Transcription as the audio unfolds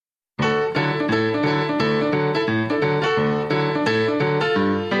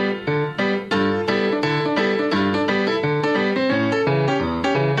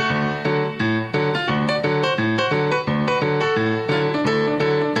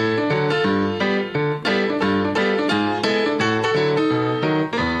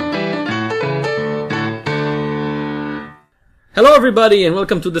everybody, and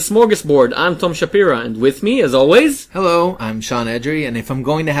welcome to the Smorgasbord. I'm Tom Shapira, and with me, as always... Hello, I'm Sean Edry, and if I'm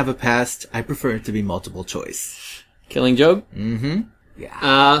going to have a past, I prefer it to be multiple choice. Killing Joke? Mm-hmm.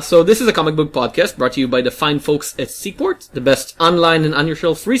 Yeah. So this is a comic book podcast brought to you by the fine folks at Seaport, the best online and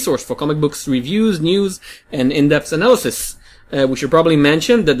on-your-shelf resource for comic books reviews, news, and in-depth analysis. We should probably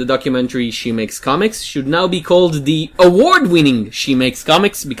mention that the documentary She Makes Comics should now be called the award-winning She Makes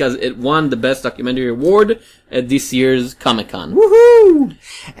Comics because it won the Best Documentary Award at this year's Comic-Con. Woohoo!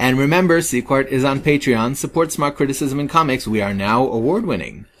 And remember, Sequart is on Patreon. Support smart criticism in comics. We are now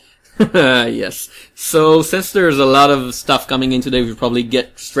award-winning. Yes. So, since there's a lot of stuff coming in today, we'll probably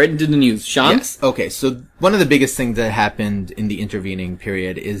get straight into the news. Sean? Yes. Okay, so one of the biggest things that happened in the intervening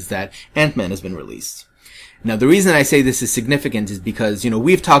period is that Ant-Man has been released. Now, the reason I say this is significant is because,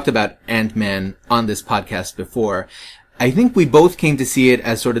 we've talked about Ant-Man on this podcast before. I think we both came to see it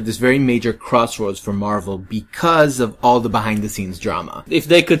as sort of this very major crossroads for Marvel because of all the behind-the-scenes drama. If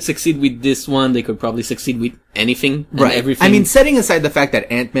they could succeed with this one, they could probably succeed with anything and everything. I mean, setting aside the fact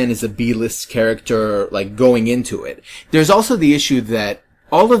that Ant-Man is a B-list character, going into it, there's also the issue that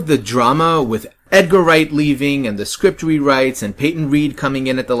all of the drama with Edgar Wright leaving and the script rewrites and Peyton Reed coming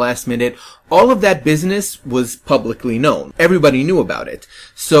in at the last minute, all of that business was publicly known. Everybody knew about it.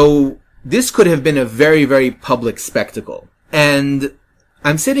 So this could have been a very, very public spectacle. And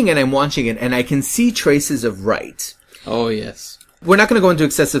I'm sitting and I'm watching it and I can see traces of Wright. Oh, yes. We're not going to go into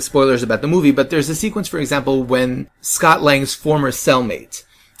excessive spoilers about the movie, but there's a sequence, for example, when Scott Lang's former cellmate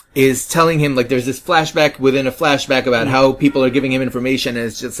is telling him, there's this flashback within a flashback about how people are giving him information, and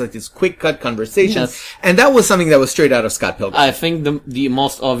it's just this quick-cut conversation. Yes. And that was something that was straight out of Scott Pilgrim. I think the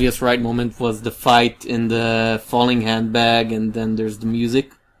most obvious right moment was the fight in the falling handbag, and then there's the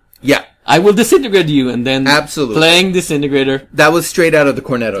music. Yeah. I will disintegrate you, and then absolutely playing Disintegrator. That was straight out of the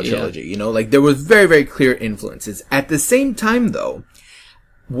Cornetto trilogy, there was very, very clear influences. At the same time, though,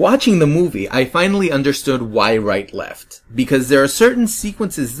 watching the movie, I finally understood why Wright left. Because there are certain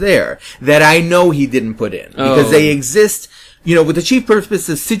sequences there that I know he didn't put in. Because they exist, with the chief purpose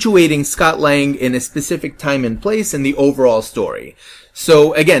of situating Scott Lang in a specific time and place in the overall story.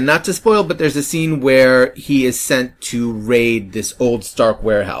 So, again, not to spoil, but there's a scene where he is sent to raid this old Stark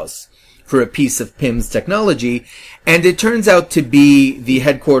warehouse for a piece of Pym's technology, and it turns out to be the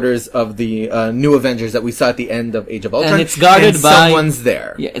headquarters of the New Avengers that we saw at the end of Age of Ultron. And it's guarded by someone's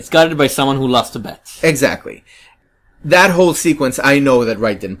there. Yeah, it's guarded by someone who lost a bet. Exactly. That whole sequence, I know that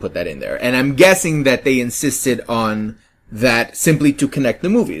Wright didn't put that in there, and I'm guessing that they insisted on that simply to connect the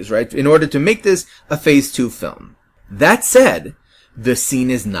movies, right? In order to make this a Phase 2 film. That said, the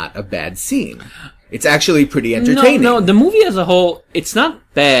scene is not a bad scene. It's actually pretty entertaining. No, the movie as a whole, it's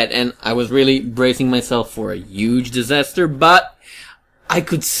not bad, and I was really bracing myself for a huge disaster, but I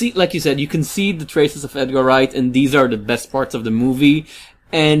could see, like you said, you can see the traces of Edgar Wright, and these are the best parts of the movie,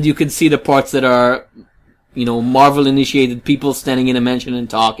 and you can see the parts that are, Marvel-initiated people standing in a mansion and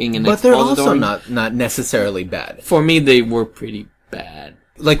talking and but they're also not necessarily bad. For me, they were pretty bad.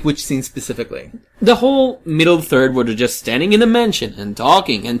 Like which scene specifically? The whole middle third where they're just standing in a mansion and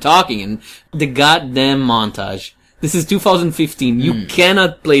talking and the goddamn montage. This is 2015. You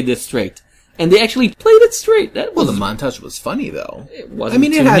cannot play this straight. And they actually played it straight. The montage was funny though. It wasn't.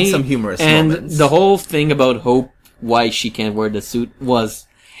 It had some humorous moments. And the whole thing about Hope, why she can't wear the suit was,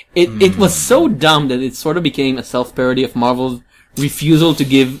 it was so dumb that it sort of became a self-parody of Marvel's refusal to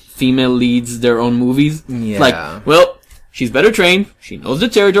give female leads their own movies. Yeah. She's better trained. She knows the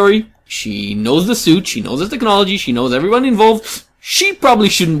territory. She knows the suit. She knows the technology. She knows everyone involved. She probably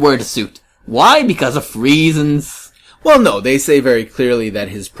shouldn't wear the suit. Why? Because of reasons. Well, no. They say very clearly that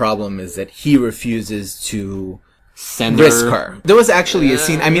his problem is that he refuses to risk her. There was actually a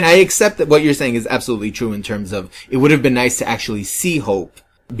scene. I mean, I accept that what you're saying is absolutely true in terms of it would have been nice to actually see Hope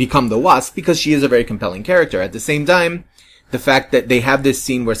become the Wasp because she is a very compelling character. At the same time, the fact that they have this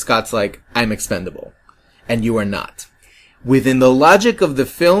scene where Scott's like, I'm expendable. And you are not. Within the logic of the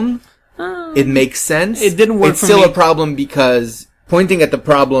film, it makes sense. It didn't work for me. It's still a problem because pointing at the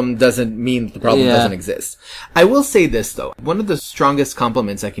problem doesn't mean the problem doesn't exist. I will say this, though. One of the strongest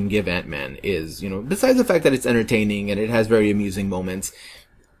compliments I can give Ant-Man is, besides the fact that it's entertaining and it has very amusing moments,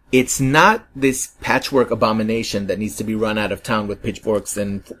 it's not this patchwork abomination that needs to be run out of town with pitchforks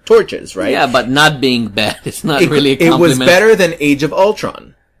and torches, right? Yeah, but not being bad. It's not really a compliment. It was better than Age of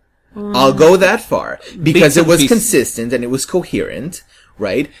Ultron. I'll go that far. Because it was consistent and it was coherent,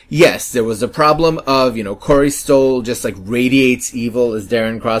 right? Yes, there was a problem of, Corey Stoll just radiates evil as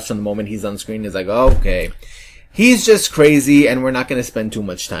Darren Cross from the moment he's on screen. He's like, oh, okay. He's just crazy and we're not going to spend too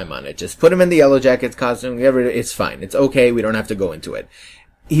much time on it. Just put him in the Yellow Jackets costume. It's fine. It's okay. We don't have to go into it.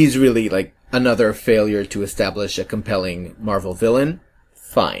 He's really another failure to establish a compelling Marvel villain.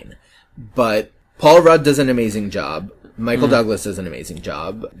 Fine. But Paul Rudd does an amazing job. Michael Douglas does an amazing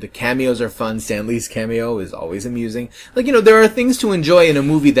job. The cameos are fun. Stan Lee's cameo is always amusing. Like, there are things to enjoy in a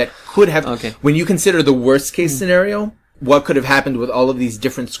movie that could have, when you consider the worst case scenario, what could have happened with all of these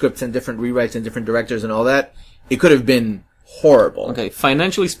different scripts and different rewrites and different directors and all that, it could have been horrible. Okay,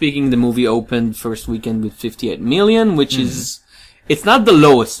 financially speaking, the movie opened first weekend with 58 million, which is, it's not the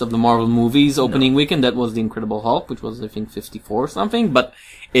lowest of the Marvel movies opening weekend. That was The Incredible Hulk, which was, I think, 54 or something, but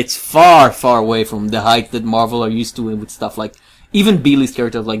it's far, far away from the height that Marvel are used to with stuff like, even B-list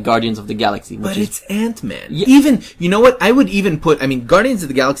characters like Guardians of the Galaxy. But it's Ant-Man. Yeah. Even, you know what? I would even put, Guardians of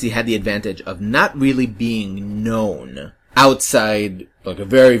the Galaxy had the advantage of not really being known outside, like a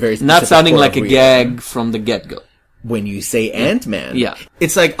very, very specific not sounding like a gag from the get-go. When you say Ant-Man, yeah,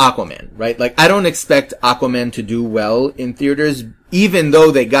 it's like Aquaman, right? Like, I don't expect Aquaman to do well in theaters, even though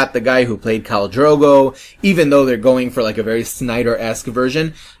they got the guy who played Khal Drogo, even though they're going for like a very Snyder-esque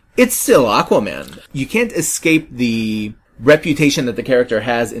version. It's still Aquaman. You can't escape the reputation that the character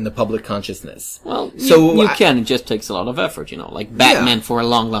has in the public consciousness. Well, you can. It just takes a lot of effort, Like Batman for a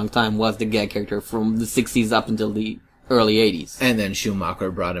long, long time was the gag character from the 60s up until the early 80s. And then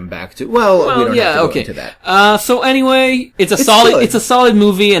Schumacher brought him back to, we don't have to go into that. So anyway, it's a solid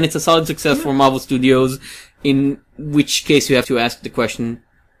movie and it's a solid success for Marvel Studios, in which case you have to ask the question,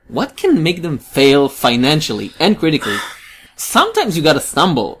 what can make them fail financially and critically? Sometimes you gotta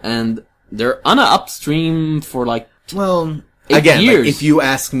stumble, and they're on an upstream for like, again, years. If you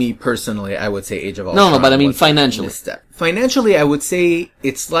ask me personally, I would say Age of No, Ultron. but I mean financially. Financially, I would say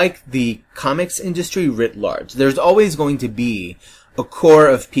it's like the comics industry writ large. There's always going to be a core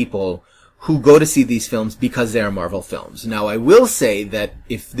of people who go to see these films because they are Marvel films. Now, I will say that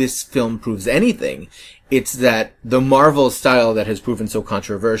if this film proves anything, it's that the Marvel style that has proven so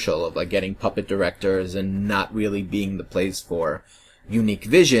controversial of like getting puppet directors and not really being the place for unique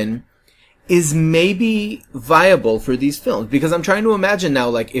vision is maybe viable for these films. Because I'm trying to imagine now,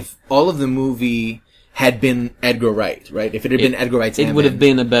 like, if all of the movie had been Edgar Wright, right? If it had been Edgar Wright's Ant-Man, it would have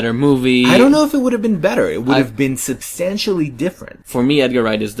been a better movie. I don't know if it would have been better. It would have been substantially different. For me, Edgar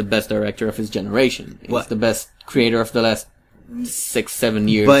Wright is the best director of his generation. He's the best creator of the last 6-7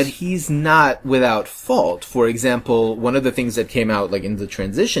 years. But he's not without fault. For example, one of the things that came out, like, in the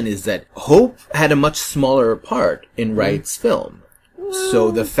transition is that Hope had a much smaller part in Wright's film.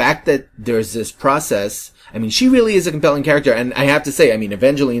 So the fact that there's this process, she really is a compelling character. And I have to say,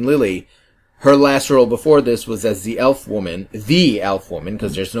 Evangeline Lilly, her last role before this was as the elf woman,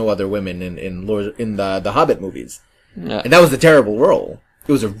 because there's no other women in the Hobbit movies. Yeah. And that was a terrible role.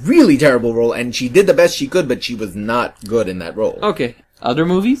 It was a really terrible role, and she did the best she could, but she was not good in that role. Okay. Other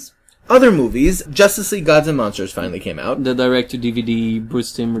movies? Other movies. Justice League Gods and Monsters finally came out. The direct-to-DVD,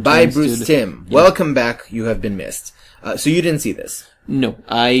 Bruce Timm. By Bruce Timm. Yeah. Welcome back. You have been missed. So you didn't see this? No.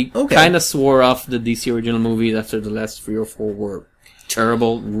 I kind of swore off the DC original movies after the last 3 or 4 were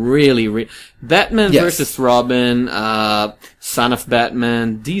terrible. Really. Batman versus Robin, Son of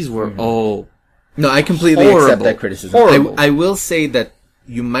Batman, these were all No, I completely accept that criticism. Horrible. I will say that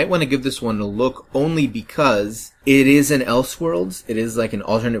you might want to give this one a look only because it is an Elseworlds. It is like an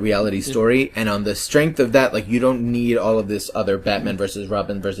alternate reality story. And on the strength of that, like, you don't need all of this other Batman versus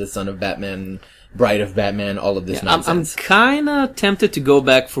Robin versus Son of Batman, Bride of Batman, all of this nonsense. I'm kind of tempted to go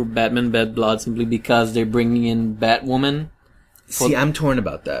back for Batman Bad Blood simply because they're bringing in Batwoman. See, I'm torn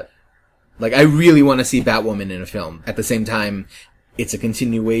about that. Like, I really want to see Batwoman in a film. At the same time, it's a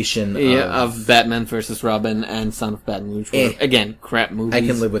continuation of Batman versus Robin and Son of Batman, which were, again, crap movies. I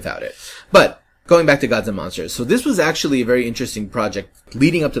can live without it. But, going back to Gods and Monsters. So this was actually a very interesting project.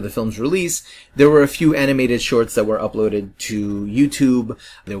 Leading up to the film's release, there were a few animated shorts that were uploaded to YouTube.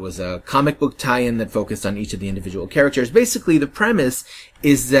 There was a comic book tie-in that focused on each of the individual characters. Basically, the premise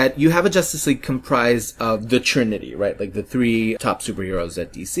is that you have a Justice League comprised of the Trinity, right? Like the 3 top superheroes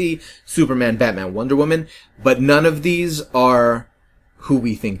at DC, Superman, Batman, Wonder Woman. But none of these are who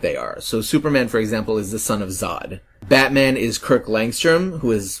we think they are. So Superman, for example, is the son of Zod. Batman is Kirk Langstrom, who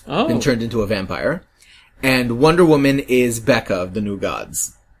has been turned into a vampire. And Wonder Woman is Becca of the New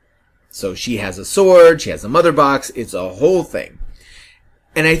Gods. So she has a sword, she has a mother box, it's a whole thing.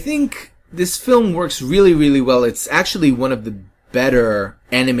 And I think this film works really, really well. It's actually one of the better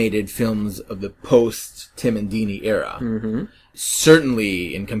animated films of the post-Tim and Dini era. Mm-hmm.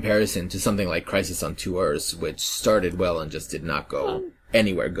 Certainly in comparison to something like Crisis on Two Earths, which started well and just did not go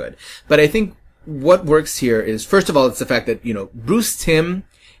anywhere good. But I think what works here is, first of all, it's the fact that, Bruce Timm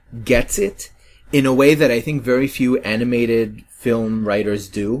gets it in a way that I think very few animated film writers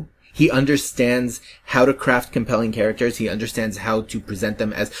do. He understands how to craft compelling characters. He understands how to present them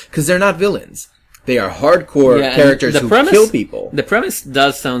because they're not villains. They are hardcore characters who kill people. The premise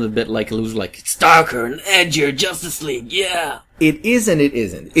does sound a bit like it's darker and edgier Justice League, yeah. It is and it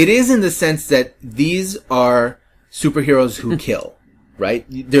isn't. It is in the sense that these are superheroes who kill, right?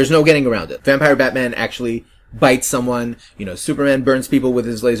 There's no getting around it. Vampire Batman actually bites someone. Superman burns people with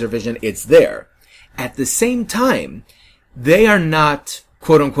his laser vision. It's there. At the same time, they are not,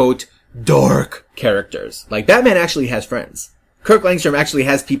 quote unquote, dark characters. Like, Batman actually has friends. Kirk Langstrom actually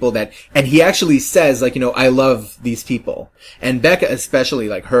has people and he actually says, I love these people. And Becca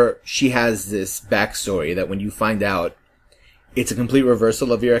especially, she has this backstory that when you find out, it's a complete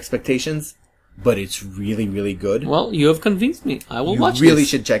reversal of your expectations, but it's really, really good. Well, you have convinced me. I will watch it. You really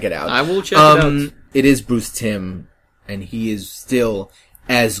should check it out. I will check it out. It is Bruce Timm, and he is still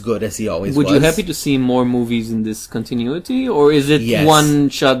as good as he always was. Would you happy to see more movies in this continuity, or is it one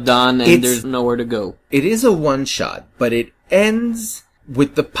shot done and there's nowhere to go? It is a one shot, but it ends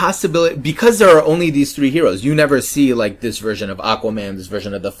with the possibility, because there are only these three heroes. You never see this version of Aquaman, this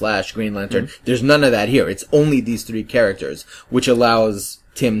version of the Flash, Green Lantern. Mm-hmm. There's none of that here. It's only these three characters, which allows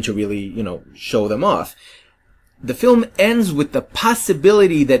Tim to really, show them off. The film ends with the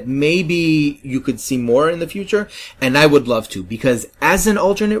possibility that maybe you could see more in the future, and I would love to, because as an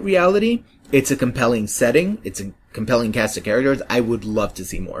alternate reality, it's a compelling setting, it's a compelling cast of characters. I would love to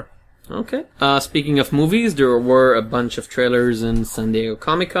see more. Okay. Speaking of movies, there were a bunch of trailers in San Diego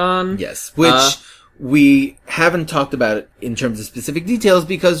Comic-Con. Yes, which we haven't talked about in terms of specific details,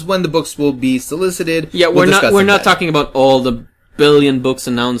 because when the books will be solicited, we're not talking about all the billion books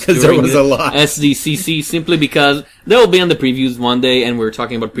announced during the SDCC, simply because they'll be on the previews one day, and we're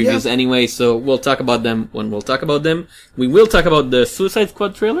talking about previews anyway, so we'll talk about them when we'll talk about them. We will talk about the Suicide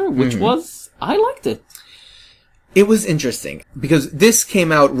Squad trailer, which I liked it. It was interesting, because this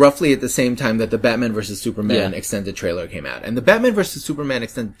came out roughly at the same time that the Batman vs. Superman extended trailer came out. And the Batman vs. Superman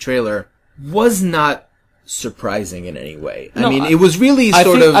extended trailer was not surprising in any way. No, I mean, it was really what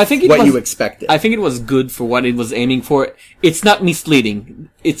you expected. I think it was good for what it was aiming for. It's not misleading.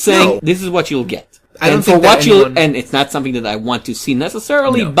 It's saying, this is what you'll get. And it's not something that I want to see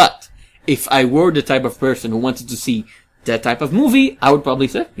necessarily, but if I were the type of person who wanted to see that type of movie, I would probably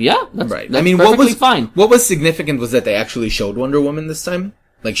say, that's right. That's perfectly fine. What was significant was that they actually showed Wonder Woman this time.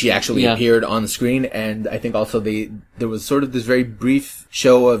 She actually appeared on the screen, and I think also there was sort of this very brief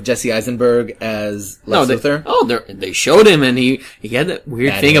show of Jesse Eisenberg as Lex Luthor. They showed him, and he had that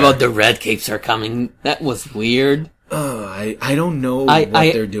weird thing about the red capes are coming. That was weird. I don't know what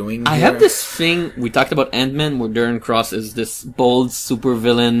they're doing here. I have this thing, we talked about Ant-Man, where Darren Cross is this bold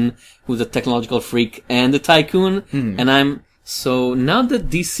supervillain who's a technological freak and a tycoon, and so now that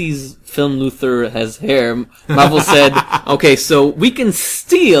DC's film Luthor has hair, Marvel said, okay, so we can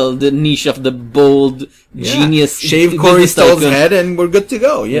steal the niche of the bold genius. Shave Corey Stoll's head and we're good to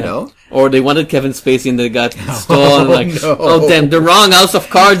go, you know. Or they wanted Kevin Spacey and they got stolen. Damn, the wrong House of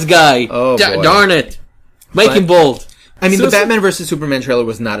Cards guy. Darn it. Make him bold. I mean, the Batman vs. Superman trailer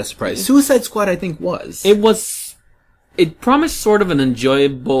was not a surprise. Suicide Squad, I think, was. It promised sort of an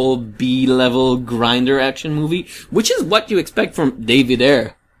enjoyable B-level grinder action movie, which is what you expect from David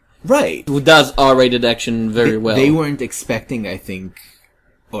Ayer. Right. Who does R-rated action very well. They weren't expecting, I think,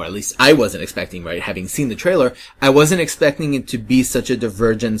 or at least I wasn't expecting, right, having seen the trailer, I wasn't expecting it to be such a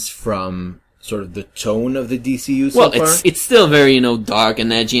divergence from sort of the tone of the DCU so far. It's still very, dark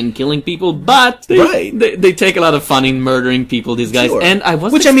and edgy and killing people, but they take a lot of fun in murdering people, these guys. Sure. And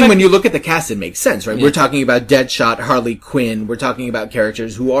when you look at the cast, it makes sense, right? Yeah. We're talking about Deadshot, Harley Quinn, we're talking about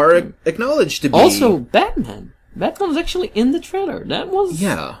characters who are acknowledged to be... Also, Batman. Batman was actually in the trailer. That was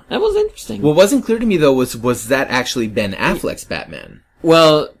interesting. What wasn't clear to me, though, was that actually Ben Affleck's Batman?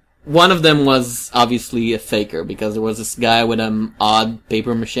 Well, one of them was obviously a faker, because there was this guy with an odd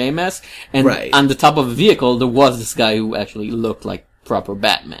papier-mâché mask, and on the top of a vehicle, there was this guy who actually looked like proper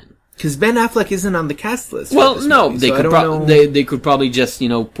Batman. Because Ben Affleck isn't on the cast list. Well, no, movie, they could probably just,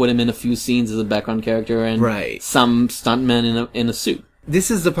 put him in a few scenes as a background character and some stuntman in a suit.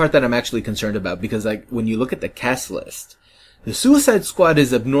 This is the part that I'm actually concerned about, because when you look at the cast list, the Suicide Squad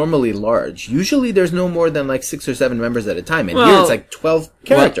is abnormally large. Usually there's no more than 6 or 7 members at a time, and here it's 12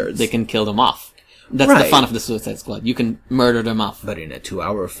 characters. They can kill them off. That's the fun of the Suicide Squad. You can murder them off. But in a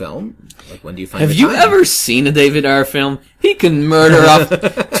 2-hour film, when do you find Have you ever seen a David Ayer film? He can murder off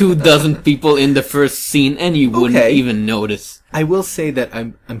 24 people in the first scene, and you wouldn't even notice. I will say that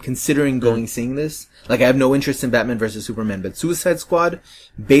I'm considering seeing this. I have no interest in Batman vs. Superman, but Suicide Squad,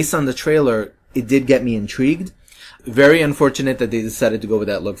 based on the trailer, it did get me intrigued. Very unfortunate that they decided to go with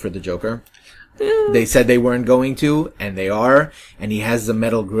that look for the Joker. They said they weren't going to, and they are, and he has the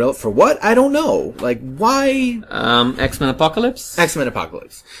metal grill. For what? I don't know. Like, why? X-Men Apocalypse? X-Men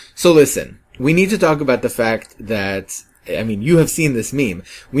Apocalypse. So listen, we need to talk about the fact that, I mean, you have seen this meme.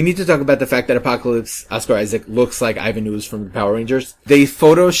 We need to talk about the fact that Apocalypse, Oscar Isaac, looks like Ivan Ooze from Power Rangers. They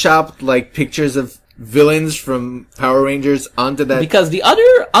photoshopped, like, pictures of villains from Power Rangers onto that. Because the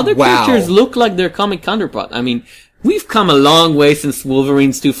other characters look like their comic counterpart. I mean, we've come a long way since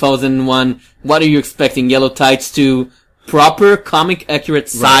Wolverine's 2001. What are you expecting? Yellow Tights to proper comic accurate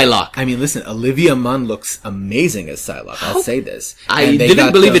Psylocke. I mean, listen, Olivia Munn looks amazing as Psylocke. I'll say this. I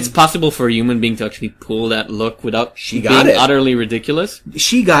didn't believe it's possible for a human being to actually pull that look without being utterly ridiculous.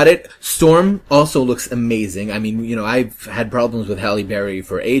 She got it. Storm also looks amazing. I mean, you know, I've had problems with Halle Berry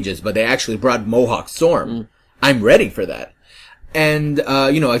for ages, but they actually brought Mohawk Storm. I'm ready for that. And,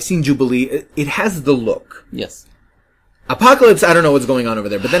 you know, I've seen Jubilee. It has the look. Yes. Apocalypse, I don't know what's going on over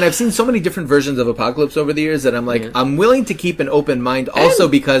there, but then I've seen so many different versions of Apocalypse over the years that I'm like, I'm willing to keep an open mind also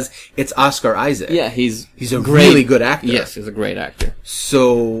because it's Oscar Isaac. Yeah, he's a really good actor. Yes, he's a great actor.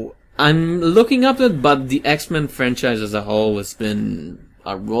 So, I'm looking up it, but the X-Men franchise as a whole has been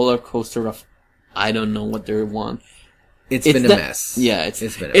a roller coaster of, I don't know what they want. It's been a mess. Yeah, it's the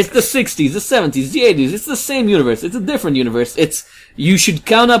 60s, the 70s, the 80s. It's the same universe. It's a different universe. You should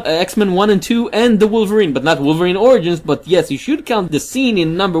count up X-Men 1 and 2 and the Wolverine, but not Wolverine Origins, but yes, you should count the scene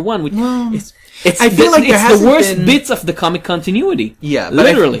in number 1, which I feel like it's the worst bits of the comic continuity. Yeah,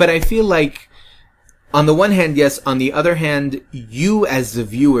 literally. But I feel like, on the one hand, yes, on the other hand, you as the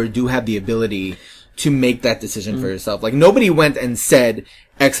viewer do have the ability to make that decision for yourself. Like, nobody went and said,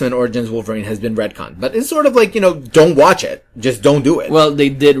 X-Men Origins Wolverine has been retconned. But it's sort of like, you know, don't watch it. Just don't do it. Well, they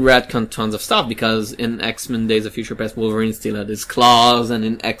did retcon tons of stuff because in X-Men Days of Future Past, Wolverine still had his claws, and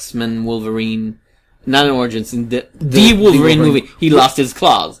in X-Men Wolverine, not in Origins, in the Wolverine movie, he lost his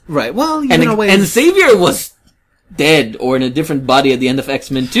claws. Right. Well, and Xavier was dead or in a different body at the end of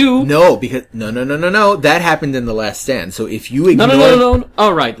X-Men 2. No, because no. That happened in The Last Stand. So if you ignore No.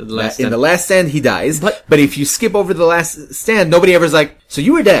 Oh, right, The Last Stand. In The Last Stand, he dies. But if you skip over The Last Stand, nobody ever's like, so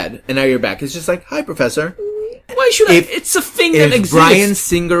you were dead and now you're back. It's just like, hi, Professor. Why should it's a thing that exists. If Bryan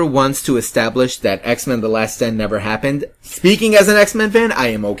Singer wants to establish that X-Men The Last Stand never happened, speaking as an X-Men fan, I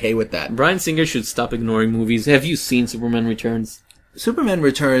am okay with that. Bryan Singer should stop ignoring movies. Have you seen Superman Returns? Superman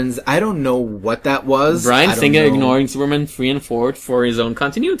Returns, I don't know what that was. Bryan Singer ignoring Superman 3 and 4 for his own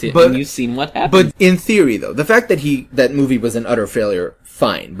continuity. And you've seen what happened. But in theory, though, the fact that that movie was an utter failure,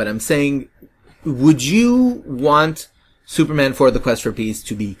 fine. But I'm saying, would you want Superman 4 The Quest for Peace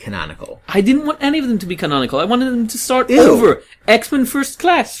to be canonical? I didn't want any of them to be canonical. I wanted them to start over. X-Men First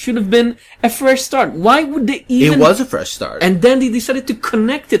Class should have been a fresh start. Why would they even... It was a fresh start. And then they decided to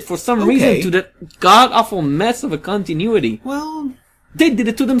connect it for some reason to that god-awful mess of a continuity. Well... They did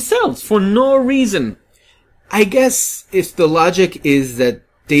it to themselves for no reason. I guess if the logic is that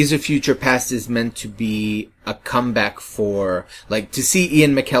Days of Future Past is meant to be a comeback for, like, to see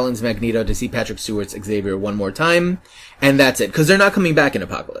Ian McKellen's Magneto, to see Patrick Stewart's Xavier one more time, and that's it. Because they're not coming back in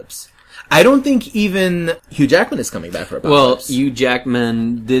Apocalypse. I don't think even Hugh Jackman is coming back for Apocalypse. Well, Hugh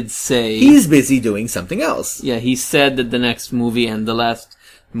Jackman did say... He's busy doing something else. Yeah, he said that the next movie and the last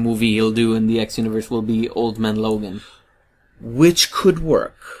movie he'll do in the X universe will be Old Man Logan. Which could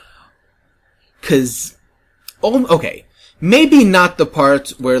work. Maybe not the part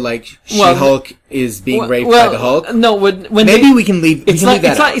where, like, She-Hulk is being raped by the Hulk. No, when maybe we can leave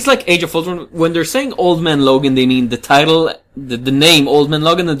that. It's like Age of Ultron. When they're saying Old Man Logan, they mean the title, the name Old Man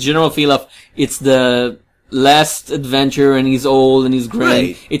Logan, the general feel of it's the last adventure and he's old and he's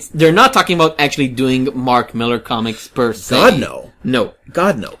gray. Right. They're not talking about actually doing Mark Millar comics per se. God, no. No.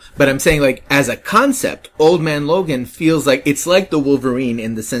 God, no. But I'm saying, like, as a concept, Old Man Logan feels like it's like the Wolverine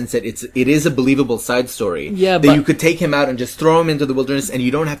in the sense that it is a believable side story. Yeah, that you could take him out and just throw him into the wilderness and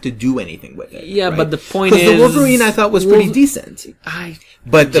you don't have to do anything with it. Yeah, right? but the point is... Because the Wolverine I thought was pretty decent.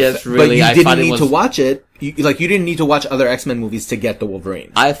 But you didn't need to watch it. You didn't need to watch other X-Men movies to get the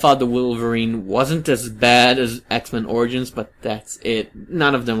Wolverine. I thought the Wolverine wasn't as bad as X-Men Origins, but that's it.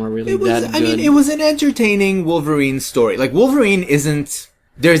 None of them were really that good. I mean, it was an entertaining Wolverine story. Like, Wolverine isn't...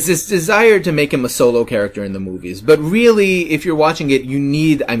 There's this desire to make him a solo character in the movies, but really, if you're watching it, you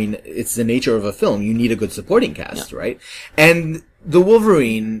need... I mean, it's the nature of a film. You need a good supporting cast, right? And... The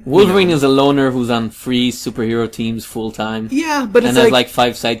Wolverine is a loner who's on 3 superhero teams full time. Yeah, but it's has like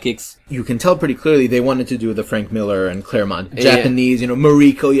 5 sidekicks. You can tell pretty clearly they wanted to do the Frank Miller and Claremont Japanese,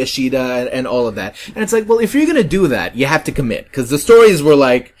 Mariko Yashida and all of that. And it's like, well, if you're gonna do that, you have to commit. Because the stories were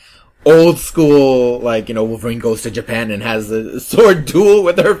like old school, like, Wolverine goes to Japan and has a sword duel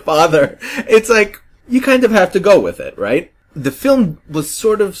with her father. It's like, you kind of have to go with it, right? the film was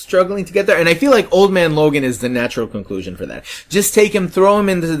sort of struggling to get there, and I feel like Old Man Logan is the natural conclusion for that. Just take him, throw him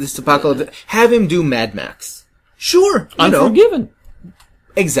into this apocalypse, have him do Mad Max. Sure, Unforgiven.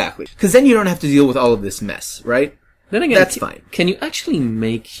 Exactly. Because then you don't have to deal with all of this mess, right? Then again, that's fine. Can you actually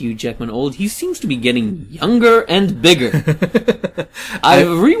make Hugh Jackman old? He seems to be getting younger and bigger. I've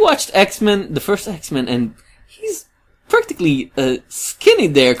rewatched X-Men, the first X-Men, and he's practically skinny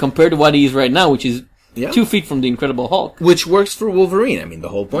there compared to what he is right now, which is 2 feet from the Incredible Hulk. Which works for Wolverine. I mean, the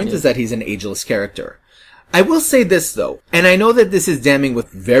whole point is that he's an ageless character. I will say this, though, and I know that this is damning with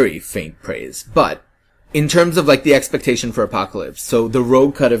very faint praise, but in terms of, like, the expectation for Apocalypse, so the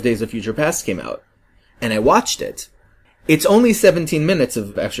Rogue cut of Days of Future Past came out, and I watched it. It's only 17 minutes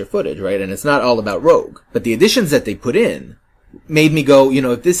of extra footage, right? And it's not all about Rogue. But the additions that they put in made me go,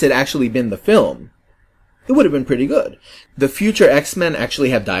 if this had actually been the film, it would have been pretty good. The future X-Men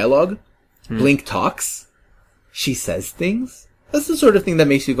actually have dialogue. Blink talks. She says things. That's the sort of thing that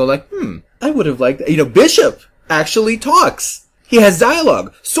makes you go like, I would have liked that. Bishop actually talks. He has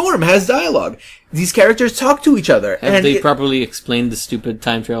dialogue. Storm has dialogue. These characters talk to each other. Have they properly explained the stupid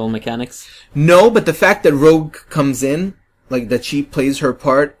time travel mechanics? No, but the fact that Rogue comes in, like, that she plays her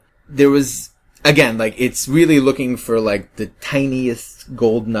part, there was, again, like, it's really looking for, like, the tiniest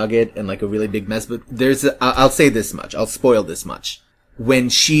gold nugget and, like, a really big mess, but I'll say this much. I'll spoil this much. When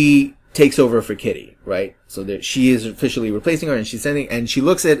she takes over for Kitty, right? So she is officially replacing her, and she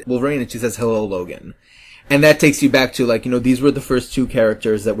looks at Wolverine and she says, "Hello, Logan." And that takes you back to, like, these were the first two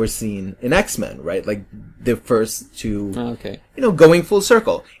characters that were seen in X-Men, right? Like, the first two, going full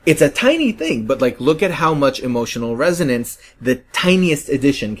circle. It's a tiny thing, but, like, look at how much emotional resonance the tiniest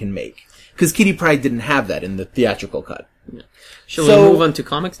addition can make. Because Kitty Pryde didn't have that in the theatrical cut. Yeah. Shall we move on to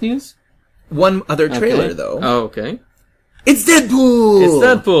comics news? One other trailer, though. Oh, okay. It's Deadpool! It's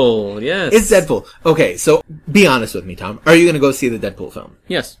Deadpool, yes. It's Deadpool. Okay, so, be honest with me, Tom. Are you gonna go see the Deadpool film?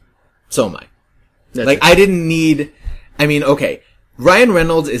 Yes. So am I. I didn't need... okay. Ryan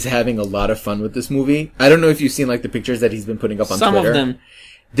Reynolds is having a lot of fun with this movie. I don't know if you've seen, like, the pictures that he's been putting up on Twitter. Some of them.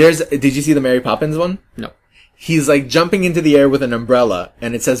 Did you see the Mary Poppins one? No. He's, like, jumping into the air with an umbrella,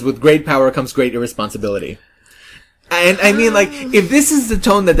 and it says, "With great power comes great irresponsibility." And, if this is the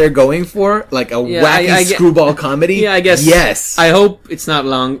tone that they're going for, like, a wacky screwball comedy... Yeah, I guess. Yes. I hope it's not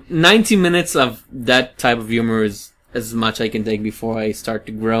long. 90 minutes of that type of humor is as much I can take before I start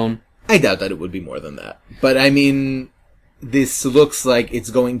to groan. I doubt that it would be more than that. But, this looks like it's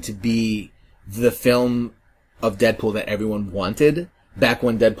going to be the film of Deadpool that everyone wanted, back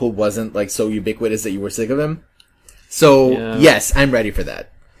when Deadpool wasn't, like, so ubiquitous that you were sick of him. So, yes, I'm ready for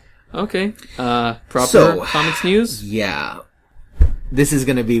that. Okay. Proper comics news? Yeah. This is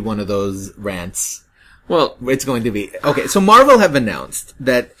going to be one of those rants. Well, it's going to be... Okay, so Marvel have announced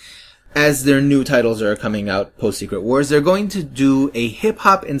that as their new titles are coming out post-Secret Wars, they're going to do a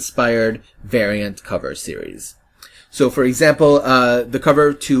hip-hop inspired variant cover series. So, for example, the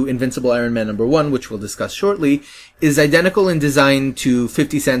cover to Invincible Iron Man #1, which we'll discuss shortly, is identical in design to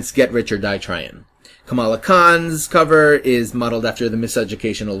 50 Cent's Get Rich or Die Tryin'. Kamala Khan's cover is modeled after the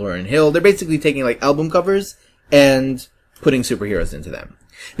miseducational Lauryn Hill. They're basically taking, like, album covers and putting superheroes into them.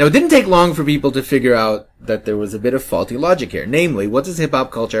 Now, it didn't take long for people to figure out that there was a bit of faulty logic here. Namely, what does hip-hop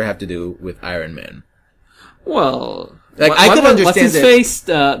culture have to do with Iron Man? Well, like, I could understand what's his face?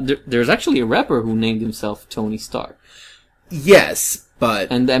 There's actually a rapper who named himself Tony Stark. Yes,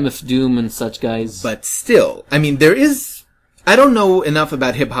 but... And MF Doom and such guys. But still, there is... I don't know enough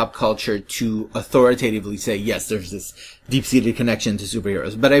about hip-hop culture to authoritatively say, yes, there's this deep-seated connection to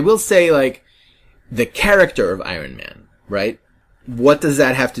superheroes. But I will say, like, the character of Iron Man, right? What does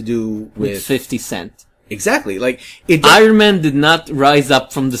that have to do with 50 Cent? Exactly. Like, Iron Man did not rise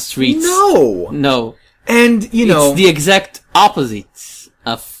up from the streets. No. And, it's the exact opposite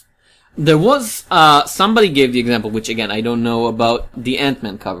of... There was, somebody gave the example, which again, I don't know about the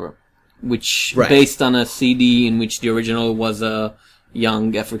Ant-Man cover, which based on a CD in which the original was a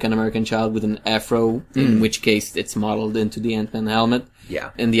young African-American child with an afro, in which case it's modeled into the Ant-Man helmet.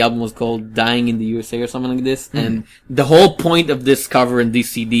 Yeah. And the album was called Dying in the USA or something like this. And the whole point of this cover and this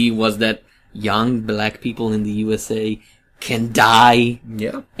CD was that young black people in the USA can die.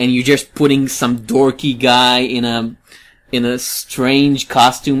 Yeah. And you're just putting some dorky guy in a strange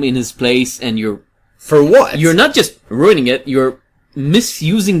costume in his place, and for what? You're not just ruining it, you're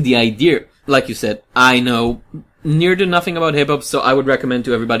misusing the idea. Like you said, I know near to nothing about hip-hop, so I would recommend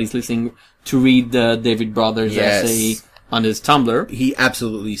to everybody who's listening to read the David Brothers essay on his Tumblr. He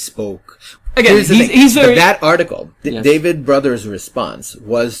absolutely spoke. Again, he's very... That article, David Brothers' response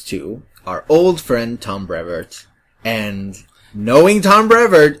was to our old friend Tom Brevoort. And knowing Tom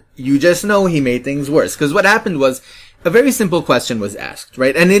Brevoort, you just know he made things worse. Because what happened was, a very simple question was asked,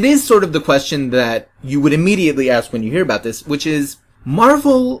 right? And it is sort of the question that you would immediately ask when you hear about this, which is,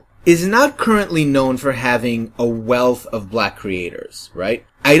 Marvel is not currently known for having a wealth of black creators, right?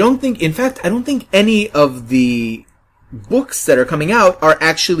 I don't think any of the books that are coming out are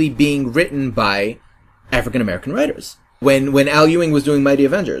actually being written by African American writers. When Al Ewing was doing Mighty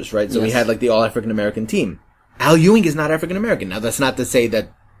Avengers, right? So we had like the all African American team. Al Ewing is not African American. Now that's not to say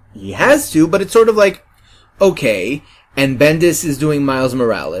that he has to, but it's sort of like, okay, and Bendis is doing Miles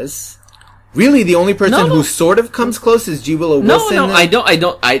Morales. Really, the only person who sort of comes close is G. Willow Wilson.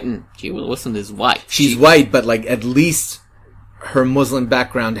 G. Willow Wilson is white. She's white, but like at least her Muslim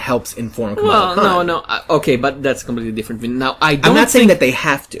background helps inform Kamala Khan. Okay, but that's a completely different thing. Now, I'm not saying that they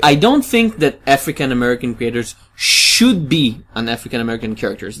have to. I don't think that African American creators should be on African American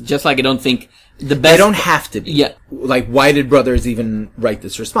characters. Just like I don't think the best. They don't have to be. Yeah. Like, why did Brothers even write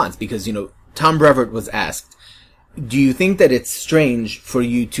this response? Because, Tom Brevoort was asked, do you think that it's strange for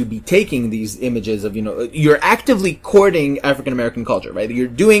you to be taking these images of, you're actively courting African American culture, right? You're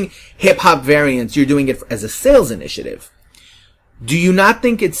doing hip hop variants. You're doing it as a sales initiative. Do you not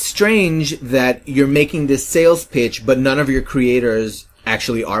think it's strange that you're making this sales pitch, but none of your creators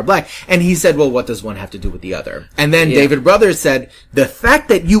actually are black? And he said, well, what does one have to do with the other? And then David Brothers said, the fact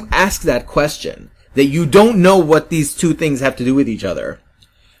that you ask that question, that you don't know what these two things have to do with each other,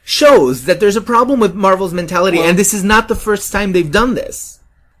 shows that there's a problem with Marvel's mentality, and this is not the first time they've done this.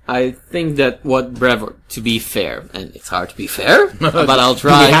 I think that what Brevoort, to be fair, and it's hard to be fair, but I'll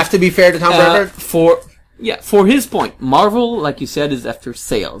try. Do we have to be fair to Tom Brevoort? For his point, Marvel, like you said, is after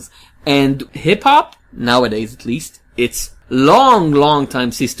sales. And hip-hop, nowadays at least, it's long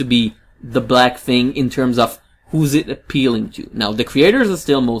time ceased to be the black thing in terms of who's it appealing to. Now, the creators are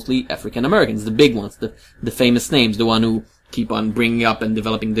still mostly African Americans, the big ones, the famous names, the one who keep on bringing up and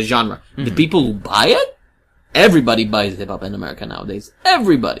developing the genre. Mm-hmm. The people who buy it, everybody buys hip-hop in America nowadays.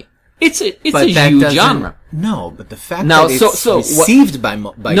 Everybody. It's a huge genre. No, but the fact that it's received by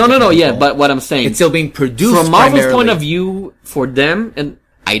No, but what I'm saying, it's still being produced from Marvel's point of view, for them, and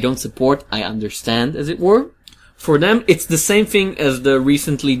I don't support, I understand, as it were, for them, it's the same thing as the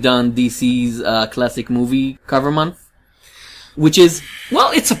recently done DC's classic movie cover month, which is,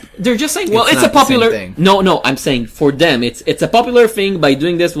 they're just saying, it's a popular thing. No, I'm saying for them, it's a popular thing. By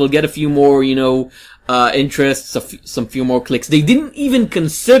doing this, we'll get a few more, interests, some few more clicks. They didn't even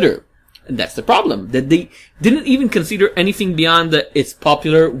consider. And that's the problem, that they didn't even consider anything beyond that it's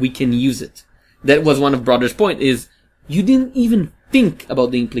popular, we can use it. That was one of Brothers' point, is you didn't even think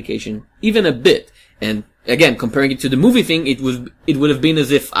about the implication, even a bit. And again, comparing it to the movie thing, it would have been as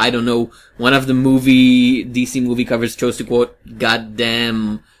if, I don't know, one of the DC movie covers chose to quote,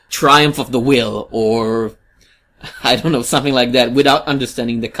 "Goddamn Triumph of the Will," or, I don't know, something like that, without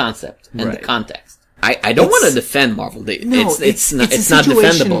understanding the concept and the context. I don't want to defend Marvel. It's not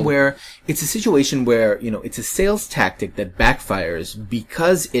defendable. It's a situation where, it's a sales tactic that backfires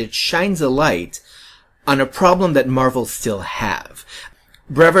because it shines a light on a problem that Marvel still have.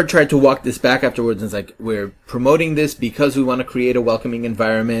 Brevoort tried to walk this back afterwards and it's like, we're promoting this because we want to create a welcoming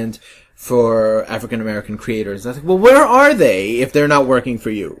environment for African American creators. I was like, well, where are they if they're not working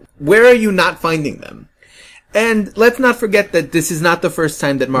for you? Where are you not finding them? And let's not forget that this is not the first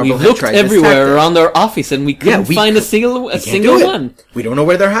time that Marvel has tried this tactic. We looked everywhere around our office and we couldn't find a single one. We don't know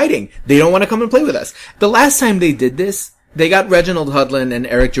where they're hiding. They don't want to come and play with us. The last time they did this, they got Reginald Hudlin and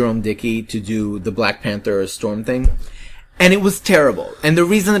Eric Jerome Dickey to do the Black Panther Storm thing. And it was terrible. And the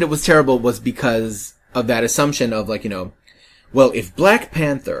reason that it was terrible was because of that assumption of if Black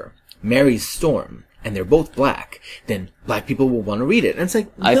Panther marries Storm, and they're both black, then black people will want to read it. And it's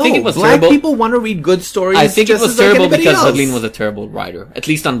like, I think it was black people want to read good stories. I think it was terrible because Hudlin was a terrible writer, at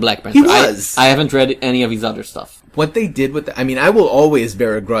least on Black Panther. He was. I haven't read any of his other stuff. What they did with I will always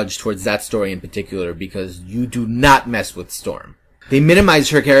bear a grudge towards that story in particular because you do not mess with Storm. They minimized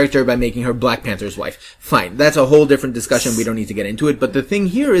her character by making her Black Panther's wife. Fine. That's a whole different discussion. We don't need to get into it. But the thing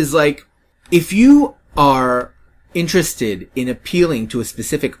here is if you are interested in appealing to a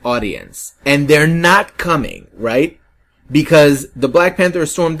specific audience and they're not coming, right? Because the Black Panther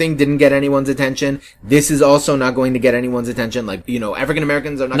Storm thing didn't get anyone's attention. This is also not going to get anyone's attention. African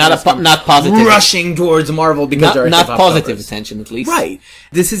Americans are not positive rushing towards Marvel because they're not positive attention, at least. Right.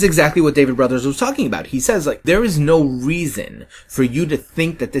 This is exactly what David Brothers was talking about. He says, there is no reason for you to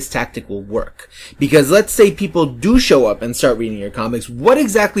think that this tactic will work. Because let's say people do show up and start reading your comics. What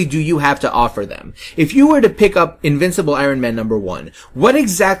exactly do you have to offer them? If you were to pick up Invincible Iron Man #1, what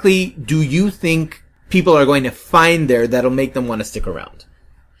exactly do you think people are going to find there that'll make them want to stick around?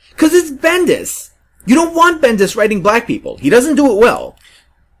 Because it's Bendis. You don't want Bendis writing black people. He doesn't do it well.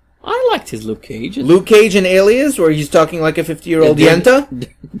 I liked his Luke Cage. Luke Cage in Alias, where he's talking like a 50-year-old Yenta?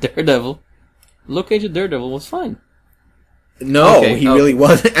 Daredevil. Luke Cage and Daredevil was fine. No, he really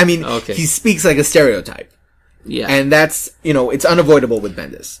wasn't. I mean, Okay. he speaks like a stereotype. Yeah. And that's, it's unavoidable with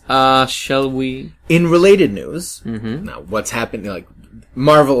Bendis. Shall we? In related news, now what's happening, like,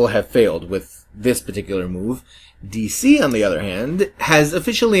 Marvel have failed with this particular move. DC, on the other hand, has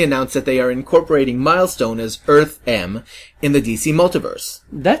officially announced that they are incorporating Milestone as Earth M in the DC multiverse.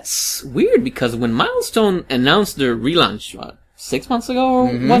 That's weird because when Milestone announced their relaunch, 6 months ago,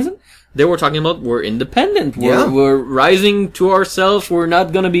 or was it? They were talking about we're independent, we're rising to ourselves, we're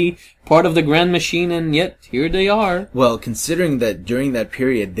not gonna be part of the grand machine, and yet here they are. Well, considering that during that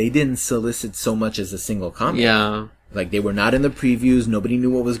period, they didn't solicit so much as a single comic. Yeah. Like, they were not in the previews, nobody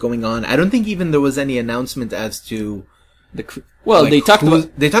knew what was going on. I don't think even there was any announcement as to... They talked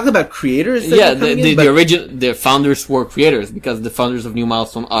about creators. The founders were creators because the founders of New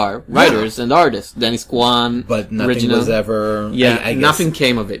Milestone are writers and artists. Dennis Kwan, but nothing was ever. I guess nothing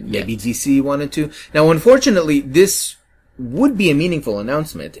came of it. Maybe DC wanted to. Now, unfortunately, this would be a meaningful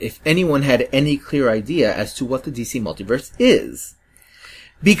announcement if anyone had any clear idea as to what the DC multiverse is,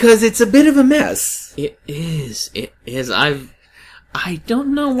 because it's a bit of a mess. It is. I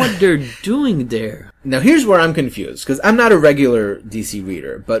don't know what they're doing there. Now, here's where I'm confused, because I'm not a regular DC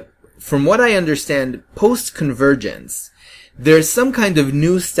reader, but from what I understand, post-Convergence, there's some kind of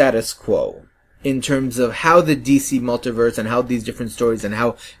new status quo in terms of how the DC multiverse and how these different stories and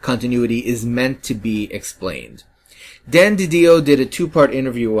how continuity is meant to be explained. Dan DiDio did a 2-part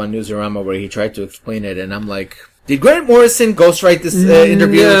interview on Newsarama where he tried to explain it, and I'm like... Did Grant Morrison ghostwrite this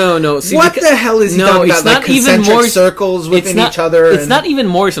interview? No. See, what the hell is he talking about? Like concentric circles within each other? It's not even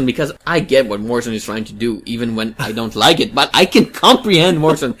Morrison, because I get what Morrison is trying to do, even when I don't like it, but I can comprehend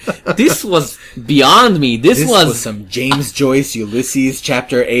Morrison. This was beyond me. This was some James Joyce, Ulysses,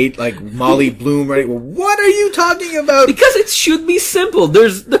 Chapter 8, like Molly Bloom, right? Well, what are you talking about? Because it should be simple.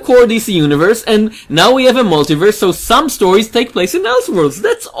 There's the core DC universe, and now we have a multiverse, so some stories take place in Elseworlds.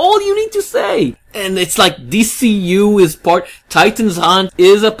 That's all you need to say. And it's like DCU is part, Titans Hunt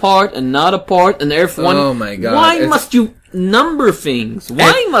is a part and not a part, and Earth One. Oh my god. Why must you number things?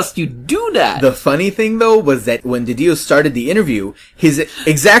 Why must you do that? The funny thing though was that when DiDio started the interview, his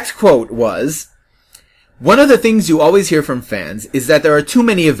exact quote was, "One of the things you always hear from fans is that there are too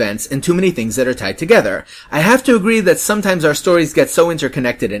many events and too many things that are tied together. I have to agree that sometimes our stories get so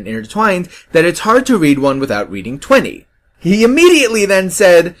interconnected and intertwined that it's hard to read one without reading 20. He immediately then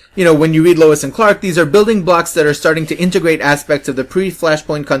said, when you read Lois and Clark, these are building blocks that are starting to integrate aspects of the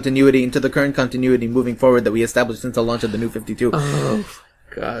pre-Flashpoint continuity into the current continuity moving forward that we established since the launch of the New 52. Oh,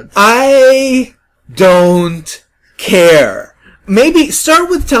 God. I don't care. Maybe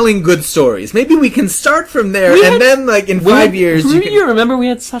start with telling good stories. Maybe we can start from there, then, in 5 years... You remember we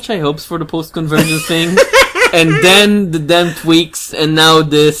had such high hopes for the post-convergence thing? And then the damn tweaks, and now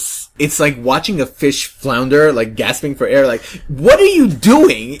this... It's like watching a fish flounder, like gasping for air. Like, what are you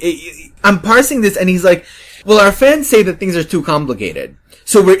doing? I'm parsing this, and he's like, well, our fans say that things are too complicated.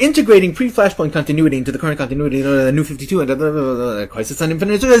 So we're integrating pre-Flashpoint continuity into the current continuity, the New 52, and Crisis on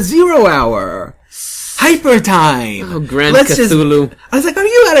Infinite, 0 Hour. Hyper Time. Oh, Grand Cthulhu. I was like, are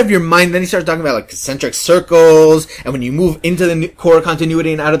you out of your mind? Then he started talking about, like, concentric circles, and when you move into the core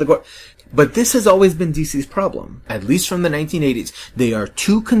continuity and out of the core... But this has always been DC's problem, at least from the 1980s. They are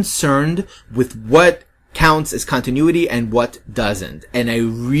too concerned with what counts as continuity and what doesn't. And I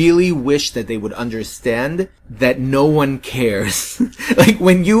really wish that they would understand that no one cares. Like,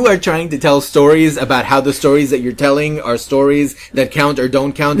 when you are trying to tell stories about how the stories that you're telling are stories that count or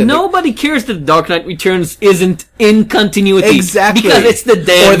don't count. And nobody cares that Dark Knight Returns isn't in continuity. Exactly. Because it's the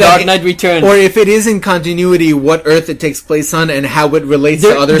damn Dark Knight Returns. Or if it is in continuity, what Earth it takes place on and how it relates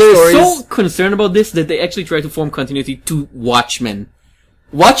to other stories. They're so concerned about this that they actually try to form continuity to Watchmen.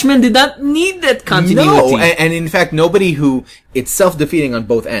 Watchmen did not need that continuity. No, and in fact, it's self-defeating on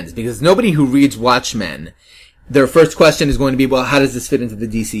both ends, because nobody who reads Watchmen, their first question is going to be, well, how does this fit into the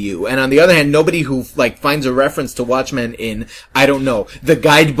DCU? And on the other hand, nobody who, finds a reference to Watchmen in, I don't know, the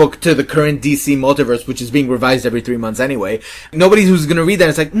guidebook to the current DC multiverse, which is being revised every 3 months anyway, nobody who's gonna read that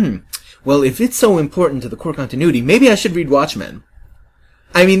is like, well, if it's so important to the core continuity, maybe I should read Watchmen.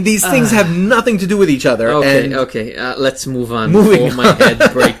 I mean, these things have nothing to do with each other. Okay. Let's move on before my head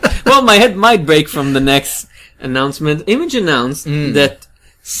break. Well, my head might break from the next announcement. Image announced that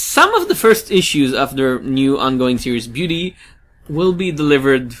some of the first issues of their new ongoing series, Beauty, will be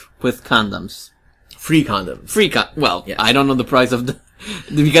delivered with condoms. Free condoms. Yeah. I don't know the price of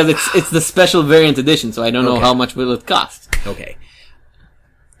because it's the special variant edition, so I don't know how much will it cost. Okay.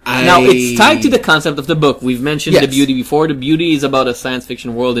 Now, it's tied to the concept of the book. We've mentioned Yes. the beauty before. The beauty is about a science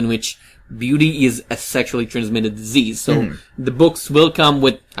fiction world in which beauty is a sexually transmitted disease. So the books will come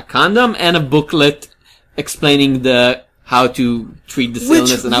with a condom and a booklet explaining how to treat this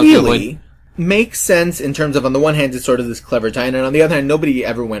illness and how to avoid. Makes sense in terms of, on the one hand, it's sort of this clever tie-in, and on the other hand, nobody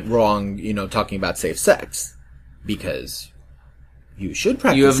ever went wrong, talking about safe sex. Because you should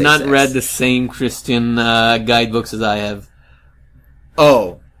practice You have safe not sex. read the same Christian guidebooks as I have.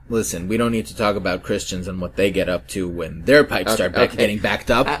 Oh, listen, we don't need to talk about Christians and what they get up to when their pipes start getting backed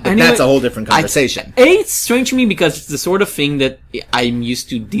up, but Anyway, that's a whole different conversation. It's strange to me because it's the sort of thing that I'm used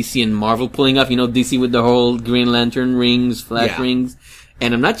to DC and Marvel pulling off. DC with the whole Green Lantern rings, Flash rings,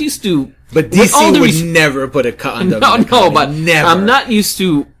 and I'm not used to. But with all DC the would never put a condom. No, in a comic. but never. I'm not used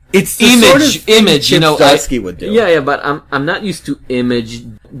to. It's the image, sort of thing Chip I- Zdarsky would do. Yeah, but I'm not used to Image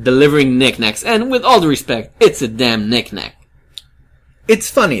delivering knickknacks. And with all the respect, it's a damn knickknack. It's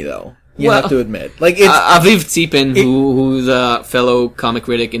funny though. You Well, have to admit, like it's Aviv Tzipin, who's a fellow comic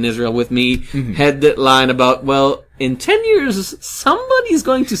critic in Israel with me, had that line about, well, in 10 years, somebody's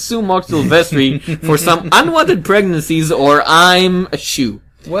going to sue Mark Silvestri for some unwanted pregnancies, or I'm a shoe.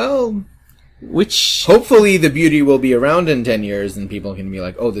 well. Which, Hopefully, the beauty will be around in 10 years, and people can be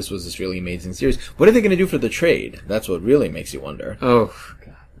like, "Oh, this was this really amazing series." What are they going to do for the trade? That's what really makes you wonder. oh,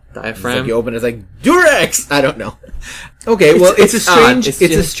 God. It's like Diaphragm. you open it, it's like Durex. I don't know. Okay, well, it's a it's strange, odd. It's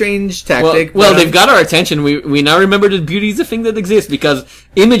it's a just- strange Well, tactic. well, but, they've got our attention. We now remember that beauty is a thing that exists because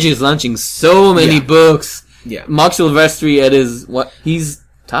Image is launching so many Yeah. books. Yeah. Mark Silvestri at he's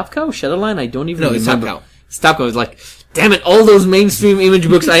Top Cow? Shadowline? I don't even No, it's remember. Top Cow. It's Top Cow. It's like, damn it, all those mainstream Image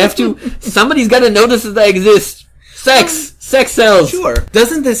books, somebody's gotta notice that I exist. Sex sells. Sure.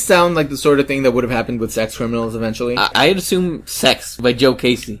 Doesn't this sound like the sort of thing that would have happened with Sex Criminals eventually? I'd assume Sex by Joe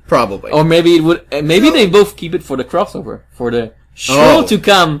Casey. Probably. Or maybe it would. Maybe they both keep it for the crossover, for the show Oh. to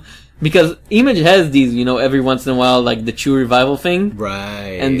come, because Image has these, every once in a while, like the Chew revival thing,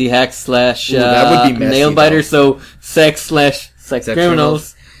 Right. and the hack slash that would be messy, nail biter. though. So sex slash sex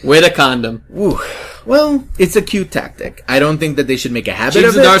criminals with a condom. Woo. Well, it's a cute tactic. I don't think that they should make a habit Jim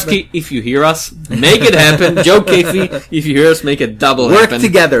of it. Zdarsky, if you hear us, make it happen. Joe Casey, if you hear us, make it double but work happen.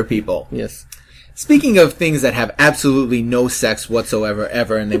 together, people. Yes. Speaking of things that have absolutely no sex whatsoever,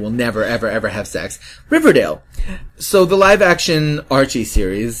 ever, and they will never, ever, ever have sex, Riverdale. So the live-action Archie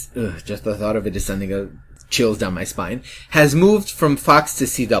series, just the thought of it is sending chills down my spine, has moved from Fox to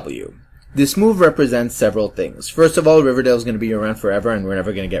CW. This move represents several things. First of all, Riverdale is going to be around forever, and we're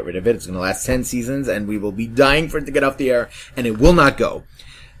never going to get rid of it. It's going to last 10 seasons, and we will be dying for it to get off the air, and it will not go.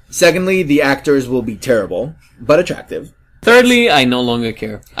 Secondly, the actors will be terrible, but attractive. Thirdly, I no longer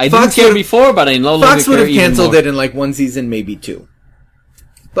care. I Fox didn't care would- before, but I no longer Fox care would have even canceled more. it in like one season, maybe two.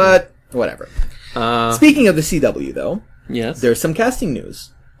 But, whatever. Speaking of the CW, though, Yes. there's some casting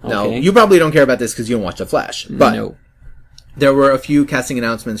news. Now, Okay. you probably don't care about this because you don't watch The Flash, but No. there were a few casting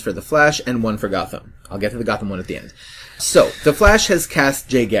announcements for The Flash and one for Gotham. I'll get to the Gotham one at the end. So, The Flash has cast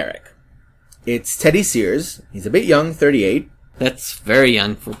Jay Garrick. It's Teddy Sears. He's a bit young, 38. That's very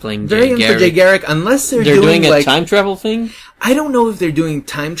young for playing Very Jay young Garrick. for Jay Garrick, unless they're doing a like... time travel thing? I don't know if they're doing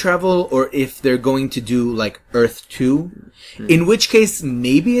time travel or if they're going to do like Earth 2. In which case,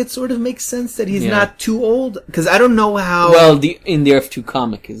 maybe it sort of makes sense that he's Yeah. not too old. Because I don't know how... Well, in the Earth 2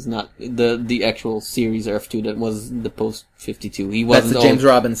 comic is not the actual series Earth 2 that was the post 52. He that's wasn't the James old.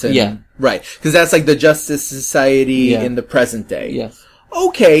 Robinson. Yeah. Right. Because that's like the Justice Society Yeah. in the present day. Yes.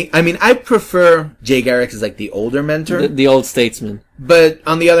 Okay. I mean, I prefer Jay Garrick as like the older mentor. The old statesman. But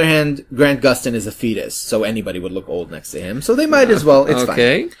on the other hand, Grant Gustin is a fetus, so anybody would look old next to him. So they might as well. It's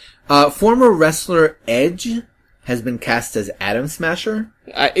Okay. fine. Former wrestler Edge has been cast as Atom Smasher.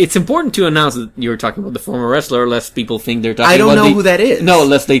 It's important to announce that you're talking about the former wrestler, lest people think they're talking I don't about know who that is. No,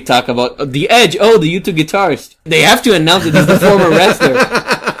 unless they talk about the Edge. Oh, the U2 guitarist. They have to announce that he's the former wrestler.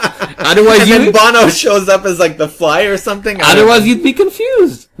 Otherwise, And then Bono shows up as like the Fly or something. I don't Otherwise, know. you'd be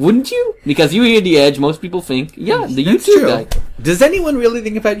confused, wouldn't you? Because you hear the Edge, most people think, yeah, the That's U2 true. guy. Does anyone really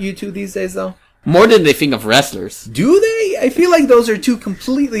think about U2 these days, though? More than they think of wrestlers. Do they? I feel like those are two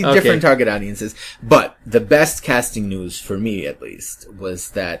completely Okay. different target audiences. But the best casting news, for me at least, was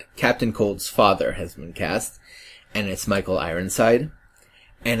that Captain Cold's father has been cast, and it's Michael Ironside.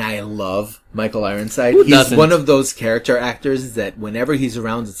 And I love Michael Ironside. Who He's doesn't? one of those character actors that whenever he's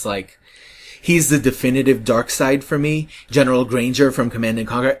around, it's like, he's the definitive dark side for me. General Granger from Command and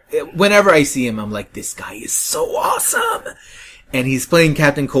Conquer. Whenever I see him, I'm like, this guy is so awesome! And he's playing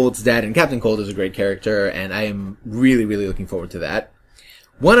Captain Cold's dad, and Captain Cold is a great character, and I am really, really looking forward to that.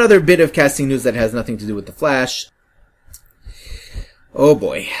 One other bit of casting news that has nothing to do with The Flash. Oh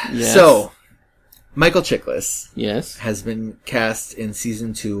boy. Yes. So, Michael Chiklis Yes. has been cast in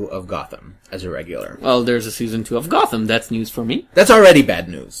season 2 of Gotham as a regular. Well, there's a season 2 of Gotham. That's news for me. That's already bad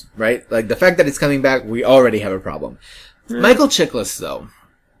news, right? Like, the fact that it's coming back, we already have a problem. Michael Chiklis, though.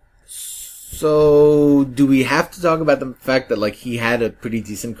 So, do we have to talk about the fact that, like, he had a pretty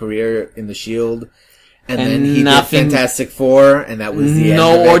decent career in The Shield, and then he did Fantastic Four, and that was the end of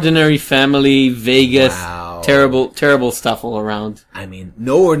it? No Ordinary Family, Vegas, Wow. terrible stuff all around. I mean,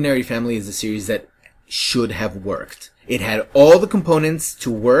 No Ordinary Family is a series that should have worked. It had all the components to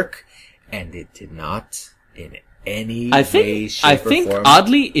work, and it did not in any way, shape, or form.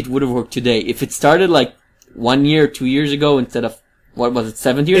 Oddly, it would have worked today. If it started like 1 year, 2 years ago instead of, what was it,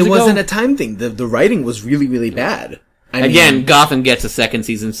 7 years ago? It wasn't a time thing. The writing was really, really bad. Again, Gotham gets a second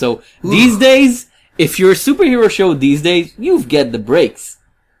season, so these days, if you're a superhero show these days, you get the breaks.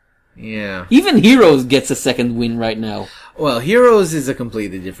 Yeah. Even Heroes gets a second win right now. Well, Heroes is a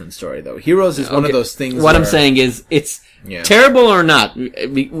completely different story, though. Heroes is one of those things What I'm saying is, it's terrible or not,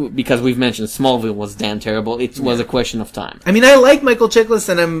 because we've mentioned Smallville was damn terrible. It was a question of time. I mean, I like Michael Chiklis,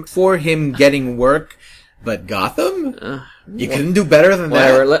 and I'm for him getting work, but Gotham? You couldn't do better than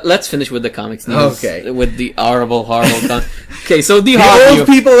that. Let's finish with the comics news. Okay. With the horrible Okay, so the old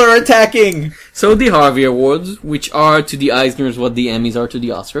people are attacking! So the Harvey Awards, which are to the Eisners what the Emmys are to the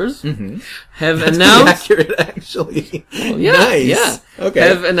Oscars, have announced... Pretty accurate, actually. Well, yeah, nice. Yeah. Okay.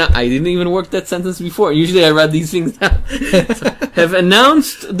 I didn't even work that sentence before. Usually I read these things down. Have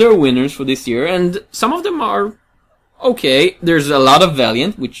announced their winners for this year, and some of them are okay. There's a lot of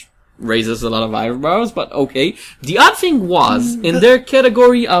Valiant, which raises a lot of eyebrows, but okay. The odd thing was, in their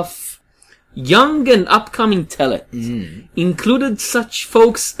category of young and upcoming talent, included such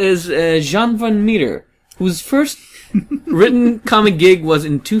folks as Jan van Meter, whose first written comic gig was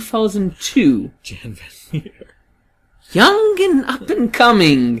in 2002. Jan van Meter. Young and up and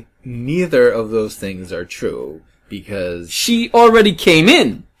coming. Neither of those things are true, because... She already came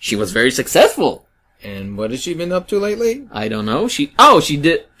in. She was very successful. And what has she been up to lately? I don't know. She's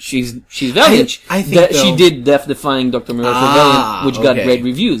Valiant. I think she did Death Defying Dr. Miracle Valiant, which got great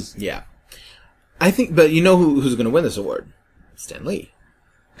reviews. Yeah. I think, but you know who's going to win this award? Stan Lee.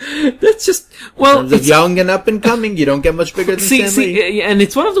 That's just, well, it's young and up and coming. You don't get much bigger than Stan Lee. And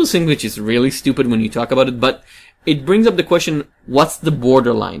it's one of those things which is really stupid when you talk about it, but it brings up the question, what's the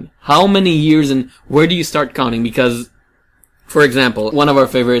borderline? How many years and where do you start counting? Because, for example, one of our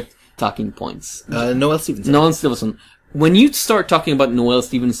favorite talking points. Noelle Stevenson. Noelle Stevenson. When you start talking about Noelle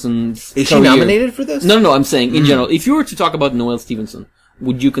Stevenson's Is she nominated for this? No, I'm saying, in general, if you were to talk about Noelle Stevenson,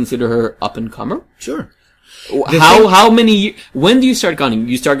 would you consider her up-and-comer? Sure. How many, when do you start gunning?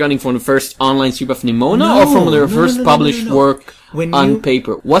 You start gunning from the first online strip of Nimona, or from their first published work on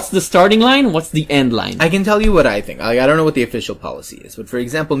paper? What's the starting line? What's the end line? I can tell you what I think. I don't know what the official policy is, but for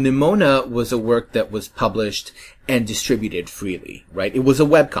example, Nimona was a work that was published and distributed freely, right? It was a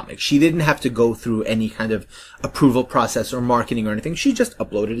webcomic. She didn't have to go through any kind of approval process or marketing or anything. She just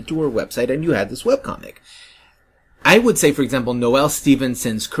uploaded it to her website and you had this webcomic. I would say, for example, Noelle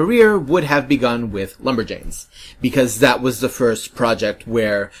Stevenson's career would have begun with Lumberjanes, because that was the first project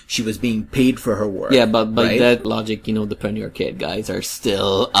where she was being paid for her work. Yeah, but by right? that logic, the Penny Arcade guys are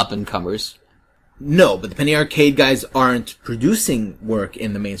still up-and-comers. No, but the Penny Arcade guys aren't producing work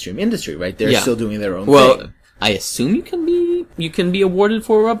in the mainstream industry, right? They're still doing their own thing. Well, I assume you can be awarded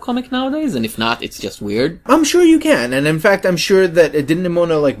for a webcomic nowadays, and if not, it's just weird. I'm sure you can, and in fact, I'm sure that didn't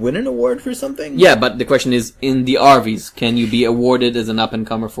Nimona win an award for something? Yeah, but the question is, in the Arvies, can you be awarded as an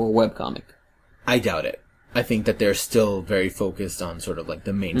up-and-comer for a webcomic? I doubt it. I think that they're still very focused on sort of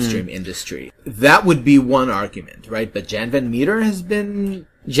the mainstream industry. That would be one argument, right? But Jan van Meter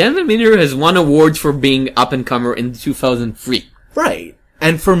has won awards for being up-and-comer in 2003. Right.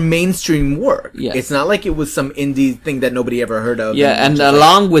 And for mainstream work. Yes. It's not like it was some indie thing that nobody ever heard of. Yeah, and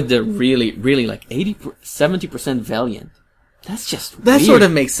along with the really 70% Valiant. That's just That weird. sort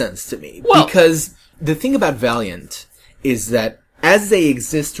of makes sense to me. Well, because the thing about Valiant is that as they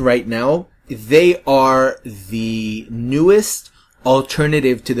exist right now, they are the newest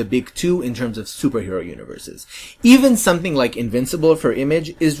alternative to the big two in terms of superhero universes. Even something like Invincible for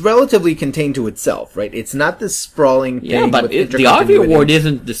Image is relatively contained to itself, right? It's not this sprawling thing. Yeah, but the Arvie Award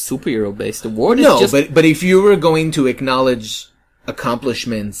isn't the superhero-based award. No, it's just... but if you were going to acknowledge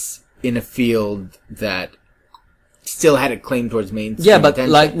accomplishments in a field that still had a claim towards mainstream Yeah, but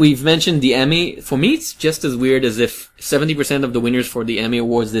attention. like we've mentioned the Emmy, for me it's just as weird as if 70% of the winners for the Emmy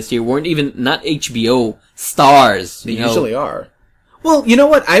Awards this year weren't even, not HBO stars. They usually are. Well, you know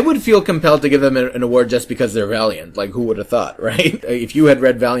what? I would feel compelled to give them an award just because they're Valiant. Who would have thought, right? If you had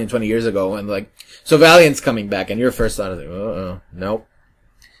read Valiant 20 years ago and so Valiant's coming back and your first thought is nope.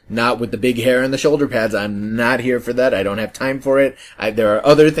 Not with the big hair and the shoulder pads. I'm not here for that. I don't have time for it. There are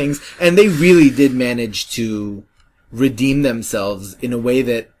other things. And they really did manage to redeem themselves in a way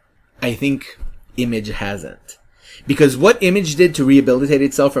that I think Image hasn't. Because what Image did to rehabilitate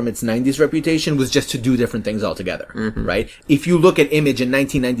itself from its 90s reputation was just to do different things altogether, right? If you look at Image in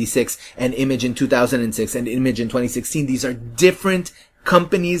 1996 and Image in 2006 and Image in 2016, these are different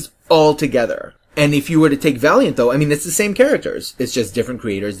companies altogether. And if you were to take Valiant, though, I mean, it's the same characters. It's just different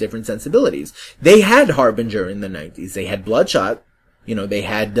creators, different sensibilities. They had Harbinger in the 90s. They had Bloodshot. You know, they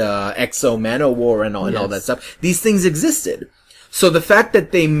had Exo Manowar and all that stuff. These things existed. So the fact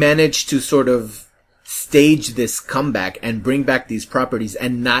that they managed to sort of stage this comeback and bring back these properties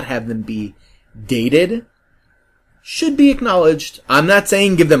and not have them be dated should be acknowledged. I'm not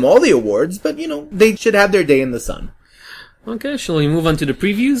saying give them all the awards, but, you know, they should have their day in the sun. Okay, shall we move on to the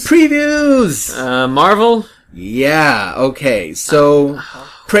previews? Previews! Marvel? Yeah, okay. So,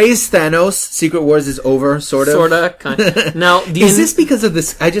 praise Thanos. Secret Wars is over, sort of. Sorta, kind. Now, is this because of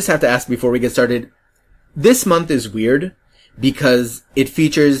this? I just have to ask before we get started. This month is weird because it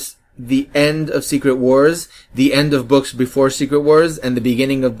features the end of Secret Wars, the end of books before Secret Wars, and the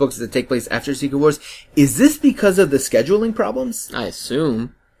beginning of books that take place after Secret Wars. Is this because of the scheduling problems? I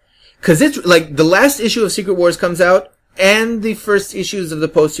assume. Cause it's, like, the last issue of Secret Wars comes out, and the first issues of the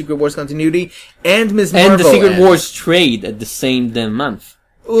post-Secret Wars continuity, and Ms. Marvel. And the Secret Wars trade at the same damn month.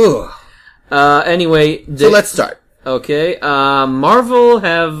 Ugh. Anyway. So let's start. Okay, Marvel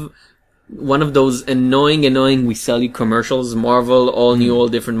have one of those annoying we sell you commercials. Marvel, all new, all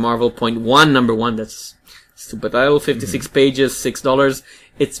different Marvel. Number 1, that's stupid title, 56 pages, $6.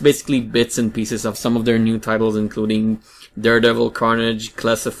 It's basically bits and pieces of some of their new titles, including Daredevil, Carnage,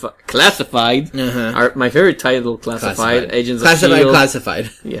 Classified. My favorite title, Classified. Agents of S.H.I.E.L.D.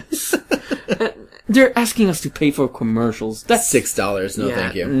 Classified. Yes. They're asking us to pay for commercials. That's $6. No,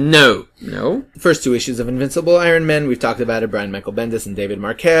 thank you. No. First 2 issues of Invincible Iron Man. We've talked about it. Brian Michael Bendis and David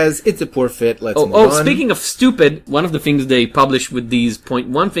Marquez. It's a poor fit. Let's move on. Speaking of stupid, one of the things they publish with these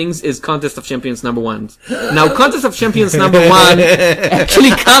 .1 things is Contest of Champions number 1. Now, Contest of Champions number 1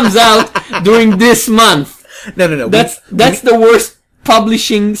 actually comes out during this month. No. That's the worst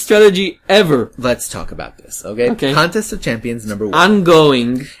publishing strategy ever. Let's talk about this, okay? Contest of Champions number 1.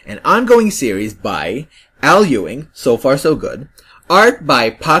 Ongoing. An ongoing series by Al Ewing. So far, so good. Art by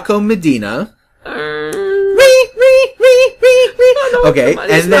Paco Medina. Okay,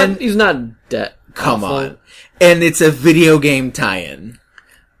 and then... He's not dead. Come on. And it's a video game tie-in.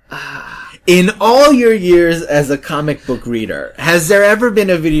 In all your years as a comic book reader, has there ever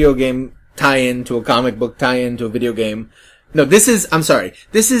been a video game tie-in to a comic book tie-in to a video game? No, this is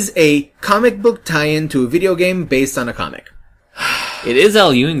a comic book tie-in to a video game based on a comic. It is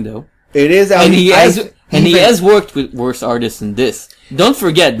Al Ewing, though. It is Al Ewing. He has worked with worse artists than this. Don't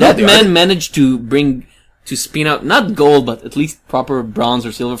forget, that man managed to spin out, not gold, but at least proper bronze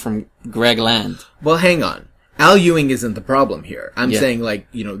or silver from Greg Land. Well, hang on. Al Ewing isn't the problem here. I'm saying, like,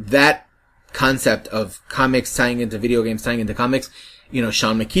 you know, that concept of comics tying into video games, tying into comics, you know,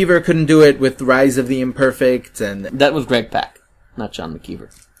 Sean McKeever couldn't do it with Rise of the Imperfect, and... That was Greg Pak, not Sean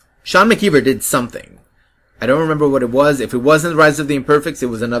McKeever. Sean McKeever did something. I don't remember what it was. If it wasn't Rise of the Imperfects, it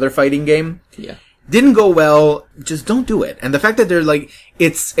was another fighting game. Yeah. Didn't go well. Just don't do it. And the fact that they're like,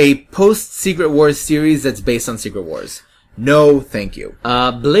 it's a post-Secret Wars series that's based on Secret Wars. No, thank you.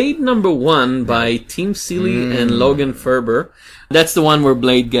 Blade number 1 by Tim Seeley and Logan Ferber. That's the one where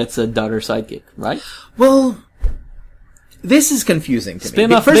Blade gets a daughter sidekick, right? Well... This is confusing to me.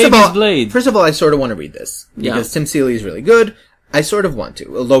 Spin-off Baby's Blade. First of all, I sort of want to read this. Because Tim Seeley is really good. I sort of want to.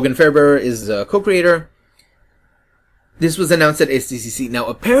 Logan Ferber is a co-creator. This was announced at SDCC. Now,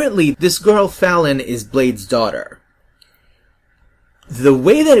 apparently, this girl, Fallon, is Blade's daughter. The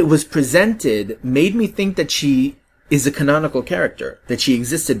way that it was presented made me think that she is a canonical character, that she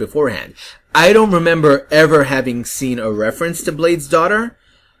existed beforehand. I don't remember ever having seen a reference to Blade's daughter.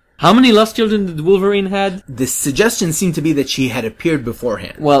 How many lost children did Wolverine had? The suggestion seemed to be that she had appeared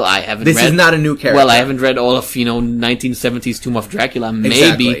beforehand. Well, I haven't This is not a new character. Well, I haven't read all of, 1970s Tomb of Dracula. Maybe.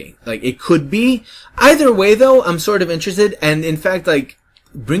 Exactly. Like, it could be. Either way, though, I'm sort of interested. And, in fact, like,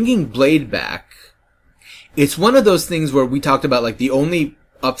 bringing Blade back, it's one of those things where we talked about, like, the only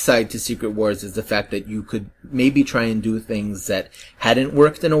upside to Secret Wars is the fact that you could maybe try and do things that hadn't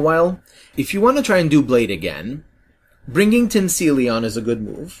worked in a while. If you want to try and do Blade again... Bringing Tim Seeley on is a good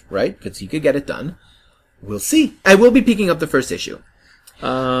move, right? Because he could get it done. We'll see. I will be picking up the first issue.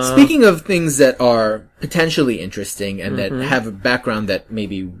 Speaking of things that are potentially interesting and that have a background that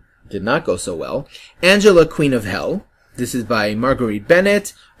maybe did not go so well, Angela, Queen of Hell. This is by Marguerite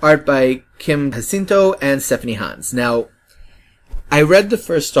Bennett, art by Kim Jacinto and Stephanie Hans. Now, I read the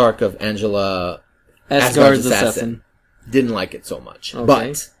first arc of Angela Asgard's Assassin. Didn't like it so much. Okay.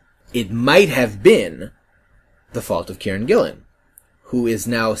 But it might have been the fault of Kieran Gillen, who is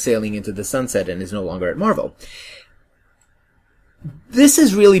now sailing into the sunset and is no longer at Marvel. This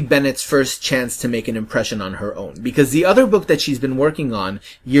is really Bennett's first chance to make an impression on her own, because the other book that she's been working on,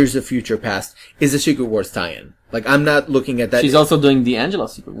 Years of Future Past, is a Secret Wars tie-in. Like, I'm not looking at that. She's also doing the Angela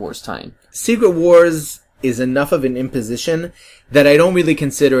Secret Wars tie-in. Secret Wars is enough of an imposition that I don't really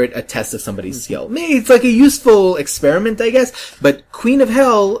consider it a test of somebody's skill. Maybe it's like a useful experiment, I guess, but Queen of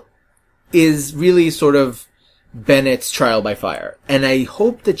Hell is really sort of Bennett's trial by fire, and I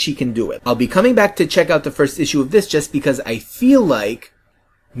hope that she can do it. I'll be coming back to check out the first issue of this just because I feel like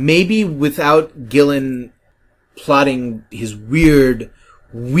maybe without Gillen plotting his weird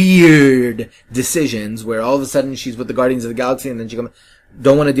decisions where all of a sudden she's with the Guardians of the Galaxy and then she comes,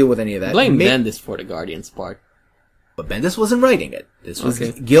 don't want to deal with any of that. Blame Bendis for the Guardians part. But Bendis wasn't writing it. This was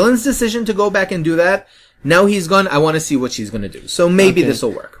Gillen's decision to go back and do that. Now he's gone, I want to see what she's going to do. So maybe this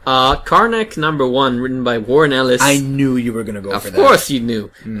will work. Karnak #1, written by Warren Ellis. I knew you were going to go for that. Of course you knew.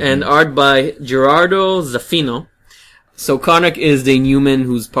 Mm-hmm. And art by Gerardo Zaffino. So Karnak is the Inhuman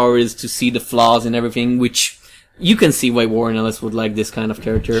whose power is to see the flaws in everything, which you can see why Warren Ellis would like this kind of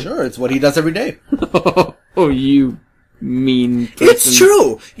character. Sure, it's what he does every day. Oh, you mean person. It's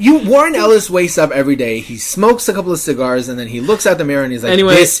true. Warren Ellis wakes up every day, he smokes a couple of cigars, and then he looks out the mirror and he's like,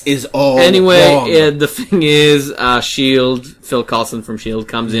 this is all wrong. The thing is, S.H.I.E.L.D., Phil Coulson from S.H.I.E.L.D.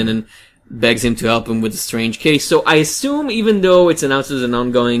 comes in and begs him to help him with a strange case. So I assume, even though it's announced as an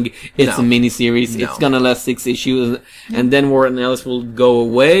ongoing, it's a miniseries. It's gonna last 6 issues, and then Warren Ellis will go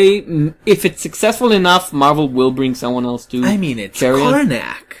away. If it's successful enough, Marvel will bring someone else to it's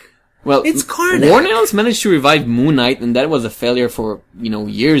Karnak. Well, it's Karnak. Warren Ellis managed to revive Moon Knight, and that was a failure for,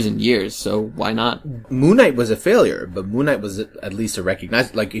 years and years, so why not? Moon Knight was a failure, but Moon Knight was at least a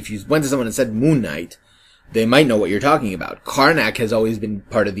recognized, like, if you went to someone and said Moon Knight, they might know what you're talking about. Karnak has always been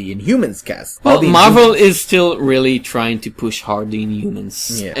part of the Inhumans cast. Well, Marvel is still really trying to push hard the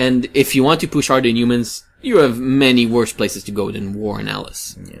Inhumans. Yeah. And if you want to push hard the Inhumans, you have many worse places to go than Warren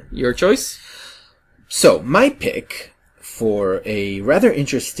Ellis. Yeah. Your choice? So, my pick for a rather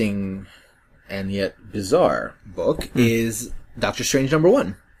interesting and yet bizarre book is Doctor Strange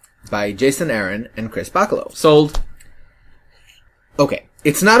 #1 by Jason Aaron and Chris Bachalo. Sold. Okay.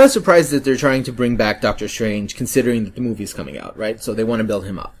 It's not a surprise that they're trying to bring back Doctor Strange considering that the movie's coming out, right? So they want to build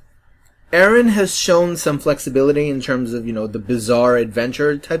him up. Aaron has shown some flexibility in terms of, the bizarre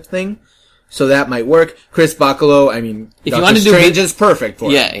adventure type thing. So that might work. Chris Bachalo, if Doctor Strange is perfect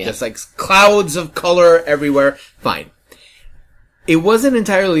for it. Just like clouds of color everywhere. Fine. It wasn't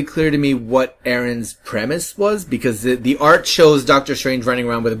entirely clear to me what Aaron's premise was, because the art shows Doctor Strange running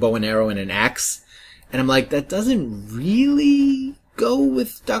around with a bow and arrow and an axe. And I'm like, that doesn't really go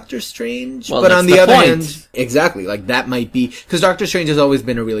with Doctor Strange. Well, but on the other hand, exactly, like that might be, because Doctor Strange has always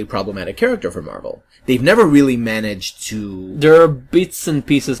been a really problematic character for Marvel. They've never really managed to... There are bits and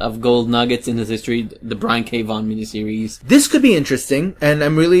pieces of gold nuggets in his history, the Brian K. Vaughan miniseries. This could be interesting, and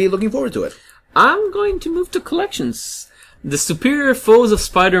I'm really looking forward to it. I'm going to move to collections. The Superior Foes of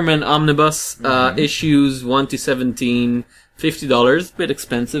Spider-Man Omnibus, issues 1 to 17, $50. Bit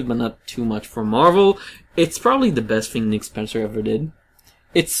expensive, but not too much for Marvel. It's probably the best thing Nick Spencer ever did.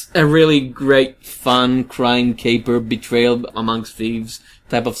 It's a really great, fun, crime caper, betrayal amongst thieves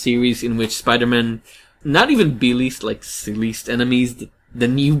type of series in which Spider-Man, not even B-list, like C-list enemies, the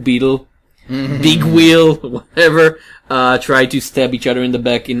new Beetle, Big Wheel, whatever, try to stab each other in the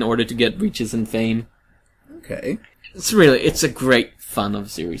back in order to get riches and fame. Okay. It's a great fun of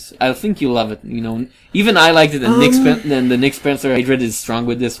series. I think you'll love it, Even I liked it, and the Nick Spencer hatred is strong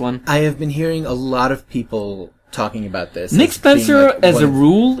with this one. I have been hearing a lot of people talking about this. Nick Spencer, as a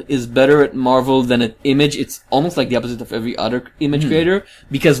rule, is better at Marvel than at Image. It's almost like the opposite of every other Image creator,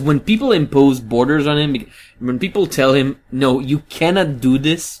 because when people impose borders on him, when people tell him, no, you cannot do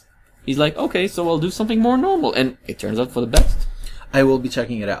this, he's like, okay, so I'll do something more normal, and it turns out for the best. I will be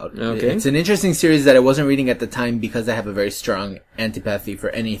checking it out. Okay. It's an interesting series that I wasn't reading at the time because I have a very strong antipathy for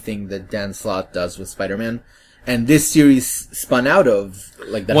anything that Dan Slott does with Spider-Man. And this series spun out of,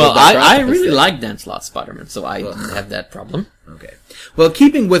 like, that. Well, I really like Dan Slott's Spider-Man, so I don't have that problem. Okay. Well,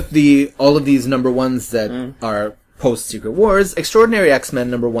 keeping with all of these #1s that are post-Secret Wars, Extraordinary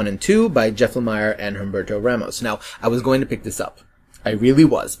X-Men #1 and 2 by Jeff Lemire and Humberto Ramos. Now, I was going to pick this up. I really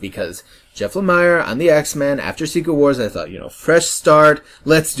was, because Jeff Lemire on the X-Men after Secret Wars, I thought, fresh start,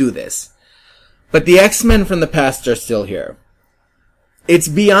 let's do this. But the X-Men from the past are still here. It's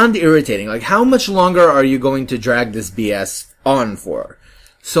beyond irritating. Like, how much longer are you going to drag this BS on for?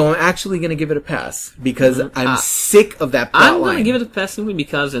 So I'm actually going to give it a pass because I'm sick of that plot I'm line. going to give it a pass simply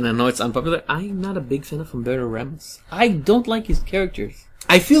because, and I know it's unpopular, I'm not a big fan of Humberto Ramos. I don't like his characters.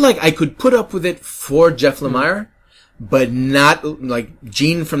 I feel like I could put up with it for Jeff Lemire, but not like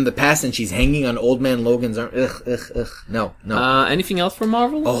Jean from the past and she's hanging on Old Man Logan's arm. Ugh. No. Anything else from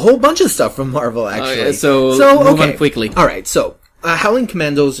Marvel? A whole bunch of stuff from Marvel, actually. So move on quickly. All right, so Howling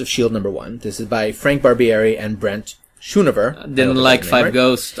Commandos of S.H.I.E.L.D. #1. This is by Frank Barbieri and Brent Schoonover. Didn't like Five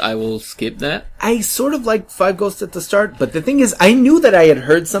Ghosts. I will skip that. I sort of liked Five Ghosts at the start, but the thing is, I knew that I had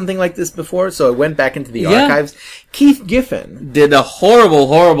heard something like this before, so I went back into the archives. Keith Giffen did a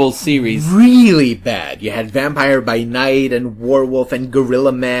horrible series. Really bad. You had Vampire by Night and Werewolf and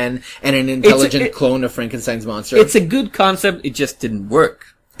Gorilla Man and an intelligent clone of Frankenstein's monster. It's a good concept. It just didn't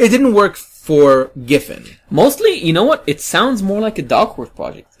work. It didn't work for Giffen. Mostly, you know what? It sounds more like a Dark Horse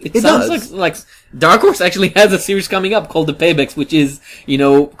project. It sounds does. like Dark Horse actually has a series coming up called The Paybacks, which is,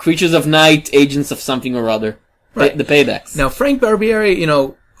 Creatures of Night, Agents of something or other. Right. The Paybacks. Now, Frank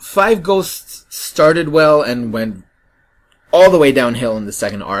Barbieri, Five Ghosts started well and went all the way downhill in the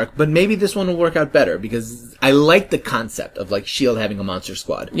second arc, but maybe this one will work out better because I like the concept of like S.H.I.E.L.D. having a monster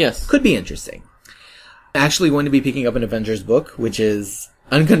squad. Yes. Could be interesting. Actually going to be picking up an Avengers book, which is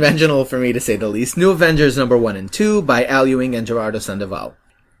unconventional for me to say the least. New Avengers #1 and 2 by Al Ewing and Gerardo Sandoval.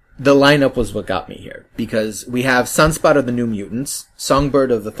 The lineup was what got me here, because we have Sunspot of the New Mutants,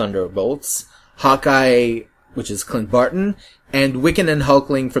 Songbird of the Thunderbolts, Hawkeye, which is Clint Barton, and Wiccan and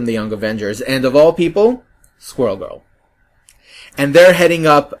Hulkling from the Young Avengers, and of all people, Squirrel Girl. And they're heading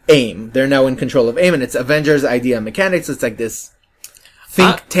up AIM. They're now in control of AIM, and it's Avengers Idea and Mechanics. It's like this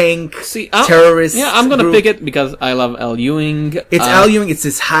think tank, terrorist Yeah, I'm gonna group. pick it because I love Al Ewing. It's Al Ewing. It's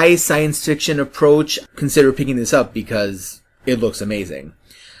this high science fiction approach. Consider picking this up because it looks amazing.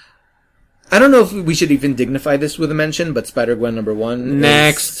 I don't know if we should even dignify this with a mention, but Spider-Gwen #1.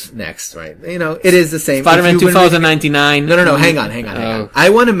 Next, right. It is the same. Spider-Man 2099. No, hang on. I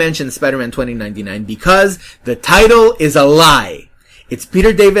want to mention Spider-Man 2099 because the title is a lie. It's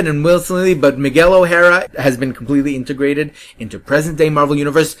Peter David and Wilson Lilly, but Miguel O'Hara has been completely integrated into present-day Marvel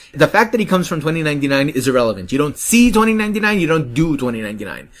Universe. The fact that he comes from 2099 is irrelevant. You don't see 2099, you don't do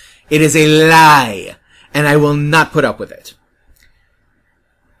 2099. It is a lie, and I will not put up with it.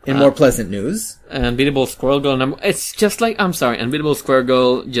 In more pleasant news, Unbeatable Squirrel Girl it's just like, Unbeatable Squirrel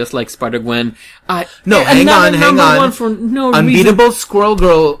Girl, just like Spider-Gwen. Hang on. For no Unbeatable reason. Squirrel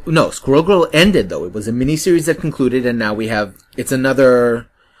Girl, Squirrel Girl ended though. It was a miniseries that concluded, and now it's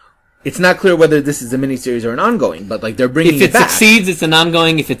not clear whether this is a miniseries or an ongoing, but like they're bringing If it back. succeeds, it's an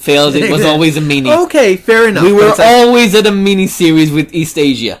ongoing. If it fails, it was always a mini. Okay, fair enough. We were But it's always at a miniseries with East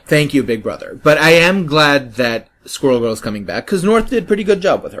Asia. Thank you, Big Brother. But I am glad that Squirrel Girl's coming back, because North did a pretty good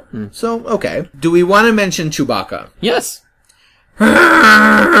job with her. So, okay. Do we want to mention Chewbacca? Yes.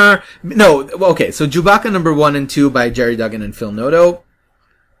 No, okay, so Chewbacca #1 and 2 by Jerry Duggan and Phil Noto.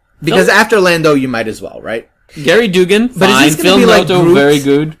 Because after Lando, you might as well, right? Gary Dugan, But is fine. this gonna Phil be like Noto, Groot? very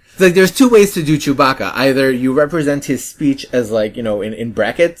good. Like, there's two ways to do Chewbacca. Either you represent his speech as like, in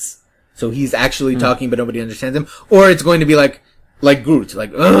brackets, so he's actually talking but nobody understands him, or it's going to be like Groot,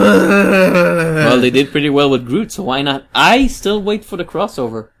 like, Well, they did pretty well with Groot, so why not? I still wait for the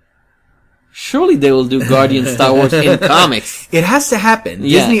crossover. Surely they will do Guardians Star Wars in comics. It has to happen.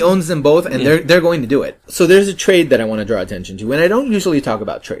 Yeah. Disney owns them both, and they're going to do it. So there's a trade that I want to draw attention to, and I don't usually talk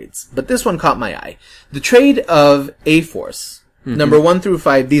about trades, but this one caught my eye. The trade of A-Force, #1 through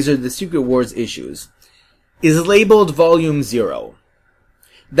 5, these are the Secret Wars issues, is labeled Volume 0.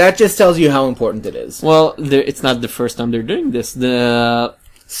 That just tells you how important it is. Well, it's not the first time they're doing this. The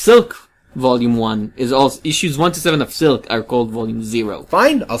Silk Volume 1 is also issues 1 to 7 of Silk are called Volume 0.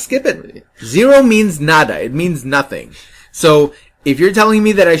 Fine, I'll skip it. 0 means nada. It means nothing. So, if you're telling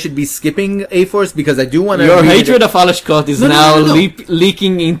me that I should be skipping A-Force because I do want to... Your hatred of Alish Kot is now No.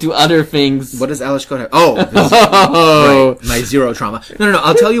 leaking into other things. What does Alish Kot have? Oh, right, my Zero trauma. No,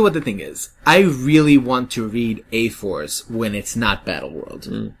 I'll tell you what the thing is. I really want to read A-Force when it's not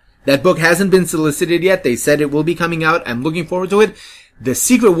Battleworld. That book hasn't been solicited yet. They said it will be coming out. I'm looking forward to it. The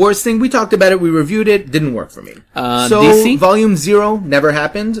Secret Wars thing, we talked about it, we reviewed it, didn't work for me. So, DC? Volume 0 never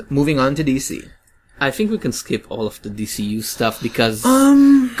happened. Moving on to DC. I think we can skip all of the DCU stuff because,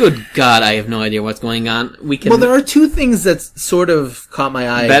 good God, I have no idea what's going on. Well, there are two things that sort of caught my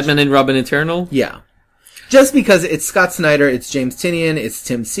eye. Batman and Robin Eternal? Yeah. Just because it's Scott Snyder, it's James Tynion, it's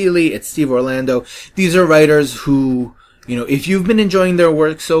Tim Seeley, it's Steve Orlando. These are writers who, if you've been enjoying their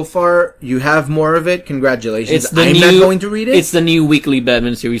work so far, you have more of it. Congratulations. I'm not going to read it. It's the new weekly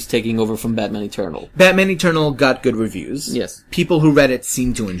Batman series taking over from Batman Eternal. Batman Eternal got good reviews. Yes. People who read it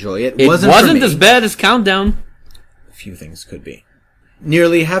seemed to enjoy it. It wasn't wasn't as bad as Countdown. A few things could be.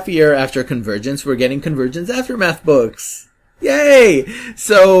 nearly half a year after Convergence, we're getting Convergence Aftermath books. Yay!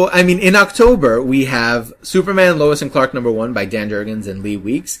 So, I mean, in October, we have Superman, Lois and Clark #1 by Dan Jurgens and Lee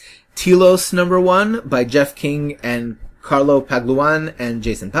Weeks, Telos #1 by Jeff King and Carlo Pagluan and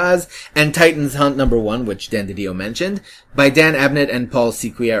Jason Paz, and Titans Hunt #1, which Dan DiDio mentioned, by Dan Abnett and Paul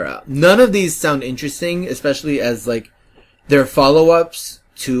Sequeira. None of these sound interesting, especially as, like, they're follow-ups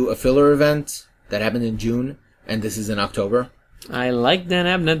to a filler event that happened in June, and this is in October. I like Dan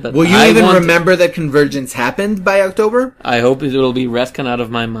Abnett, but will you even remember that Convergence happened by October? I hope it will be retcon out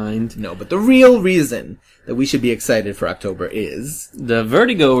of my mind. No, but the real reason that we should be excited for October is... the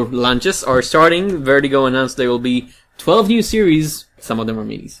Vertigo launches are starting. Vertigo announced there will be 12 new series. Some of them are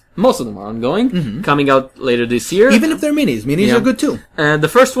minis. Most of them are ongoing. Coming out later this year. Even if they're minis. Minis are good too. The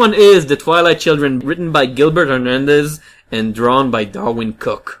first one is The Twilight Children, written by Gilbert Hernandez and drawn by Darwin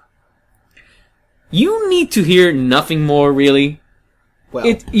Cook. You need to hear nothing more, really.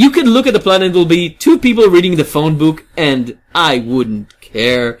 Well, You could look at the plot and it will be two people reading the phone book, and I wouldn't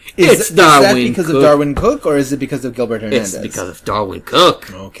care. It's Darwin Cook. Is that because of Darwin Cook, or is it because of Gilbert Hernandez? It's because of Darwin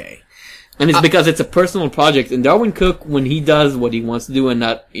Cook. Okay. And it's because it's a personal project. And Darwin Cook, when he does what he wants to do and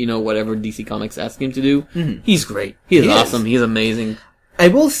not, whatever DC Comics asks him to do, he's great. He's awesome. He's amazing. I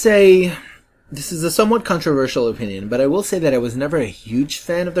will say, this is a somewhat controversial opinion, but I will say that I was never a huge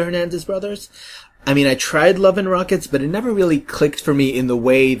fan of the Hernandez brothers. I mean, I tried Love and Rockets, but it never really clicked for me in the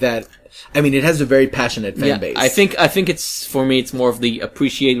way that, I mean, it has a very passionate fan base. I think it's, for me, it's more of the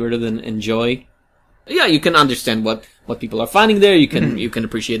appreciate rather than enjoy. Yeah, you can understand what people are finding there. You can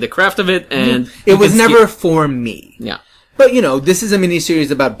appreciate the craft of it, and it was never for me. Yeah. But, this is a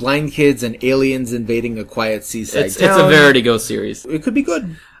miniseries about blind kids and aliens invading a quiet seaside town. It's a Vertigo series. It could be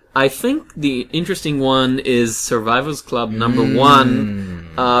good. I think the interesting one is Survivors Club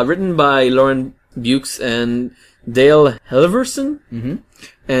 #1, written by Lauren Bukes and Dale Helverson,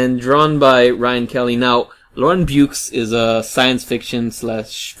 and drawn by Ryan Kelly. Now, Lauren Bukes is a science fiction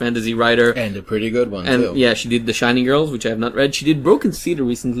 / fantasy writer. And a pretty good one, and too. Yeah, she did The Shining Girls, which I have not read. She did Broken Cedar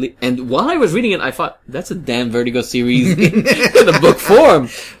recently, and while I was reading it, I thought, that's a damn Vertigo series in a book form.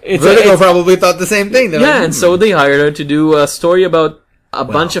 Vertigo probably thought the same thing. They're and so they hired her to do a story about a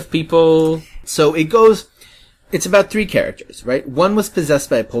bunch of people. So it's about 3 characters, right? One was possessed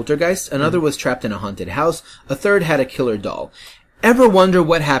by a poltergeist, another was trapped in a haunted house, a third had a killer doll. Ever wonder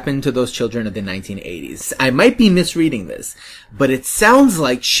what happened to those children of the 1980s? I might be misreading this, but it sounds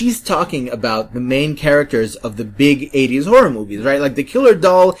like she's talking about the main characters of the big 80s horror movies, right? Like the killer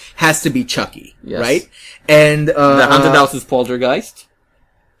doll has to be Chucky, right? And the haunted house is Poltergeist.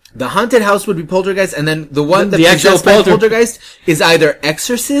 The haunted house would be Poltergeist, and then the one the actual Poltergeist is either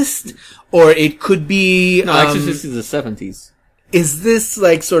Exorcist, or it could be... No, Exorcist is the 70s. Is this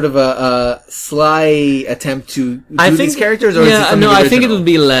like sort of a sly attempt to do these characters, or is it something I think it original? would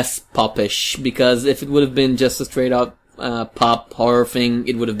be less popish, because if it would have been just a straight out pop horror thing,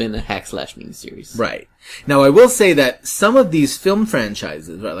 it would have been a hack / miniseries. Right. Now, I will say that some of these film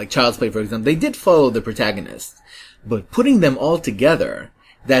franchises, right, like Child's Play, for example, they did follow the protagonist, but putting them all together,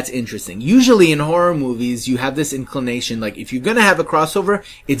 that's interesting. Usually in horror movies, you have this inclination, like, if you're gonna have a crossover,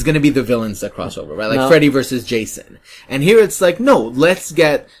 it's gonna be the villains that cross over, right? Like Freddy versus Jason. And here it's like, no, let's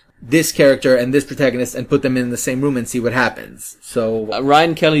get this character and this protagonist and put them in the same room and see what happens. So,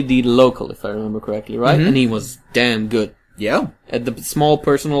 Ryan Kelly did Local, if I remember correctly, right? And he was damn good. Yeah. At the small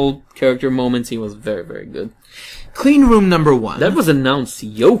personal character moments, he was very, very good. Clean Room #1. That was announced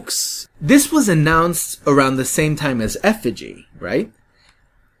Yokes. This was announced around the same time as Effigy, right?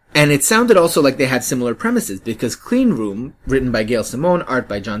 And it sounded also like they had similar premises, because Clean Room, written by Gail Simone, art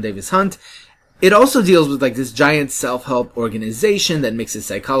by John Davis Hunt, it also deals with like this giant self-help organization that mixes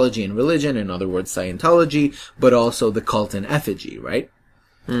psychology and religion, in other words, Scientology, but also the cult and Effigy, right?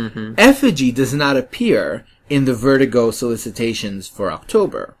 Effigy does not appear in the Vertigo solicitations for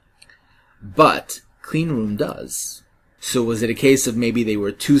October, but Clean Room does. So was it a case of maybe they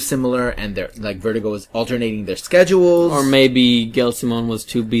were too similar and they're like Vertigo was alternating their schedules? Or maybe Gail Simone was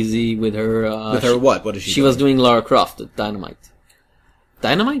too busy with her... with her what? What is she She was doing Lara Croft at Dynamite.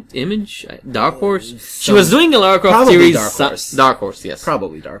 Image? Dark Horse? She was doing a Lara Croft series. Dark Horse. Dark Horse, yes.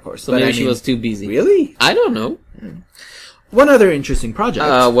 Probably Dark Horse. So maybe she was too busy. Really? I don't know. One other interesting project.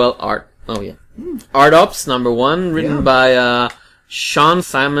 Art. Oh, yeah. Art Ops, #1, written by Sean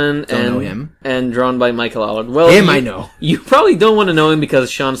Simon know him. and drawn by Michael Allard. Well, I know. You probably don't want to know him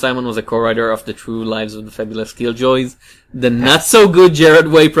because Sean Simon was a co-writer of The True Lives of the Fabulous Killjoys, the not-so-good Jared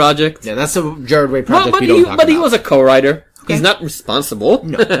Way project. Yeah, that's a Jared Way project But he was a co-writer. Okay. He's not responsible.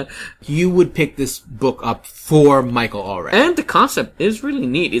 No. You would pick this book up for Michael Allred. And the concept is really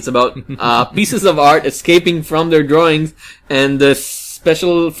neat. It's about pieces of art escaping from their drawings, and the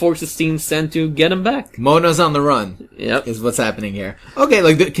special forces team sent to get him back. Mona's on the run. Yep. Is what's happening here. Okay,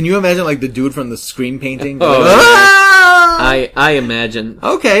 like, can you imagine, like, the dude from the screen painting? Oh, like, "Ah!" I imagine.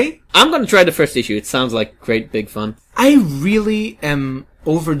 Okay. I'm gonna try the first issue. It sounds like great big fun. I really am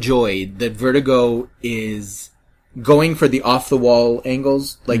overjoyed that Vertigo is going for the off-the-wall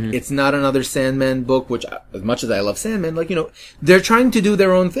angles. Like, it's not another Sandman book, which, as much as I love Sandman, like, they're trying to do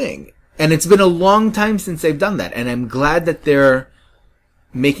their own thing. And it's been a long time since they've done that. And I'm glad that they're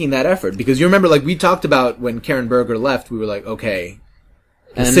making that effort. Because you remember, like, we talked about when Karen Berger left, we were like, okay,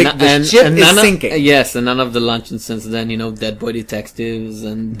 the ship is sinking. Yes, and none of the luncheons since then, Dead Boy Detectives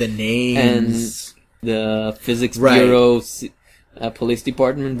and the names. And the Physics Right. Bureau, Police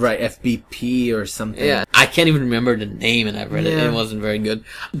Department. Right, FBP or something. Yeah, I can't even remember the name, and I've read it. Yeah. It wasn't very good.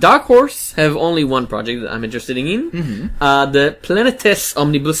 Dark Horse have only one project that I'm interested in. The Planetes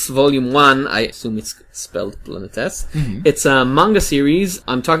Omnibus Volume 1, I assume it's spelled Planetes. It's a manga series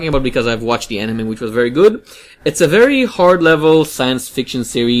I'm talking about because I've watched the anime, which was very good. It's a very hard-level science fiction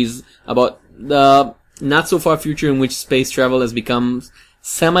series about the not-so-far future in which space travel has become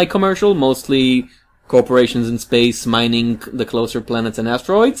semi-commercial, mostly corporations in space mining the closer planets and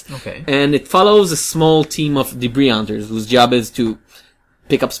asteroids. Okay. And it follows a small team of debris hunters whose job is to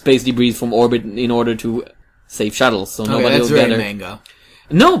pick up space debris from orbit in order to save shuttles, so nobody that's will get very there. manga.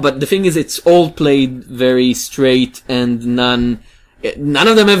 No, but the thing is, it's all played very straight, and none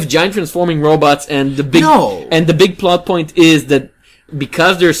of them have giant transforming robots. And the big plot point is that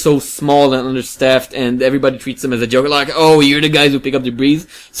because they're so small and understaffed, and everybody treats them as a joke, like, oh, you're the guys who pick up debris.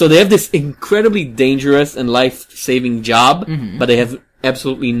 So they have this incredibly dangerous and life-saving job, but they have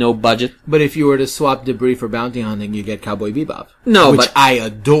absolutely no budget. But if you were to swap debris for bounty hunting, you get Cowboy Bebop. No, which but I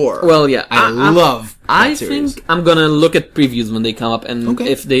adore. Well, yeah, I love that I series. think I'm gonna look at previews when they come up, and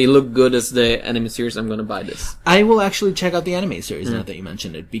Okay. if they look good as the anime series, I'm gonna buy this. I will actually check out the anime series now that you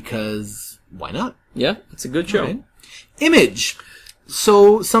mentioned it, because why not? Yeah, it's a good show. Right. Image.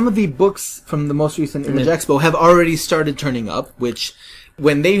 So some of the books from the most recent Image Expo have already started turning up, which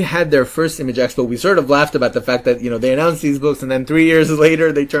when they had their first Image Expo, we sort of laughed about the fact that, they announced these books and then 3 years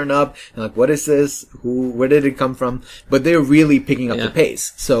later they turn up and like, what is this? Where did it come from? But they're really picking up the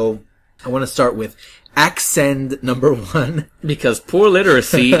pace. So I want to start with Accend #1. Because poor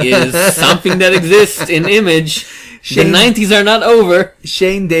literacy is something that exists in Image. The Shane- 90s are not over.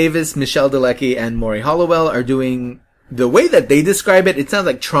 Shane Davis, Michelle Delecki, and Maury Hollowell are doing, the way that they describe it, it sounds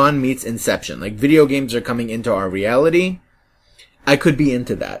like Tron meets Inception. Like, video games are coming into our reality. I could be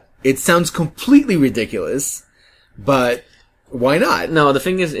into that. It sounds completely ridiculous, but why not? No, the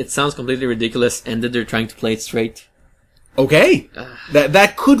thing is, it sounds completely ridiculous, and that they're trying to play it straight. Okay.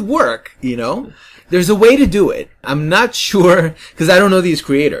 That could work, There's a way to do it. I'm not sure, because I don't know these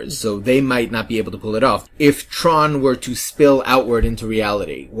creators, so they might not be able to pull it off. If Tron were to spill outward into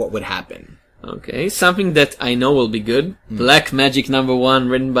reality, what would happen? Okay, something that I know will be good. Black Magic #1,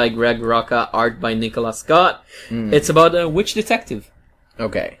 written by Greg Rucka, art by Nicola Scott. It's about a witch detective.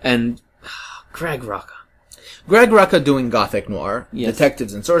 Okay. And Greg Rucka. Greg Rucka doing gothic noir, Yes.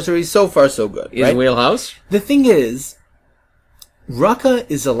 detectives and sorcery, so far so good, Is right? Wheelhouse. The thing is, Rucka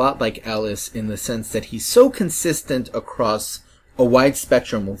is a lot like Ellis in the sense that he's so consistent across a wide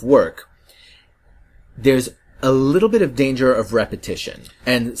spectrum of work. There's a little bit of danger of repetition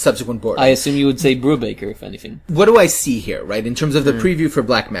and subsequent boredom. I assume you would say Brubaker, if anything. What do I see here, right, in terms of the preview for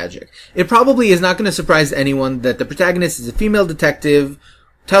Black Magic? It probably is not going to surprise anyone that the protagonist is a female detective,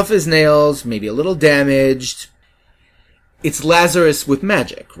 tough as nails, maybe a little damaged. It's Lazarus with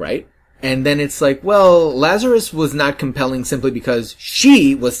magic, right? And then it's like, well, Lazarus was not compelling simply because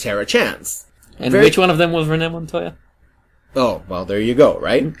she was Tara Chance. And which one of them was Renee Montoya? Oh, well, there you go,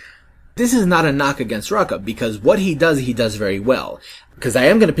 right? This is not a knock against Rucka, because what he does very well. Because I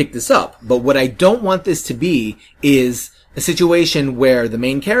am going to pick this up, but what I don't want this to be is a situation where the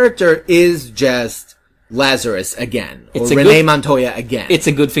main character is just Lazarus again, or Renee Montoya again. It's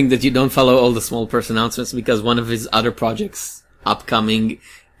a good thing that you don't follow all the small press announcements, because one of his other projects upcoming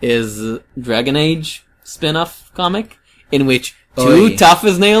is Dragon Age spin-off comic, in which two tough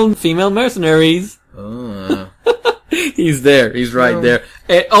as nail female mercenaries. He's there. He's right there.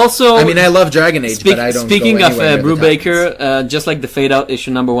 Also, I mean, I love Dragon Age, but I don't. Speaking of Brubaker, just like the Fade Out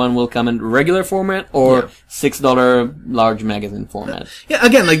issue #1 will come in regular format or $6 large magazine format. Yeah,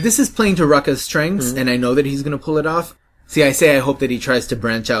 again, like this is playing to Rucka's strengths, and I know that he's going to pull it off. See, I say I hope that he tries to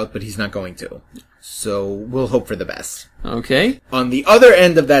branch out, but he's not going to. So we'll hope for the best. Okay. On the other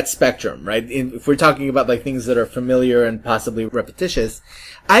end of that spectrum, right? If we're talking about like things that are familiar and possibly repetitious,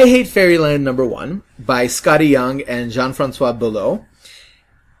 I Hate Fairyland #1 by Scotty Young and Jean-Francois Belot.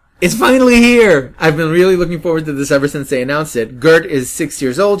 It's finally here! I've been really looking forward to this ever since they announced it. Gert is 6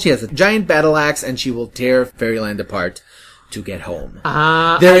 years old, she has a giant battle axe, and she will tear Fairyland apart to get home.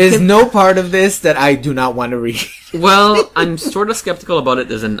 There is no part of this that I do not want to read. Well, I'm sort of skeptical about it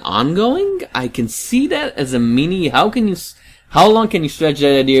as an ongoing. I can see that as a mini. How long can you stretch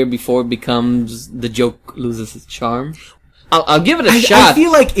that idea before it becomes the joke loses its charm? I'll give it a shot. I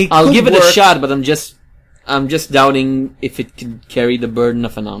feel like I'll give it a shot, but I'm just doubting if it can carry the burden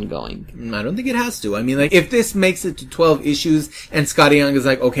of an ongoing. I don't think it has to. I mean, like, if this makes it to 12 issues and Scotty Young is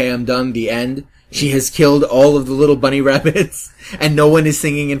like, okay, I'm done, the end. She has killed all of the little bunny rabbits and no one is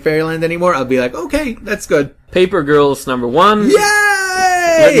singing in Fairyland anymore, I'll be like, okay, that's good. Paper Girls #1.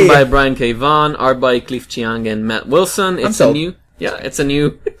 Yay! Written by Brian K. Vaughan, art by Cliff Chiang and Matt Wilson. It's a new.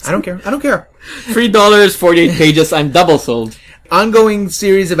 I don't care. $3, 48 pages. I'm double sold. Ongoing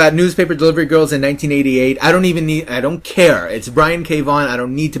series about newspaper delivery girls in 1988. I don't care. It's Brian K. Vaughan. I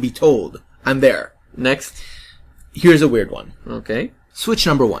don't need to be told. I'm there. Next. Here's a weird one. Okay. Switch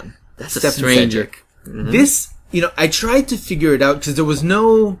 #1. That's a stranger. Mm-hmm. This, I tried to figure it out because it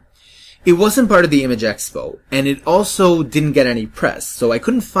wasn't part of the Image Expo, and it also didn't get any press, so I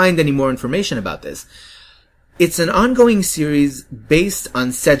couldn't find any more information about this. It's an ongoing series based on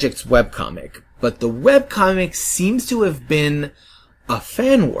Sejic's webcomic, but the webcomic seems to have been a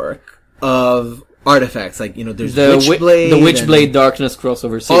fan work of artifacts, like, there's Witchblade. The Witchblade Darkness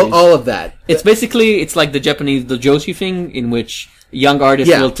crossover series. All of that. It's like the Japanese dojoshi thing, in which young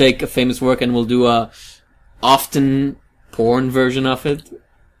artists will take a famous work and will do a often porn version of it.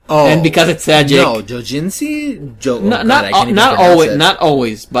 Oh, and because it's Sejic. No, Dojinshi? Not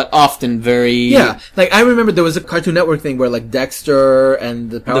always, but often very. Yeah, like I remember there was a Cartoon Network thing where like Dexter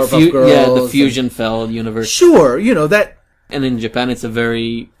and the Powerpuff Girls. Yeah, the Fusion Fell universe. Sure, that. And in Japan, it's a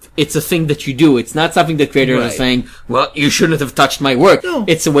thing that you do. It's not something that creators are saying, well, you shouldn't have touched my work. No.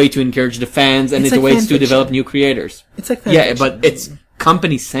 It's a way to encourage the fans, and it's a way to develop new creators. It's like fan fiction. But it's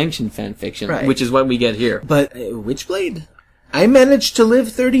company-sanctioned fan fiction, which is what we get here. But Witchblade? I managed to live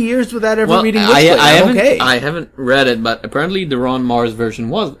 30 years without ever reading Witchblade. I haven't read it, but apparently the Ron Mars version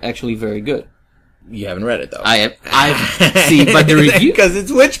was actually very good. You haven't read it, though. I've see, but the review... Because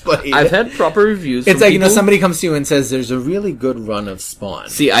it's Witchblade. I've had proper reviews. It's like, somebody comes to you and says, there's a really good run of Spawn.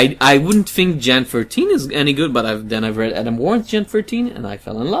 See, I wouldn't think Gen 13 is any good, but I've read Adam Warren's Gen 13, and I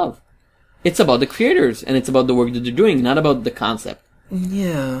fell in love. It's about the creators, and it's about the work that they're doing, not about the concept.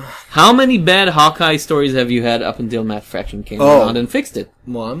 Yeah. How many bad Hawkeye stories have you had up until Matt Fraction came around and fixed it?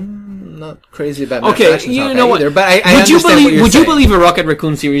 Well, I'm not crazy about Matt Fraction's Hawkeye either, but I would you believe a Rocket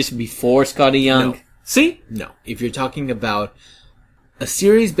Raccoon series before Scotty Young? No. See? No. If you're talking about a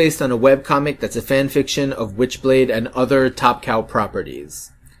series based on a webcomic that's a fan fiction of Witchblade and other Top Cow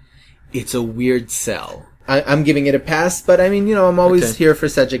properties, it's a weird sell. I'm giving it a pass, but I mean, I'm always here for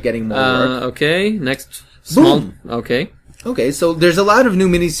Sejic getting more work. Okay, next. Small. Boom. Okay, so there's a lot of new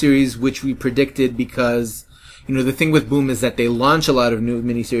miniseries which we predicted because, the thing with Boom is that they launch a lot of new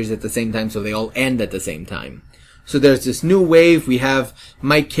miniseries at the same time, so they all end at the same time. So there's this new wave. We have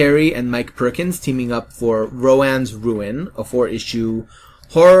Mike Carey and Mike Perkins teaming up for Rowan's Ruin, a 4-issue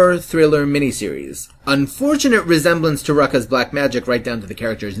horror thriller miniseries. Unfortunate resemblance to Rucka's Black Magic right down to the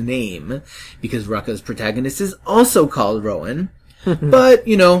character's name, because Rucka's protagonist is also called Rowan. But,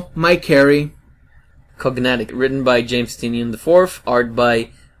 Mike Carey... Cognatic, written by James Tynion IV, art by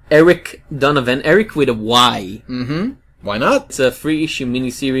Eric Donovan. Eric with a Y. Mm-hmm. Why not? It's a 3-issue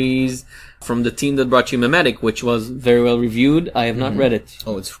miniseries from the team that brought you Memetic, which was very well reviewed. I have not read it.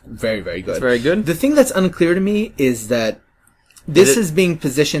 Oh, it's very, very good. It's very good. The thing that's unclear to me is that this is being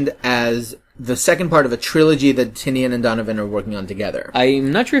positioned as the second part of a trilogy that Tynion and Donovan are working on together.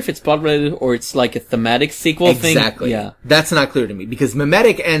 I'm not sure if it's plot related or it's like a thematic sequel thing. Exactly. Yeah. That's not clear to me, because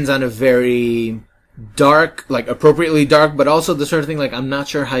Memetic ends on a very... dark, like appropriately dark, but also the sort of thing like I'm not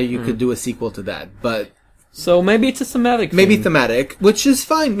sure how you could do a sequel to that, but so maybe it's a thematic thematic, which is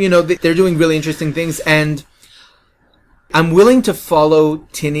fine. They're doing really interesting things, and I'm willing to follow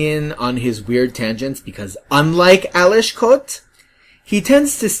Tynion on his weird tangents because unlike Alish Kot, he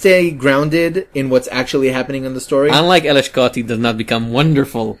tends to stay grounded in what's actually happening in the story. Unlike Alish Kot, he does not become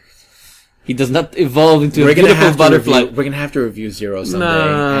wonderful. He does not evolve into a beautiful butterfly. We're gonna have to review Zero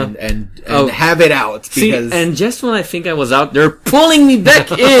someday and have it out. Because... See, and just when I think I was out, they're pulling me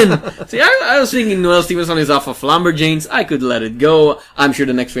back in. See, I was thinking Noel Stevenson is off of Lumberjanes. I could let it go. I'm sure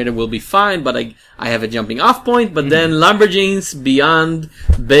the next rater will be fine, but I have a jumping off point. But then Lumberjanes Beyond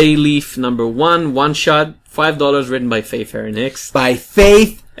Bayleaf #1, one shot, $5, written by Faith Erin Hicks. By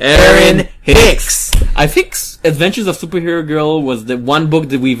Faith Erin Hicks. I think Adventures of Superhero Girl was the one book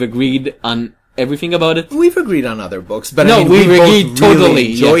that we've agreed on everything about it. We've agreed on other books, but No, I mean, we agreed both totally,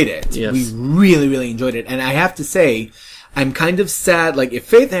 really enjoyed yeah. it. Yes. We really, really enjoyed it. And I have to say, I'm kind of sad, like, if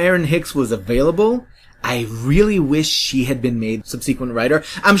Faith Erin Hicks was available, I really wish she had been made subsequent writer.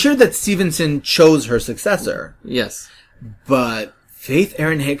 I'm sure that Stevenson chose her successor, Yes. but Faith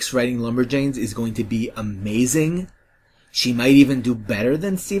Erin Hicks writing Lumberjanes is going to be amazing. She might even do better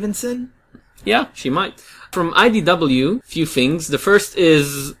than Stevenson. Yeah, she might. From IDW, few things. The first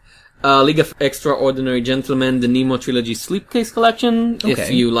is League of Extraordinary Gentlemen, the Nemo Trilogy Sleepcase Collection. If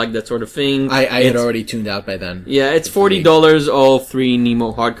Okay. you like that sort of thing. I had It's- already tuned out by then. Yeah, it's $40, all 3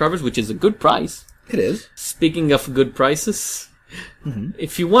 Nemo hardcovers, which is a good price. It is. Speaking of good prices,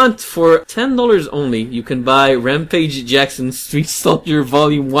 if you want, for $10 only, you can buy Rampage Jackson Street Soldier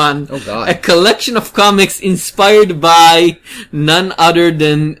Volume 1. Oh, God. A collection of comics inspired by none other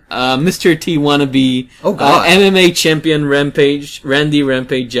than Mr. T wannabe, Oh, God. MMA champion Randy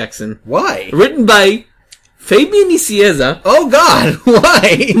Rampage Jackson. Why? Written by Fabian Nicieza, Oh, God.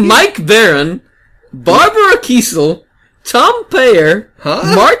 Why? Mike Barron, Barbara Kiesel, Tom Payer,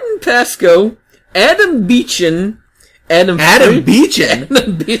 Huh? Martin Pascoe, Adam Beechin, Adam Beechin?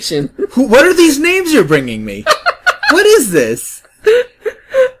 Adam Beechin. What are these names you're bringing me? What is this?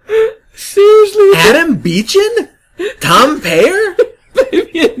 Seriously, Adam Beechin? Tom Payer?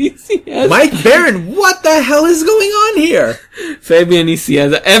 Fabian Nicieza. Mike Barron? What the hell is going on here? Fabian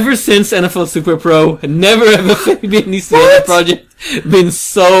Nicieza. Ever since NFL Super Pro, never have a Fabian Nicieza What? project been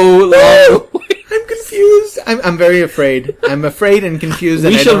so long. I'm confused. I'm very afraid. I'm afraid and confused.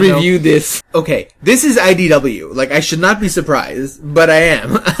 And We I shall don't know. review this. Okay, this is IDW. Like, I should not be surprised, but I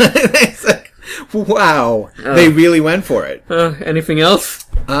am. It's like, wow. They really went for it. Anything else?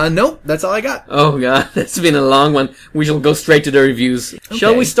 Nope, that's all I got. Oh god, it's been a long one. We shall go straight to the reviews.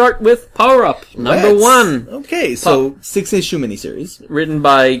 Shall we start with Power Up, number Let's. 1. Okay, so 6-issue miniseries. Written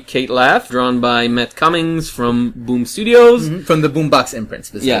by Kate Laff, drawn by Matt Cummings from Boom Studios. From the Boombox imprint,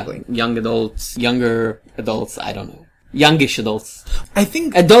 Yeah, specifically. younger adults, I don't know. Youngish adults. I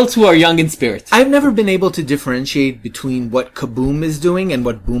think Adults who are young in spirit. I've never been able to differentiate between what Kaboom is doing and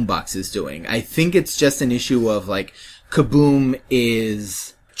what Boombox is doing. I think it's just an issue of, like, Kaboom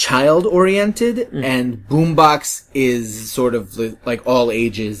is child-oriented, and Boombox is sort of like all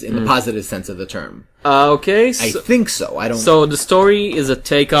ages in the positive sense of the term. Okay, I think so. I don't... so the story is a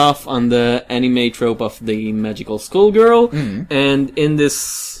takeoff on the anime trope of the magical schoolgirl, and in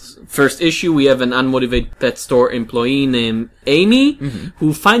this first issue we have an unmotivated pet store employee named Amy,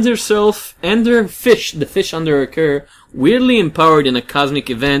 who finds herself and her fish, the fish under her care, weirdly empowered in a cosmic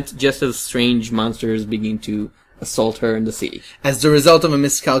event just as strange monsters begin to assault her in the city. As the result of a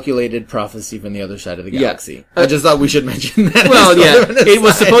miscalculated prophecy from the other side of the Yeah. galaxy. I just thought we should mention that. Well, as yeah, sort of an it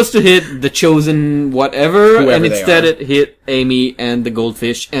was aside. supposed to hit the chosen whatever, Whoever and they instead are. it hit Amy and the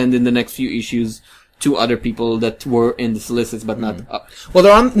goldfish, and in the next few issues, 2 other people that were in the solicits, but not... Well,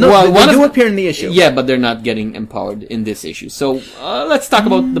 they're on... No, Well, one they do of- appear in the issue. Yeah, but they're not getting empowered in this issue. So, let's talk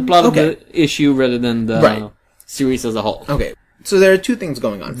about the plot okay. of the issue rather than the Right. series as a whole. Okay, so there are 2 things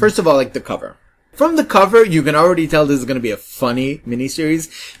going on. First of all, like the cover. From the cover, you can already tell this is going to be a funny miniseries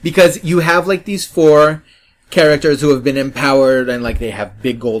because you have like these 4 characters who have been empowered and like they have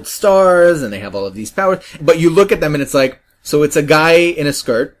big gold stars and they have all of these powers. But you look at them and it's like, so it's a guy in a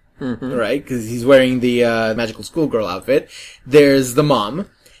skirt, right? Because he's wearing the magical schoolgirl outfit. There's the mom.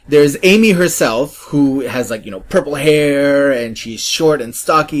 There's Amy herself, who has like, purple hair and she's short and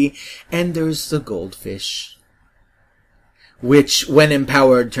stocky. And there's the goldfish, which when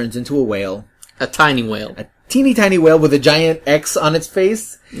empowered turns into a whale. A tiny whale. A teeny tiny whale with a giant X on its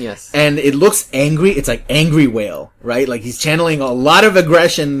face. Yes. And it looks angry. It's like angry whale, right? Like he's channeling a lot of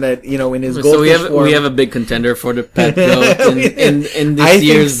aggression that, in his goldfish So form. we have a big contender for the pet goat in this I think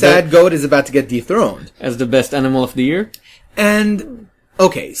year's Sad Goat is about to get dethroned. as the best animal of the year. And,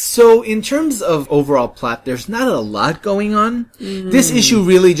 okay, so in terms of overall plot, there's not a lot going on. This issue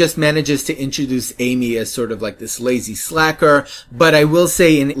really just manages to introduce Amy as sort of like this lazy slacker, but I will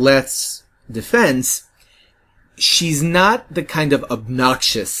say in Leith's defense, she's not the kind of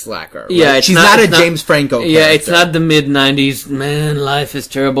obnoxious slacker. Right? Yeah, she's not a James Franco character. Yeah, it's not the mid-90s, man, life is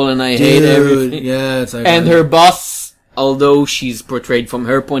terrible and I hate everything. Yeah, it's like... And her boss, although she's portrayed from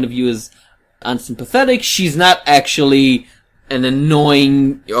her point of view as unsympathetic, she's not actually an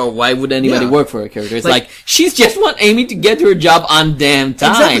annoying, or why would anybody Yeah. work for her character? It's like she's just want Amy to get her job on damn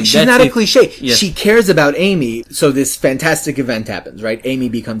time. Exactly. She's That's not a it. cliche. Yes. She cares about Amy. So this fantastic event happens, right? Amy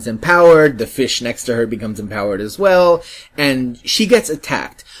becomes empowered. The fish next to her becomes empowered as well. And she gets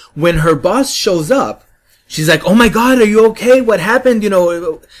attacked. When her boss shows up, she's like, oh my God, are you okay? What happened?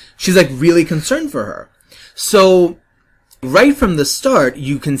 She's like really concerned for her. So right from the start,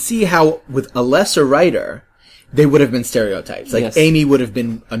 you can see how with a lesser writer, they would have been stereotypes. Like, Yes. Amy would have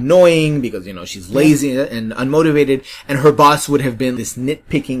been annoying because, she's lazy and unmotivated, and her boss would have been this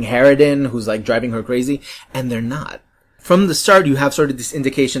nitpicking harridan who's, like, driving her crazy, and they're not. From the start, you have sort of this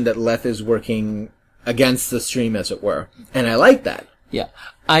indication that Leth is working against the stream, as it were. And I like that. Yeah.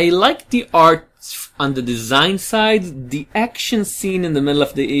 I like the art on the design side. The action scene in the middle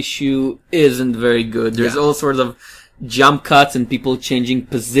of the issue isn't very good. There's all sorts of jump cuts and people changing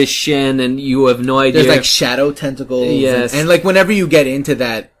position, and you have no idea. There's, like, shadow tentacles. Yes. And, like, whenever you get into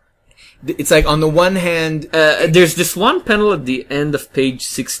that, it's like, on the one hand, there's this one panel at the end of page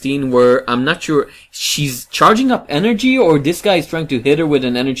 16 where I'm not sure she's charging up energy or this guy is trying to hit her with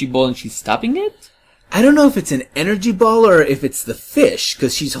an energy ball and she's stopping it. I don't know if it's an energy ball or if it's the fish,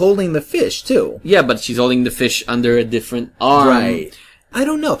 because she's holding the fish, too. Yeah, but she's holding the fish under a different arm. Right. I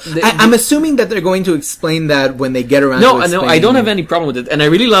don't know. I'm assuming that they're going to explain that when they get around to No, explaining. I don't have any problem with it. And I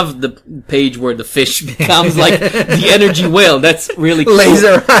really love the page where the fish becomes like the energy whale. That's really cool.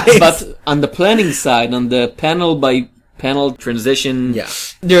 Laser eyes. But on the planning side, on the panel by panel transition, Yeah.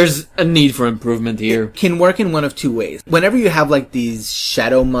 there's a need for improvement here. Can work in one of two ways. Whenever you have, like, these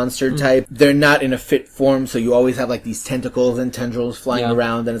shadow monster type, they're not in a fit form, so you always have, like, these tentacles and tendrils flying Yeah.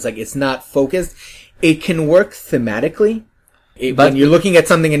 around, and it's like, it's not focused. It can work thematically. But- when you're looking at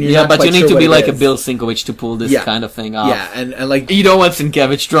something and you're Yeah, not but quite you need sure to what be it like a is. Bill Sienkiewicz to pull this Yeah. kind of thing off. Yeah, and like, You don't want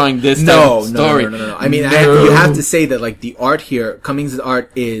Sienkiewicz drawing this type No. of story. I mean, No. you have to say that, like, the art here, Cummings' art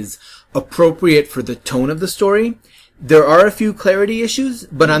is appropriate for the tone of the story. There are a few clarity issues,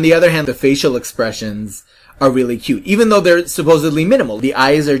 but on the other hand, the facial expressions are really cute, even though they're supposedly minimal. The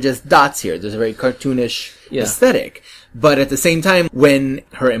eyes are just dots here. There's a very cartoonish aesthetic. But at the same time, when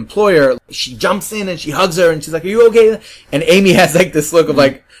her employer, she jumps in and she hugs her and she's like, "Are you okay?" And Amy has, like, this look of,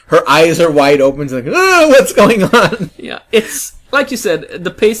 like, her eyes are wide open. She's like, "Oh, what's going on?" Yeah, it's like you said,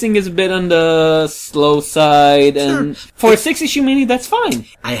 the pacing is a bit on the slow side, and for a 6-issue mini, that's fine.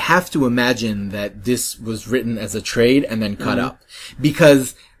 I have to imagine that this was written as a trade and then cut up,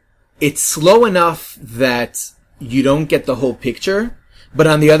 because it's slow enough that you don't get the whole picture. But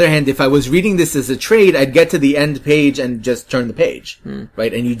on the other hand, if I was reading this as a trade, I'd get to the end page and just turn the page,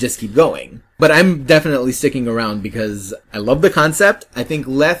 right? And you just keep going. But I'm definitely sticking around because I love the concept. I think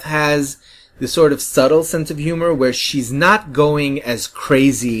Leth has this sort of subtle sense of humor where she's not going as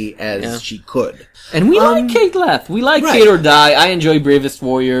crazy as she could. And we like Kate Leth. We like right. Kate or Die. I enjoy Bravest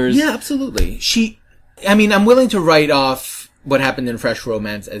Warriors. Yeah, absolutely. I'm willing to write off what happened in Fresh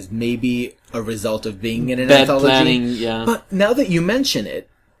Romance as maybe a result of being in an Bad anthology. planning, yeah. But now that you mention it,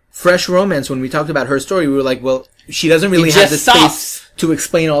 Fresh Romance, when we talked about her story, we were like, well, she doesn't really It have the just space stops. to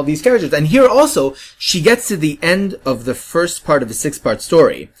explain all these characters. And here also, she gets to the end of the first part of a 6-part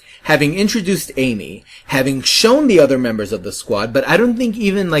story, having introduced Amy, having shown the other members of the squad, but I don't think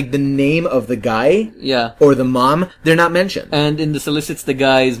even, like, the name of the guy Yeah. or the mom, they're not mentioned. And in the solicits, the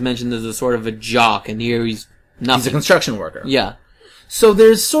guy is mentioned as a sort of a jock, and here he's nothing. He's a construction worker. Yeah. So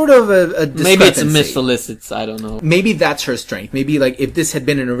there's sort of a discrepancy. Maybe it's a miss solicits, I don't know. Maybe that's her strength. Maybe, like, if this had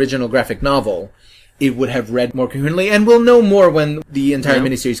been an original graphic novel, it would have read more coherently, and we'll know more when the entire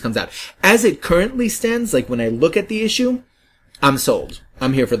miniseries comes out. As it currently stands, like, when I look at the issue, I'm sold.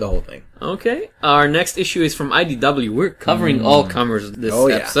 I'm here for the whole thing. Okay. Our next issue is from IDW. We're covering all comers this Oh,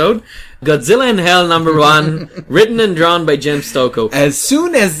 yeah. episode. Godzilla in Hell #1, written and drawn by Jem Stocco. As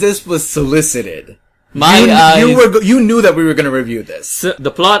soon as this was solicited, My eyes. you knew that we were going to review this. So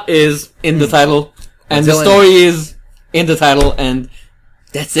the plot is in the title, and the Godzilla in story is in the title, and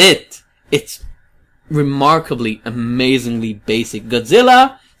that's it. It's remarkably, amazingly basic.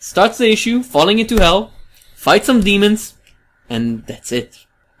 Godzilla starts the issue falling into hell, fights some demons, and that's it.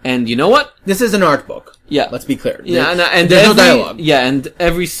 And you know what? This is an art book. Yeah. Let's be clear. Yeah, and there's no every- dialogue. Yeah, and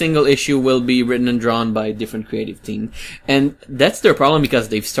every single issue will be written and drawn by a different creative team. And that's their problem because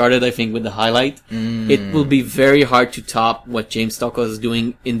they've started, I think, with the highlight. It will be very hard to top what James Stocco is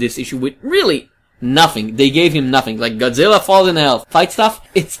doing in this issue with really nothing. They gave him nothing. Like Godzilla falls in hell. Fight stuff,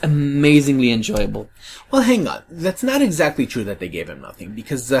 it's amazingly enjoyable. Well, hang on. That's not exactly true that they gave him nothing,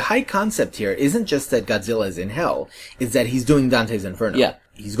 because the high concept here isn't just that Godzilla is in hell, it's that he's doing Dante's Inferno. Yeah.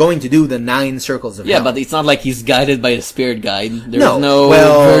 He's going to do the 9 circles of Yeah, hell. but it's not like he's guided by a spirit guide. There's no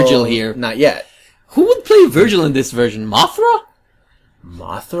Virgil here. Not yet. Who would play Virgil in this version? Mothra?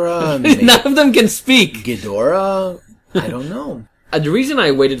 Mothra? Maybe None of them can speak. Ghidorah? I don't know. The reason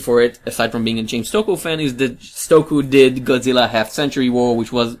I waited for it, aside from being a James Stocco fan, is that Stocco did Godzilla Half-Century War,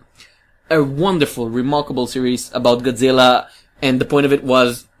 which was a wonderful, remarkable series about Godzilla, and the point of it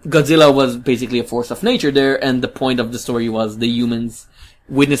was, Godzilla was basically a force of nature there, and the point of the story was the humans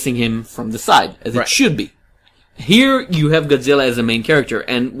witnessing him from the side, as Right. it should be. Here you have Godzilla as a main character,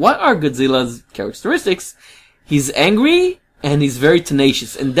 and what are Godzilla's characteristics? He's angry, and he's very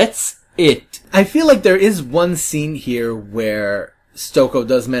tenacious, and that's it. I feel like there is one scene here where Stoko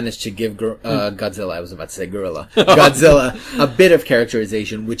does manage to give Godzilla, I was about to say gorilla, Godzilla, a bit of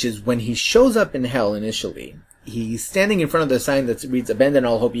characterization, which is when he shows up in Hell initially. He's standing in front of the sign that reads "Abandon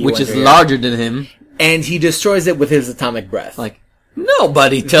all hope." Which is larger than him, and he destroys it with his atomic breath. Like,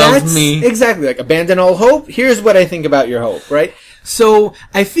 nobody tells me. Exactly, like, abandon all hope? Here's what I think about your hope, right? So,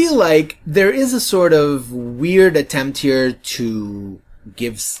 I feel like there is a sort of weird attempt here to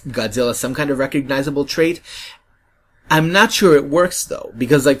give Godzilla some kind of recognizable trait. I'm not sure it works, though,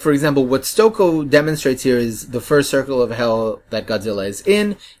 because, like, for example, what Stoko demonstrates here is the first circle of hell that Godzilla is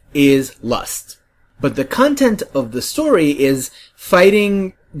in is lust. But the content of the story is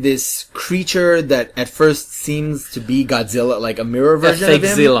fighting this creature that at first seems to be Godzilla, like a mirror version of him.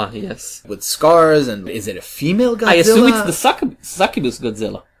 Godzilla, yes. With scars, and is it a female Godzilla? I assume it's the succubus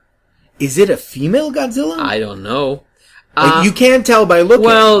Godzilla. Is it a female Godzilla? I don't know. Like, you can't tell by looking.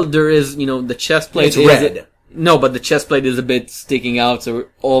 Well, there is, the chest plate. It's red. No, but the chest plate is a bit sticking out, so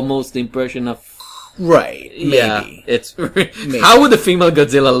almost the impression of... Right, maybe. Yeah, it's... maybe. How would the female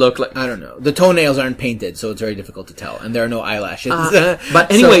Godzilla look like? I don't know. The toenails aren't painted, so it's very difficult to tell, and there are no eyelashes.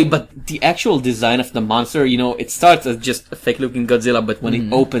 But anyway, but the actual design of the monster, it starts as just a fake-looking Godzilla, but when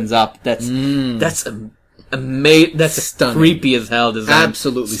it opens up, that's Stunning. Creepy as hell design.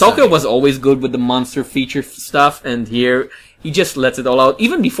 Absolutely Stoker stunning. was always good with the monster feature stuff, and here he just lets it all out.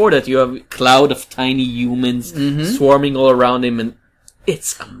 Even before that, you have a cloud of tiny humans swarming all around him, and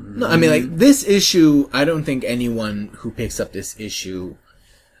it's amazing. No, I mean, like, this issue, I don't think anyone who picks up this issue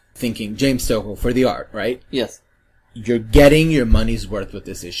thinking James Stokoe for the art, right? Yes. You're getting your money's worth with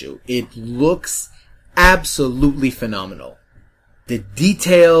this issue. It looks absolutely phenomenal. The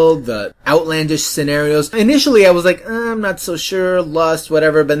detail, the outlandish scenarios. Initially, I was like, I'm not so sure, lust,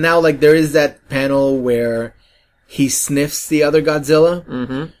 whatever, but now, like, there is that panel where he sniffs the other Godzilla.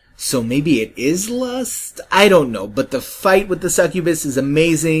 Mm-hmm. So maybe it is lust? I don't know. But the fight with the succubus is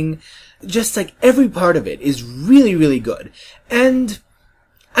amazing. Just like every part of it is really, really good. And,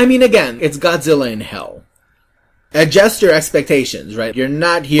 I mean, again, it's Godzilla in hell. Adjust your expectations, right? You're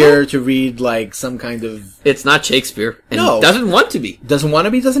not here to read like some kind of... It's not Shakespeare. And No. doesn't want to be. Doesn't want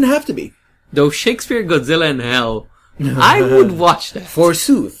to be, doesn't have to be. Though Shakespeare Godzilla in Hell, I would watch that.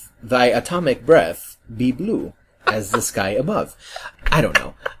 Forsooth, thy atomic breath be blue as the sky above. I don't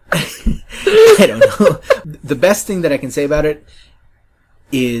know. I don't know. The best thing that I can say about it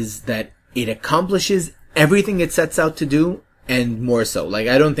is that it accomplishes everything it sets out to do, and more so. Like,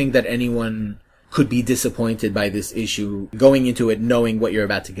 I don't think that anyone could be disappointed by this issue going into it knowing what you're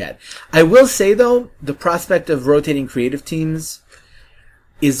about to get. I will say, though, the prospect of rotating creative teams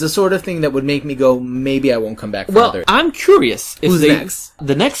is the sort of thing that would make me go, maybe I won't come back for Well, another. I'm curious. If Who's next?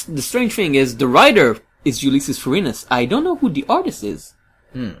 The strange thing is, the writer is Ulysses Farinas. I don't know who the artist is.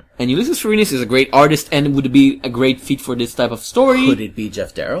 And Ulysses Farinas is a great artist and would be a great fit for this type of story. Could it be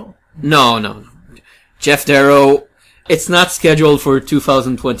Jeff Darrow? No. Jeff Darrow, it's not scheduled for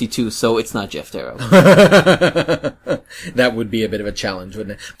 2022, so it's not Jeff Darrow. That would be a bit of a challenge,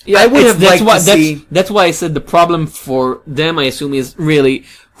 wouldn't it? Yeah, I would have liked to see... That's why I said the problem for them, I assume, is really,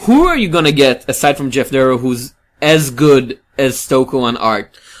 who are you gonna get, aside from Jeff Darrow, who's as good as Stokoe on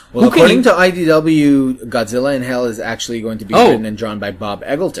art? Well, according to IDW, Godzilla in Hell is actually going to be written and drawn by Bob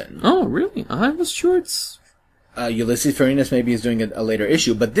Eggleton. Oh, really? I was sure it's... Ulysses Farinas maybe is doing a later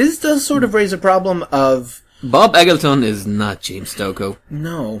issue, but this does sort of raise a problem of... Bob Eggleton is not James Stokoe.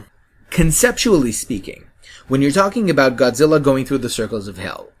 No. Conceptually speaking, when you're talking about Godzilla going through the circles of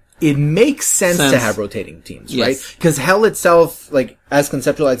hell, it makes sense to have rotating teams, Yes. right? Because hell itself, like, as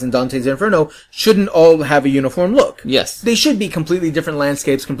conceptualized in Dante's Inferno, shouldn't all have a uniform look. Yes. They should be completely different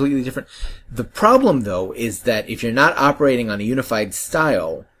landscapes, completely different. The problem, though, is that if you're not operating on a unified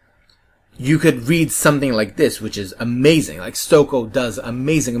style, you could read something like this, which is amazing. Like, Stokoe does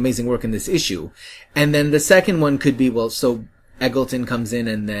amazing work in this issue. And then the second one could be, well, so Eggleton comes in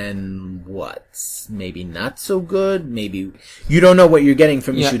and then what? Maybe not so good? Maybe... You don't know what you're getting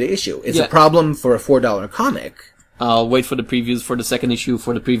from issue to issue. It's a problem for a $4 comic. I'll wait for the previews for the second issue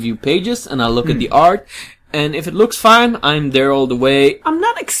for the preview pages, and I'll look at the art. And if it looks fine, I'm there all the way. I'm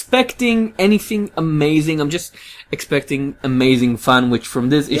not expecting anything amazing. I'm just expecting amazing fun, which from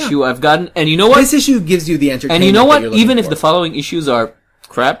this issue I've gotten. And you know what? This issue gives you the entertainment. And you know that what? you're looking Even if for. the following issues are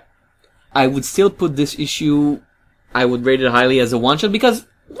crap, I would still put this issue, I would rate it highly as a one-shot, because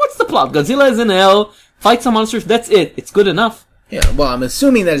what's the plot? Godzilla is in hell, fight some monsters, that's it. It's good enough. Yeah, well, I'm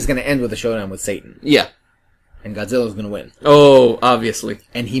assuming that it's going to end with a showdown with Satan. Yeah. And Godzilla's going to win. Oh, obviously.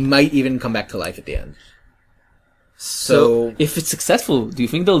 And he might even come back to life at the end. So if it's successful, do you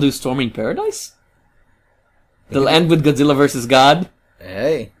think they'll do Storming Paradise? They'll end with Godzilla versus God?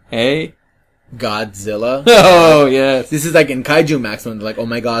 hey, Hey? Godzilla. Oh, yes. This is like in Kaiju Max when they're like, oh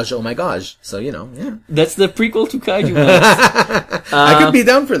my gosh. So, yeah. That's the prequel to Kaiju Max. I could be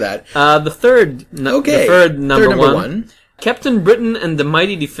down for that. The third number one. Captain Britain and the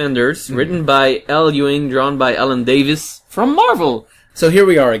Mighty Defenders, written by Al Ewing, drawn by Alan Davis, from Marvel. So here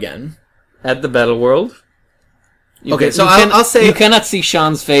we are again. At the Battle World. I'll say... You cannot see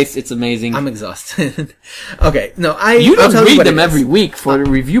Sean's face, it's amazing. I'm exhausted. Okay, no, You don't read them every week for the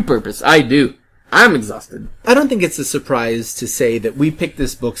review purpose. I do. I'm exhausted. I don't think it's a surprise to say that we picked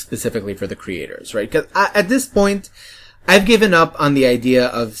this book specifically for the creators, right? Because at this point, I've given up on the idea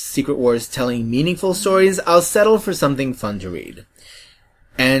of Secret Wars telling meaningful stories. I'll settle for something fun to read.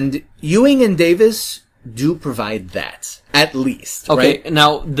 And Ewing and Davis do provide that, at least, Okay, right?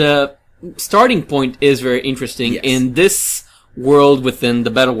 now the starting point is very interesting. Yes. In this world within the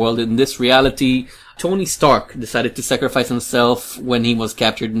Battle World, in this reality, Tony Stark decided to sacrifice himself when he was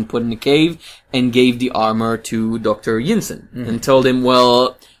captured and put in a cave and gave the armor to Dr. Yinsen and told him,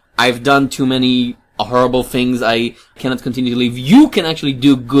 well, I've done too many horrible things. I cannot continue to live. You can actually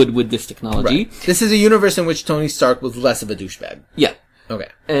do good with this technology. Right. This is a universe in which Tony Stark was less of a douchebag. Yeah. Okay.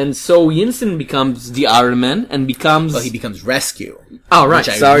 And so Yinsen becomes the Iron Man and becomes... Well, he becomes Rescue. Oh, right.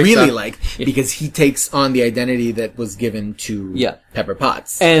 Which I really like because he takes on the identity that was given to Pepper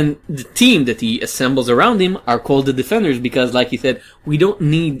Potts. And the team that he assembles around him are called the Defenders because, like he said, we don't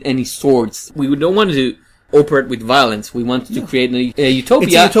need any swords. We don't want to operate with violence. We want to create a utopia.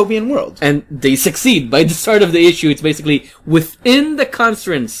 It's a utopian world. And they succeed. By the start of the issue, it's basically within the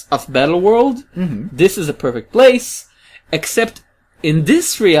constraints of Battle World, this is a perfect place, except in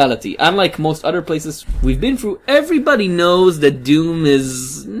this reality, unlike most other places we've been through, everybody knows that Doom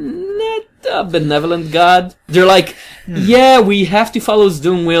is not a benevolent god. They're like, yeah, we have to follow his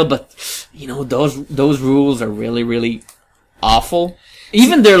Doom will, but, those rules are really, really awful.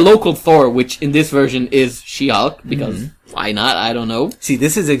 Even their local Thor, which in this version is She-Hulk, because why not? I don't know. See,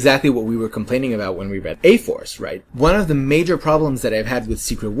 this is exactly what we were complaining about when we read A-Force, right? One of the major problems that I've had with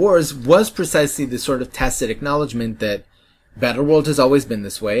Secret Wars was precisely the sort of tacit acknowledgement that Battleworld has always been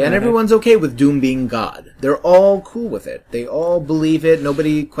this way, and everyone's okay with Doom being God. They're all cool with it. They all believe it.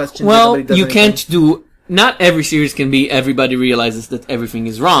 Nobody questions it. Nobody does anything. Can't do... Not every series can be everybody realizes that everything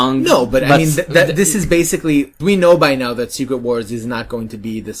is wrong. No, but I mean, this is basically... We know by now that Secret Wars is not going to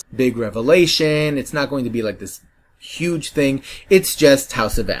be this big revelation. It's not going to be like this huge thing. It's just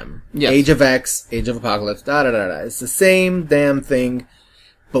House of M. Yes. Age of X, Age of Apocalypse, da-da-da-da. It's the same damn thing.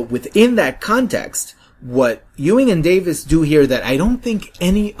 But within that context... What Ewing and Davis do here that I don't think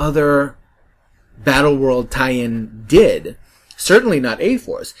any other Battleworld tie-in did, certainly not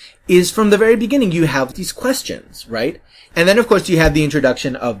A-Force, is from the very beginning you have these questions, right? And then, of course, you have the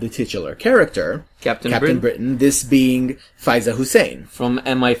introduction of the titular character, Captain Britain, this being Faiza Hussein. From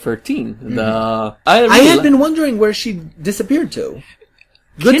MI13. I had been wondering where she disappeared to.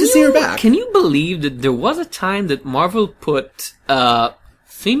 Good to see her back. Can you believe that there was a time that Marvel put a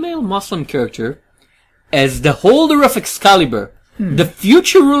female Muslim character as the holder of Excalibur, the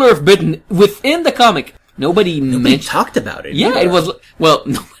future ruler of Britain, within the comic? Nobody talked about it. Yeah, either. It was... Well,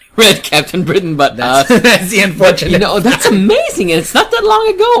 nobody read Captain Britain, but... That's the unfortunate... But, that's amazing, and it's not that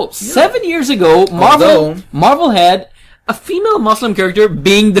long ago. Yeah. 7 years ago, Marvel had a female Muslim character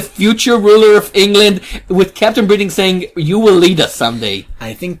being the future ruler of England, with Captain Britain saying, you will lead us someday.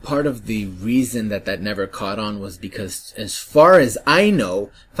 I think part of the reason that never caught on was because, as far as I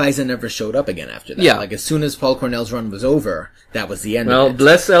know, Faiza never showed up again after that. Yeah. Like, as soon as Paul Cornell's run was over, that was the end of it. Well,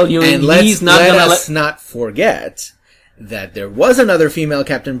 bless Al Ewing. And let us not forget that there was another female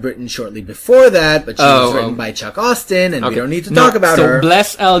Captain Britain shortly before that, but she was written by Chuck Austin, and we don't need to talk about her. So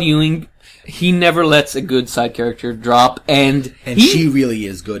bless Al Ewing. He never lets a good side character drop, and she really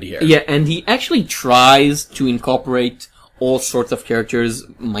is good here. Yeah, and he actually tries to incorporate all sorts of characters,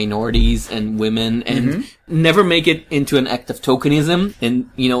 minorities and women, and never make it into an act of tokenism.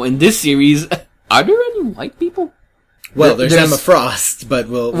 And, in this series, are there any white people? Well, there's Emma Frost, but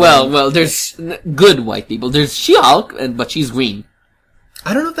Well, there's good white people. There's She-Hulk, but she's green.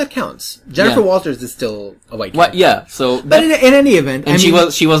 I don't know if that counts. Jennifer Walters is still a white character. Yeah, so... But in any event... And she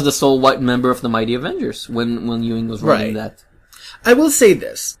was the sole white member of the Mighty Avengers when Ewing was writing that. I will say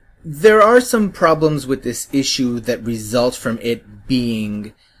this. There are some problems with this issue that result from it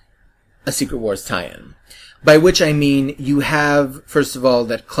being a Secret Wars tie-in. By which I mean, you have, first of all,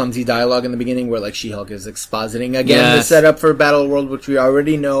 that clumsy dialogue in the beginning where, like, She-Hulk is expositing again the setup for Battleworld, which we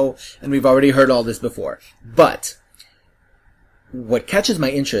already know, and we've already heard all this before. But... what catches my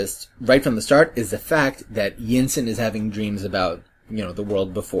interest right from the start is the fact that Yinsen is having dreams about, the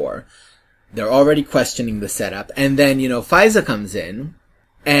world before. They're already questioning the setup. And then, Faiza comes in,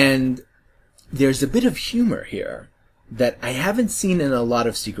 and there's a bit of humor here that I haven't seen in a lot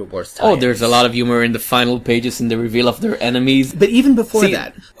of Secret Wars tie-ins. Oh, there's a lot of humor in the final pages in the reveal of their enemies. But even before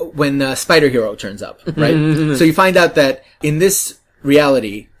that, when Spider Hero turns up, right? So you find out that in this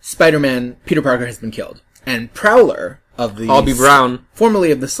reality, Spider-Man, Peter Parker, has been killed. And Prowler of the... Bobby Brown.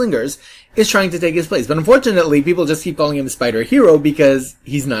 Formerly of the Slingers, is trying to take his place. But unfortunately, people just keep calling him Spider Hero because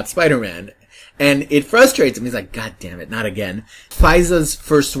he's not Spider-Man. And it frustrates him. He's like, God damn it, not again. Faiza's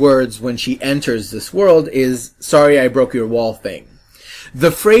first words when she enters this world is, sorry I broke your wall thing.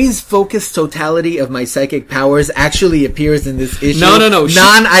 The phrase focused totality of my psychic powers actually appears in this issue. No.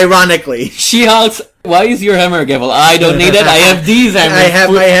 Non-ironically. She asks, why is your hammer, Gavel? I don't need it. I have these hammers. I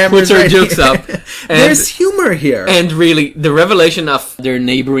have my hammers. Puts her jokes up. There's humor here. And really, the revelation of their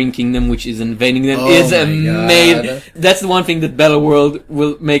neighboring kingdom, which is invading them, is amazing. That's the one thing that Battle World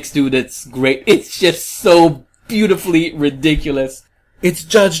makes do that's great. It's just so beautifully ridiculous. It's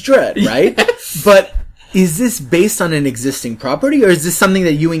Judge Dredd, right? Yes. But is this based on an existing property, or is this something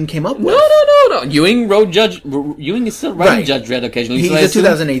that Ewing came up with? No. Ewing is still writing Judge Dredd occasionally. He's a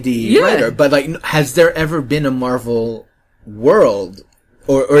 2000 AD writer, but has there ever been a Marvel world?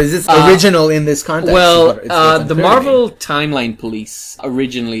 Or is this original in this context? Well, the Marvel Timeline Police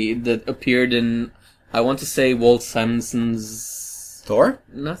originally that appeared in, I want to say, Walt Simonson's... Thor?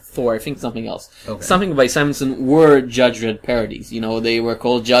 Not Thor, I think something else. Okay. Something by Simonson were Judge Dredd parodies. They were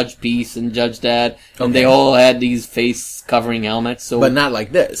called Judge Peace and Judge Dad, and they all had these face-covering helmets. So, but not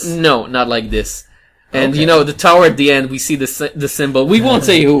like this. No, not like this. And, the tower at the end, we see the symbol. We won't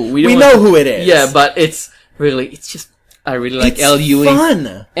say who. We know who it is. Yeah, but it's just... I really like Al Ewing. It's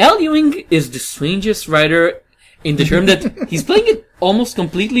fun! Al Ewing is the strangest writer in the term that he's playing it almost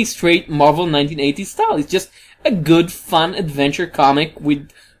completely straight Marvel 1980s style. It's just a good, fun adventure comic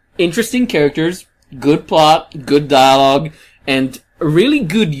with interesting characters, good plot, good dialogue, and a really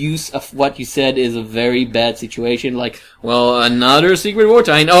good use of what you said is a very bad situation. Like, well, another Secret War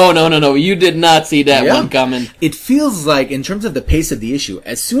tie-in. Oh, no. You did not see that one coming. It feels like, in terms of the pace of the issue,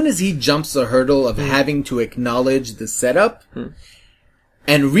 as soon as he jumps the hurdle of having to acknowledge the setup,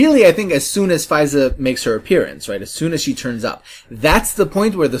 and really, I think as soon as Faiza makes her appearance, right, as soon as she turns up, that's the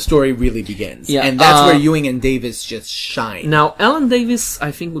point where the story really begins. Yeah, and that's where Ewing and Davis just shine. Now, Alan Davis,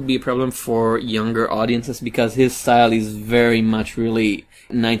 I think, would be a problem for younger audiences because his style is very much really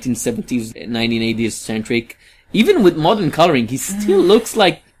 1970s, 1980s centric. Even with modern coloring, he still looks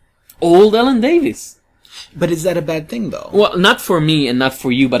like old Alan Davis. But is that a bad thing, though? Well, not for me and not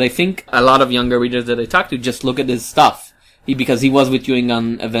for you, but I think a lot of younger readers that I talk to just look at his stuff. Because he was with Ewing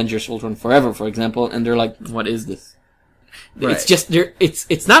on Avengers Ultron Forever, for example, and they're like, what is this? Right. It's just,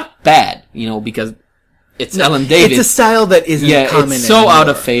 it's not bad, because it's Alan Davis. It's a style that isn't common it's so anymore. Out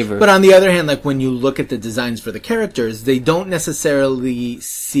of favor. But on the other hand, like, when you look at the designs for the characters, they don't necessarily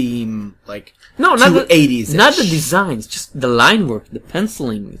seem like not 80s-ish. Not the designs, just the line work, the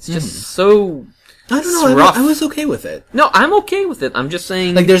penciling. It's just so... I don't know. I was okay with it. No, I'm okay with it. I'm just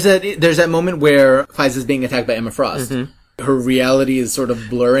saying... Like, there's that moment where Faiza's being attacked by Emma Frost. Mm-hmm. Her reality is sort of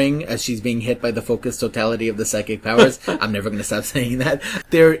blurring as she's being hit by the focused totality of the psychic powers. I'm never going to stop saying that.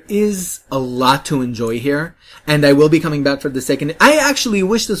 There is a lot to enjoy here, and I will be coming back for the second. I actually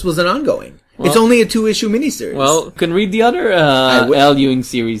wish this was an ongoing. Well, it's only a 2-issue miniseries. Well, you can read the other Al Ewing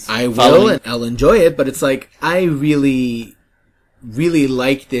series. I will, and I'll enjoy it, but it's like, I really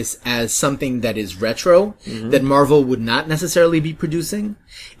like this as something that is retro, that Marvel would not necessarily be producing.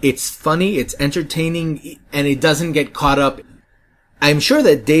 It's funny, it's entertaining, and it doesn't get caught up. I'm sure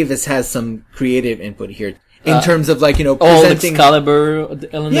that Davis has some creative input here in terms of, like, presenting... Excalibur,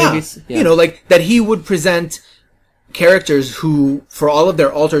 Alan Davis. Yeah, like, that he would present characters who, for all of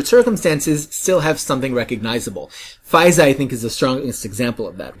their altered circumstances, still have something recognizable. Faiza, I think, is the strongest example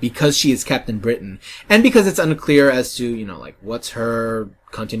of that, because she is Captain Britain, and because it's unclear as to, like, what's her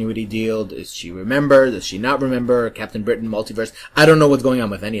continuity deal. Does she remember? Does she not remember? Captain Britain, multiverse. I don't know what's going on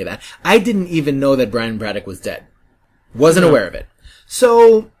with any of that. I didn't even know that Brian Braddock was dead. Wasn't aware of it.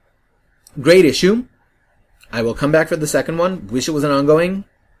 So, great issue. I will come back for the second one. Wish it was an ongoing.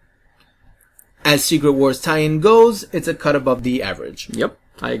 As Secret Wars tie-in goes, it's a cut above the average. Yep,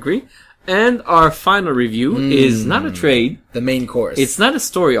 I agree. And our final review is not a trade. The main course. It's not a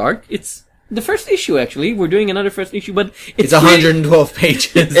story arc. It's the first issue, actually. We're doing another first issue, but it's 112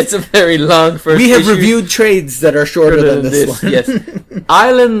 pages. It's a very long first issue. We have reviewed trades that are shorter than this one. Yes.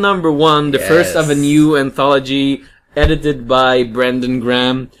 Island number 1, the first of a new anthology, edited by Brendan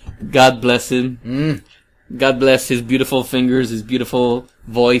Graham. God bless him. God bless his beautiful fingers, his beautiful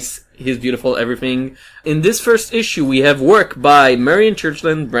voice, his beautiful everything. In this first issue, we have work by Marion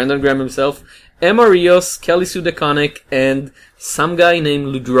Churchland, Brandon Graham himself, Emma Rios, Kelly Sue DeConnick, and some guy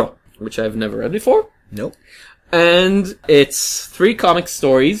named Ludro, which I've never read before. Nope. And it's 3 comic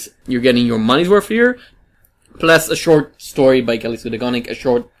stories. You're getting your money's worth here, plus a short story by Kelly Sue DeConnick, a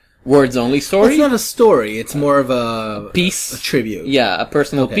short words-only story. It's not a story. It's more of a piece, a tribute. Yeah, a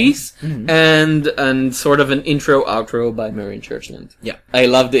personal piece, and sort of an intro outro by Marion Churchland. Yeah, I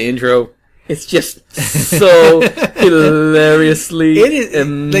love the intro. It's just so hilariously,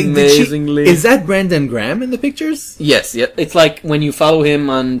 amazingly. Is that Brandon Graham in the pictures? Yes, yeah. It's like when you follow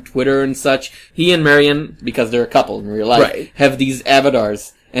him on Twitter and such. He and Marion, because they're a couple in real life, have these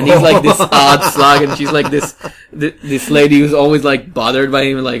avatars. And he's like this odd slug, and she's like this lady who's always like bothered by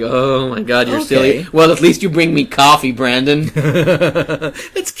him, like, oh my god, you're silly. Well, at least you bring me coffee, Brandon.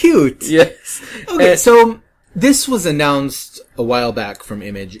 That's cute. Yes. Okay, so this was announced a while back from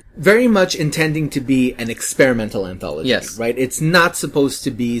Image, very much intending to be an experimental anthology. Yes. Right? It's not supposed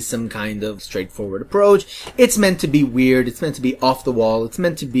to be some kind of straightforward approach. It's meant to be weird. It's meant to be off the wall. It's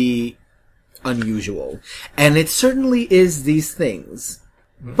meant to be unusual. And it certainly is these things.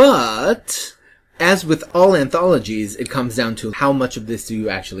 But, as with all anthologies, it comes down to how much of this do you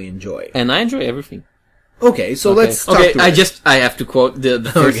actually enjoy. And I enjoy everything. Okay, so let's talk through it. I have to quote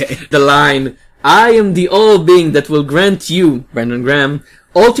the line, I am the all being that will grant you, Brandon Graham,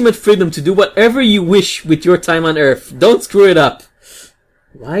 ultimate freedom to do whatever you wish with your time on Earth. Don't screw it up.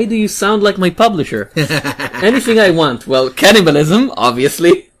 Why do you sound like my publisher? Anything I want. Well, cannibalism,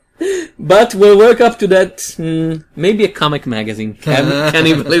 obviously. But we'll work up to that, maybe a comic magazine.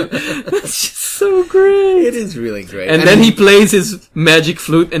 Cannibalism. That's just so great. It is really great. And then he plays his magic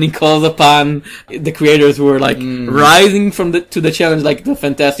flute and he calls upon the creators who are like rising to the challenge, like the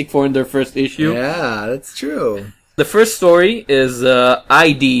Fantastic Four in their first issue. Yeah, that's true. The first story is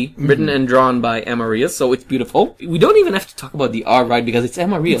ID, written and drawn by Emma Rios, so it's beautiful. We don't even have to talk about the art, right, because it's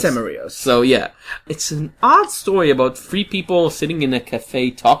Emma Rios. It's Emma Rios. So yeah, it's an odd story about 3 people sitting in a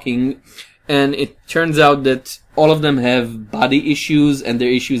cafe talking, and it turns out that all of them have body issues, and their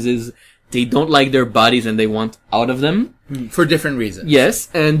issues is they don't like their bodies and they want out of them. For different reasons. Yes,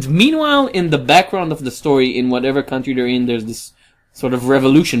 and meanwhile, in the background of the story, in whatever country they're in, there's this sort of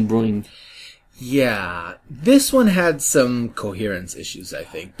revolution brewing. Yeah, this one had some coherence issues, I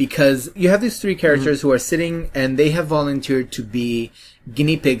think, because you have these 3 characters who are sitting and they have volunteered to be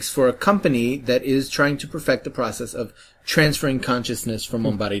guinea pigs for a company that is trying to perfect the process of transferring consciousness from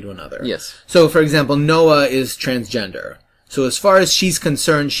one body to another. Yes. So, for example, Noah is transgender. So as far as she's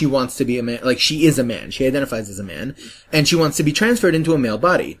concerned, she wants to be a man, like she is a man. She identifies as a man, and she wants to be transferred into a male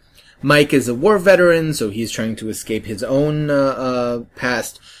body. Mike is a war veteran, so he's trying to escape his own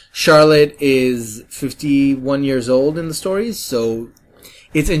past. Charlotte is 51 years old in the stories, so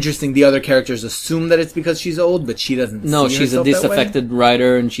it's interesting. The other characters assume that it's because she's old, but she doesn't. No, see she's a herself disaffected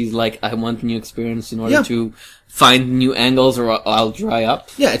writer, and she's like, I want new experience in order to find new angles or I'll dry up.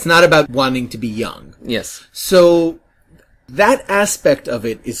 Yeah, it's not about wanting to be young. Yes. So that aspect of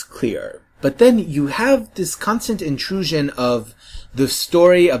it is clear. But then you have this constant intrusion of the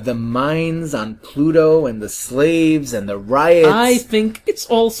story of the mines on Pluto and the slaves and the riots. I think it's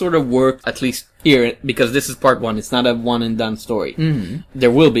all sort of worked, at least here, because this is part 1. It's not a one and done story. Mm-hmm.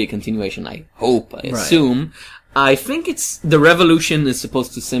 There will be a continuation, I hope, I assume. I think it's, the revolution is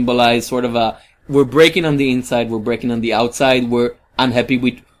supposed to symbolize sort of we're breaking on the inside, we're breaking on the outside, we're unhappy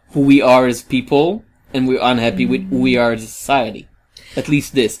with who we are as people, and we're unhappy with who we are as a society. At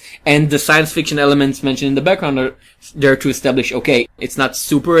least this. And the science fiction elements mentioned in the background are there to establish, okay, it's not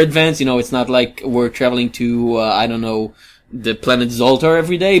super advanced, it's not like we're traveling to, the planet Zoltar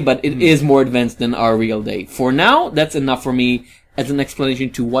every day, but it is more advanced than our real day. For now, that's enough for me as an explanation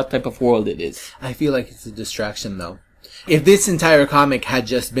to what type of world it is. I feel like it's a distraction, though. If this entire comic had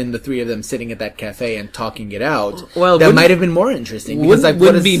just been the 3 of them sitting at that cafe and talking it out, that might have been more interesting. Because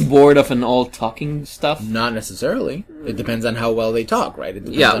wouldn't be bored of an all talking stuff? Not necessarily. It depends on how well they talk, right? It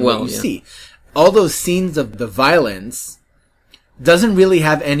depends on what you see. All those scenes of the violence doesn't really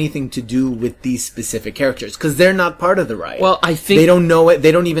have anything to do with these specific characters, because they're not part of the riot. Well, I think they don't know it.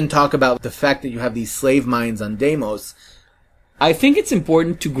 They don't even talk about the fact that you have these slave mines on Deimos. I think it's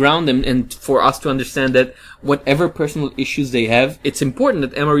important to ground them and for us to understand that whatever personal issues they have, it's important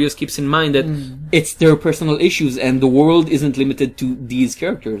that Emma Rios keeps in mind that it's their personal issues and the world isn't limited to these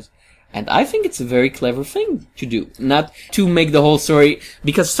characters. And I think it's a very clever thing to do. Not to make the whole story,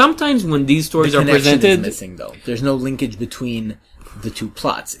 because sometimes when these stories are presented... The connection is missing, though. There's no linkage between the 2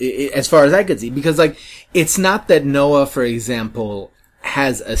 plots, as far as I could see. Because, it's not that Noah, for example,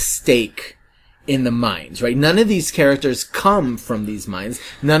 has a stake in the mines, right? None of these characters come from these mines.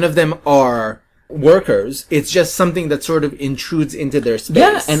 None of them are workers. It's just something that sort of intrudes into their space.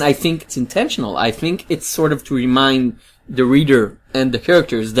 Yeah, and I think it's intentional. I think it's sort of to remind the reader and the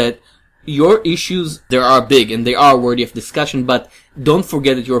characters that your issues, they are big and they are worthy of discussion, but don't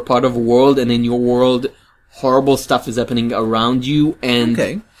forget that you're part of a world, and in your world, horrible stuff is happening around you,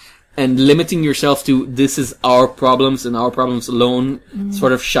 and and limiting yourself to this is our problems and our problems alone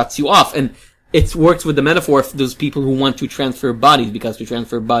sort of shuts you off. And it works with the metaphor of those people who want to transfer bodies, because to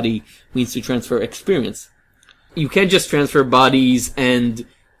transfer body means to transfer experience. You can't just transfer bodies and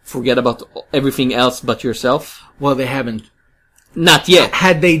forget about everything else but yourself. Well, they haven't. Not yet.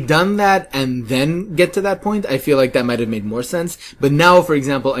 Had they done that and then get to that point, I feel like that might have made more sense. But now, for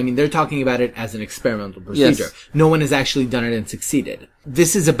example, I mean, they're talking about it as an experimental procedure. Yes. No one has actually done it and succeeded.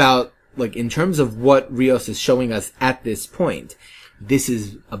 This is about, like, in terms of what Rios is showing us at this point, this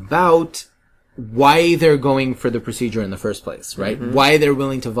is about why they're going for the procedure in the first place, right? Mm-hmm. Why they're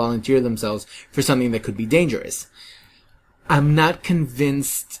willing to volunteer themselves for something that could be dangerous. I'm not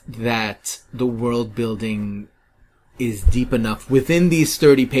convinced that the world building is deep enough within these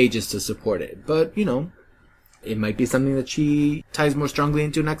 30 pages to support it. But, you know, it might be something that she ties more strongly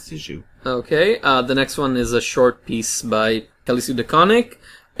into next issue. Okay, the next one is a short piece by Kelly Sue DeConnick,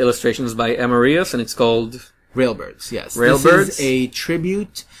 illustrations by Emma Rios, and it's called Railbirds, yes. Railbirds. This is a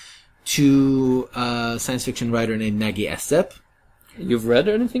tribute to a science fiction writer named Maggie Estep. You've read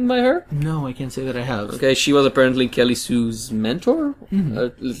anything by her? No, I can't say that I have. Okay, she was apparently Kelly Sue's mentor,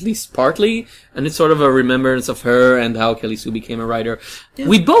 at least partly, and it's sort of a remembrance of her and how Kelly Sue became a writer. Yeah.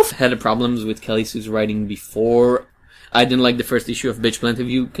 We both had problems with Kelly Sue's writing before. I didn't like the first issue of Bitch Plant. Have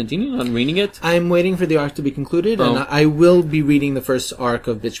you continued on reading it? I'm waiting for the arc to be concluded, and I will be reading the first arc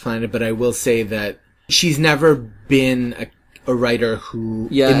of Bitch Planet, but I will say that she's never been a writer who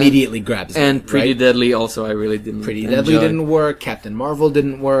immediately grabs me. And Pretty Deadly also, I really didn't Pretty Deadly didn't work. Captain Marvel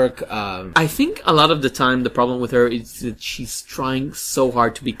didn't work. I think a lot of the time the problem with her is that she's trying so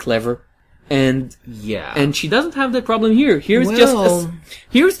hard to be clever. And she doesn't have that problem here. Here's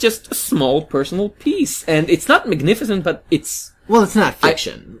just a small personal piece, and it's not magnificent, but it's not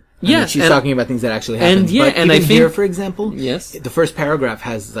fiction. I mean, she's talking about things that actually happened. And I think here, for example, yes, the first paragraph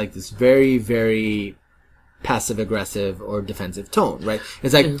has like this very, very passive-aggressive or defensive tone, right?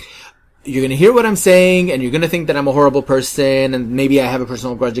 It's like, you're gonna hear what I'm saying, and you're gonna think that I'm a horrible person, and maybe I have a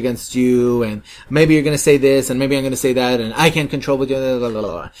personal grudge against you, and maybe you're gonna say this, and maybe I'm gonna say that, and I can't control what you... Blah, blah,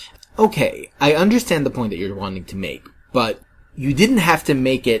 blah. Okay, I understand the point that you're wanting to make, but you didn't have to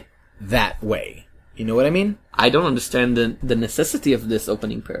make it that way. You know what I mean? I don't understand the necessity of this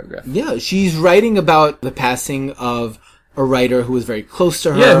opening paragraph. Yeah, she's writing about the passing of a writer who was very close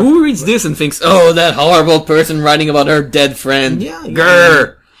to her. Yeah, who reads this and thinks, oh, that horrible person writing about her dead friend. Yeah.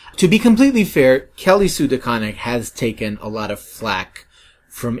 Grr! To be completely fair, Kelly Sue DeConnick has taken a lot of flack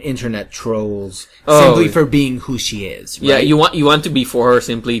from internet trolls simply for being who she is, right? Yeah, you want to be for her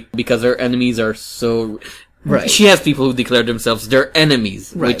simply because her enemies are so... Right. She has people who declare themselves their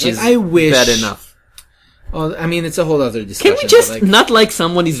enemies, which is bad enough. Well, I mean, it's a whole other discussion. Can we just not like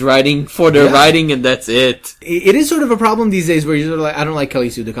someone is writing for their writing and that's it? It is sort of a problem these days where you're sort of like, I don't like Kelly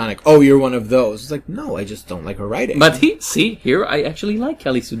Sue DeConnick. Oh, you're one of those. It's like, no, I just don't like her writing. But here I actually like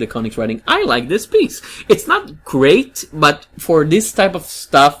Kelly Sue DeConnick's writing. I like this piece. It's not great, but for this type of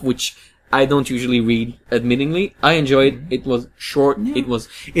stuff, which I don't usually read, admittingly, I enjoyed it. It was short. Yeah. It was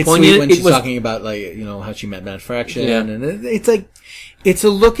It's poignant. Sweet when she's talking about, like, you know, how she met Matt Fraction. Yeah. And it's like, it's a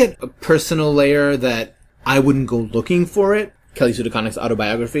look at a personal layer that I wouldn't go looking for it. Kelly Sue DeConnick's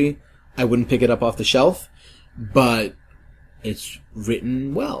autobiography, I wouldn't pick it up off the shelf, but it's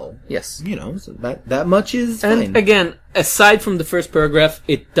written well. Yes. You know, so that much is fine. And again, aside from the first paragraph,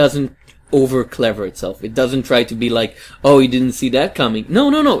 it doesn't over clever itself. It doesn't try to be like, oh, you didn't see that coming.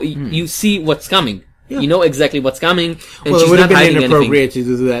 No. You see what's coming. Yeah. You know exactly what's coming, and she's it would not have been hiding inappropriate anything.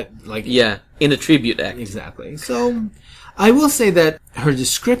 to do that, like... Yeah, in a tribute act. Exactly. So, I will say that her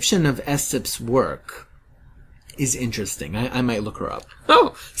description of Estep's work is interesting. I might look her up.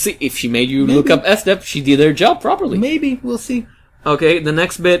 Oh, see, if she made you look up Estep, she did her job properly. Maybe. We'll see. Okay, the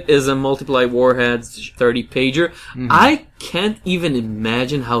next bit is a Multiply Warheads 30-pager. Mm-hmm. I can't even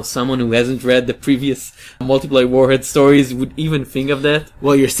imagine how someone who hasn't read the previous Multiply Warhead stories would even think of that.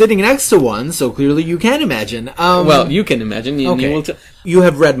 Well, you're sitting next to one, so clearly you can imagine. Well, you can imagine. You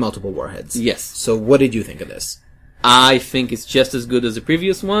have read Multiple Warheads. Yes. So what did you think of this? I think it's just as good as the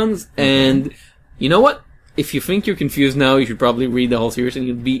previous ones, and you know what? If you think you're confused now, you should probably read the whole series, and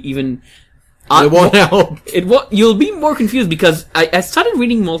you'll be even... It won't help. You'll be more confused, because I started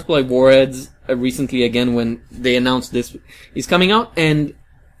reading Multiply Warheads recently again when they announced this is coming out, and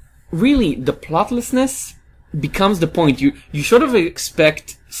really, the plotlessness becomes the point. You sort of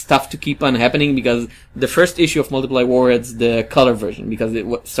expect stuff to keep on happening because the first issue of Multiply Warheads, the color version, because it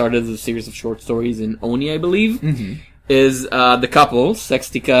started as a series of short stories in Oni, I believe, is the couple,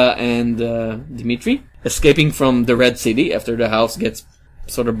 Sextica and Dimitri, escaping from the Red City after the house gets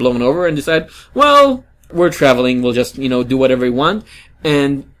sort of blown over and decide, well, we're traveling, we'll just, do whatever we want.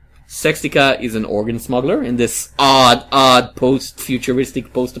 And Sextica is an organ smuggler in this odd,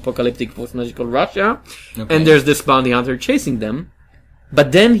 post-futuristic, post-apocalyptic, post-magical Russia. Okay. And there's this bounty hunter chasing them.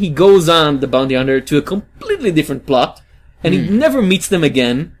 But then he goes on, the bounty hunter, to a completely different plot. And he never meets them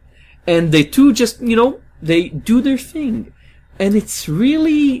again. And they two just, they do their thing. And it's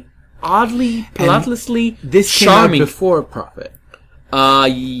really oddly, plotlessly this charming. Came out before Prophet.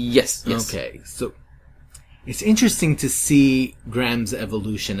 Yes. Okay, so it's interesting to see Graham's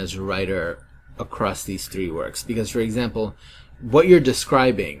evolution as a writer across these three works. Because, for example, what you're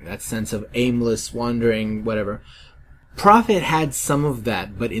describing, that sense of aimless wandering, whatever, Prophet had some of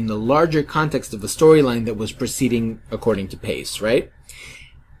that, but in the larger context of a storyline that was proceeding according to pace, right?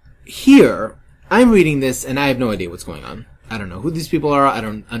 Here, I'm reading this and I have no idea what's going on. I don't know who these people are. I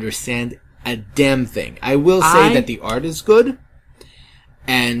don't understand a damn thing. I will say that the art is good.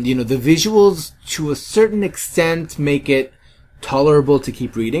 And, the visuals, to a certain extent, make it tolerable to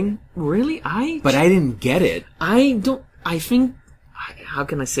keep reading. Really? But I didn't get it. I think, how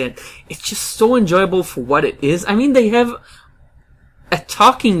can I say it? It's just so enjoyable for what it is. I mean, they have a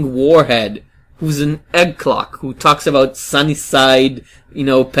talking warhead who's an egg clock, who talks about Sunnyside,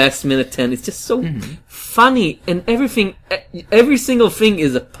 past minute 10. It's just so funny, and every single thing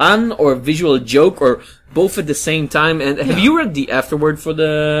is a pun or a visual joke or both at the same time. And have you read the afterword for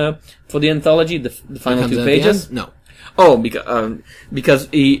the anthology, the final 2 pages? No. Oh, because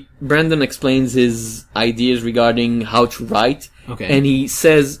Brandon explains his ideas regarding how to write. Okay. And he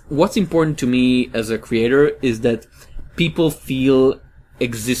says, what's important to me as a creator is that people feel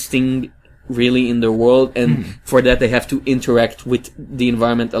existing really in the world, and for that they have to interact with the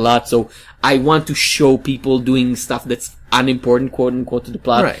environment a lot. So I want to show people doing stuff that's unimportant, quote unquote, to the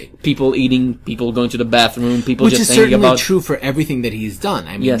plot. Right. People eating, people going to the bathroom, people Which just is thinking certainly about... true for everything that he's done.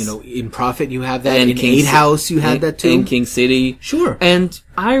 I mean, Yes. In Prophet you have that, And in King 8 House you had that too. In King City. Sure. And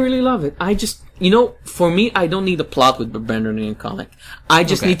I really love it. I just, for me, I don't need a plot with Brandon in a comic. I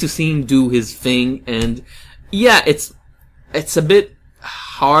just need to see him do his thing. And yeah, it's a bit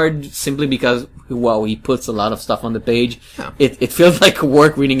hard simply because, he puts a lot of stuff on the page. Yeah. It feels like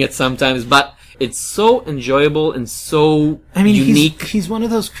work reading it sometimes, but it's so enjoyable and so unique. He's one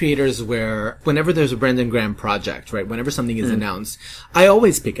of those creators where whenever there's a Brandon Graham project, right, whenever something is announced, I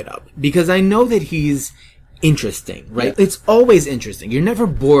always pick it up because I know that he's interesting, right? Yeah. It's always interesting. You're never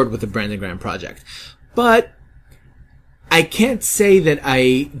bored with a Brandon Graham project. But I can't say that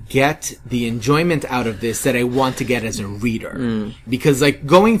I get the enjoyment out of this that I want to get as a reader. Because,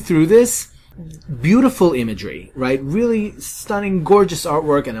 going through this, beautiful imagery, right? Really stunning, gorgeous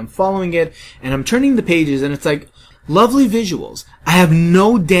artwork, and I'm following it, and I'm turning the pages, and it's lovely visuals. I have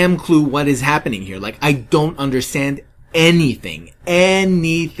no damn clue what is happening here. I don't understand anything.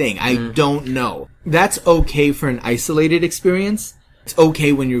 I don't know. That's okay for an isolated experience. It's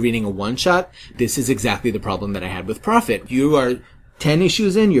okay when you're reading a one-shot. This is exactly the problem that I had with Prophet. You are 10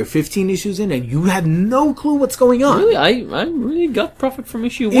 issues in, you're 15 issues in, and you have no clue what's going on. Really? I really got Prophet from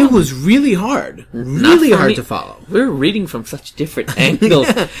issue 1. It was really hard. Really hard to follow. We're reading from such different angles.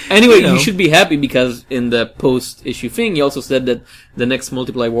 Anyway, you should be happy because in the post-issue thing, he also said that the next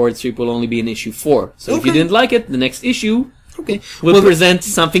Multiply Warheads strip will only be in issue 4. So if you didn't like it, the next issue will present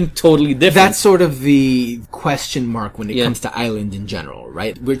something totally different. That's sort of the question mark when it comes to Island in general,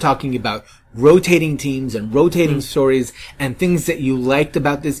 right? We're talking about rotating teams and rotating stories, and things that you liked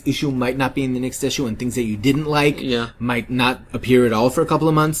about this issue might not be in the next issue, and things that you didn't like might not appear at all for a couple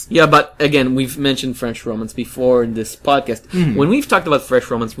of months. Yeah, but again, we've mentioned French Romance before in this podcast. When we've talked about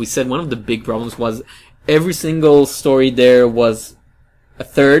French Romance, we said one of the big problems was every single story there was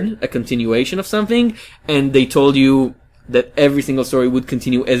a continuation of something, and they told you that every single story would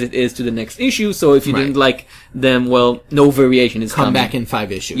continue as it is to the next issue. So if you didn't like them, well, no variation is coming. Come back in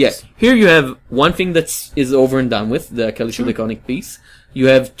 5 issues. Yes. Here you have one thing is over and done with, the Kelly Shu Laconic piece. You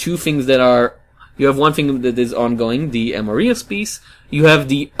have two things you have one thing that is ongoing, the Amorius piece. You have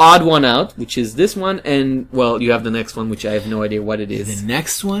the odd one out, which is this one, and, you have the next one, which I have no idea what it is. The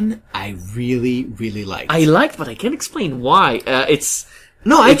next one, I really, really liked. I liked, but I can't explain why.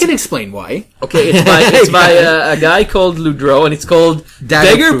 I can explain why. Okay, it's by a guy called Ludrow, and it's called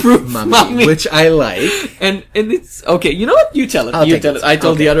Dagger Proof Mummy, which I like. And it's okay. You know what? You tell it. I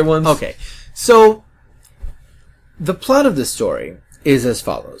told the other ones. Okay, so the plot of the story is as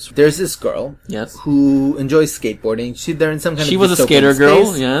follows. There's this girl Yes. who enjoys skateboarding. They're in some kind She of was a dystopian skater girl,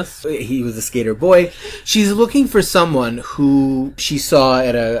 space. yes. He was a skater boy. She's looking for someone who she saw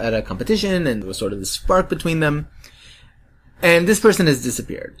at a competition, and there was sort of this spark between them. And this person has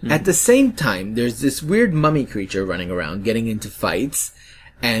disappeared. At the same time, there's this weird mummy creature running around, getting into fights,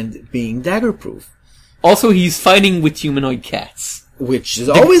 and being dagger-proof. Also, he's fighting with humanoid cats. Which is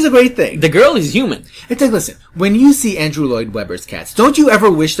always a great thing. The girl is human. It's like, listen, when you see Andrew Lloyd Webber's cats, don't you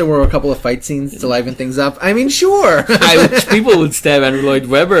ever wish there were a couple of fight scenes to liven things up? I mean, sure. I wish people would stab Andrew Lloyd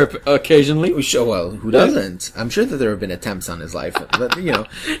Webber occasionally. Well, who doesn't? I'm sure that there have been attempts on his life. But,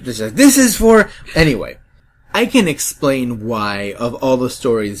 this is for... Anyway, I can explain why, of all the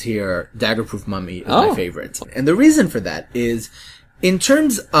stories here, Daggerproof Mummy is my favorite. And the reason for that is, in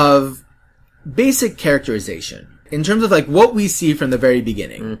terms of basic characterization, in terms of like what we see from the very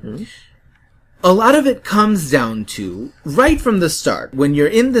beginning, a lot of it comes down to, right from the start, when you're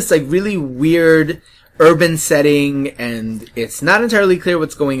in this like really weird urban setting and it's not entirely clear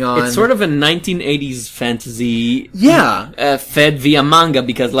what's going on. It's sort of a 1980s fantasy. Yeah. Fed via manga,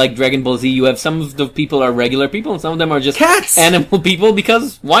 because like Dragon Ball Z, you have some of the people are regular people and some of them are just cats. Animal people,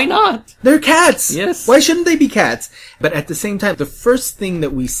 because why not? They're cats. Yes. Why shouldn't they be cats? But at the same time, the first thing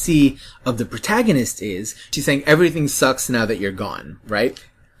that we see of the protagonist is she's saying everything sucks now that you're gone, right?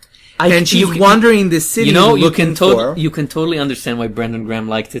 And she's wandering this city looking for... You can totally understand why Brendan Graham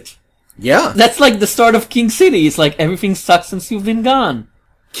liked it. Yeah. That's like the start of King City. It's like everything sucks since you've been gone.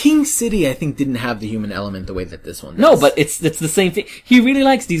 King City, I think, didn't have the human element the way that this one does. No, but it's the same thing. He really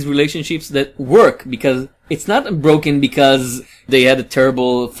likes these relationships that work, because it's not broken because they had a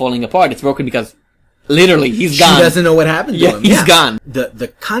terrible falling apart. It's broken because literally he's gone. She doesn't know what happened to him. He's gone.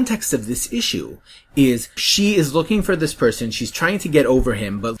 The context of this issue is she is looking for this person. She's trying to get over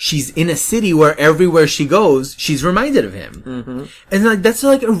him, but she's in a city where everywhere she goes, she's reminded of him. Mm-hmm. And like, that's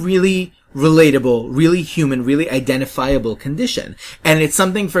like a really relatable, really human, really identifiable condition. And it's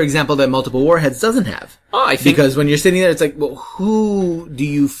something, for example, that Multiple Warheads doesn't have. Oh, I think... Because when you're sitting there, it's like, well, who do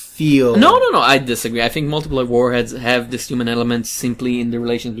you feel... No, I disagree. I think Multiple Warheads have this human element simply in the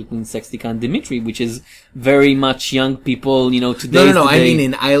relations between Sextica and Dimitri, which is very much young people, today. No, I mean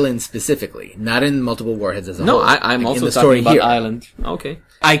in Island specifically, not in Multiple Warheads as a whole. No, I'm also talking about Island. Okay.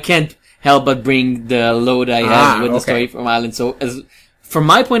 I can't help but bring the load I have with the story from Island. So, from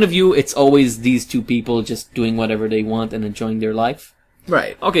my point of view, it's always these two people just doing whatever they want and enjoying their life.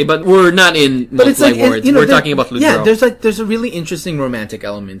 Right. Okay, but we're not in Multiple Warheads. We're talking about Ludrow. Yeah, there's a really interesting romantic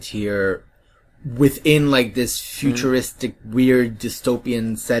element here within like this futuristic, weird,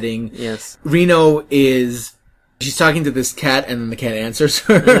 dystopian setting. Yes. Reno she's talking to this cat and then the cat answers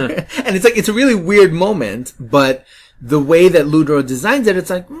her. And it's a really weird moment, but the way that Ludrow designs it, it's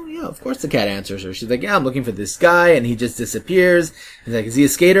like, oh yeah, of course the cat answers her. She's like, yeah, I'm looking for this guy, and he just disappears. He's like, is he a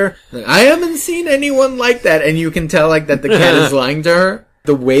skater? Like, I haven't seen anyone like that. And you can tell like that the cat is lying to her.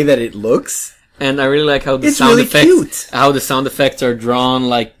 The way that it looks. And I really like how the sound effects are drawn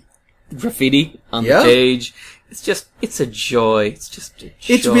like graffiti on the page. It's a joy. It's just a joy.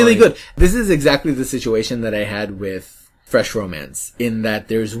 It's really good. This is exactly the situation that I had with Fresh Romance, in that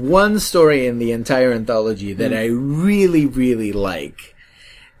there's one story in the entire anthology that I really, really like.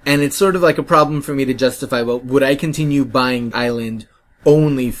 And it's sort of like a problem for me to justify, well, would I continue buying Island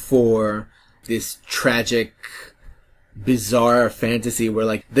only for this tragic, bizarre fantasy where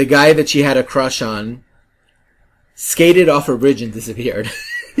like the guy that she had a crush on skated off a bridge and disappeared.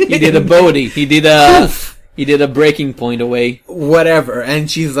 He did a Bodhi. He did a breaking point away. Whatever.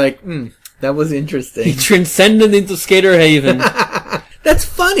 And she's like, that was interesting. He transcended into Skater Haven. That's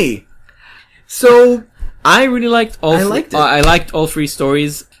funny. So I really liked I liked all three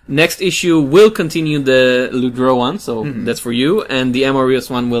stories. Next issue will continue the Ludrow one, so that's for you, and the Amorios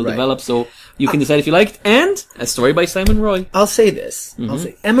one will develop, so you can decide if you liked, and a story by Simon Roy. I'll say this. I'll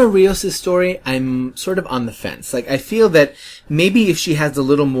say Emma Rios' story, I'm sort of on the fence. Like, I feel that maybe if she has a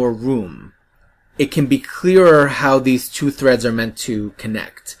little more room, it can be clearer how these two threads are meant to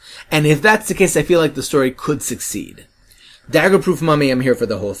connect. And if that's the case, I feel like the story could succeed. Daggerproof Mummy, I'm here for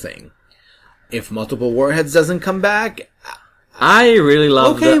the whole thing. If Multiple Warheads doesn't come back, I really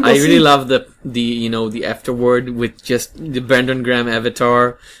love the afterword with just the Brendan Graham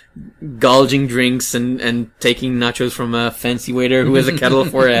avatar gouging drinks and taking nachos from a fancy waiter who has a kettle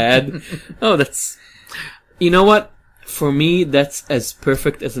for a head. Oh, you know what? For me, that's as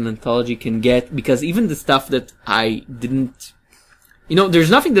perfect as an anthology can get, because even the stuff that I didn't, there's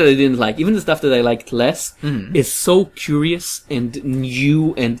nothing that I didn't like. Even the stuff that I liked less is so curious and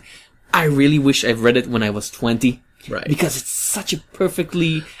new, and I really wish I've read it when I was 20. Right. Because it's such a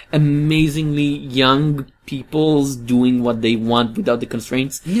perfectly, amazingly young people's doing what they want without the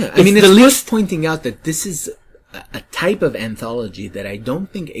constraints. Yeah, I mean, it's worth pointing out that this is a type of anthology that I don't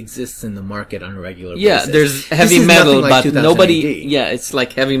think exists in the market on a regular basis. Yeah, there's heavy metal, like but nobody... Yeah, it's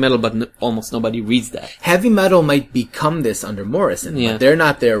like heavy metal, but almost nobody reads that. Heavy metal might become this under Morrison, but they're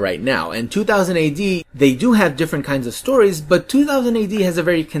not there right now. And 2000 AD, they do have different kinds of stories, but 2000 AD has a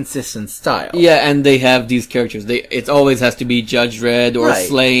very consistent style. Yeah, and they have these characters. It always has to be Judge Dredd or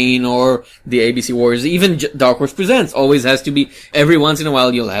Slane or the ABC Warriors. Even Dark Horse Presents always has to be... Every once in a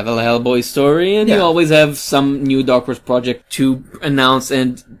while, you'll have a Hellboy story, and you always have some new Dark Horse project to announce,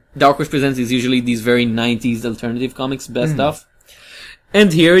 and Dark Horse Presents is usually these very 90s alternative comics best stuff.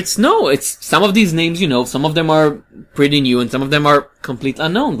 And here it's some of these names, some of them are pretty new and some of them are complete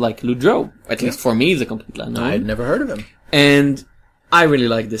unknown, like Ludrow. At least for me, is a complete unknown. I'd never heard of him. And I really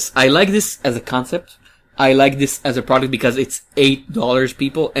like this. I like this as a concept. I like this as a product because it's $8,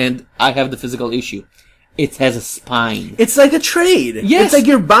 people, and I have the physical issue. It has a spine. It's like a trade. Yes. It's like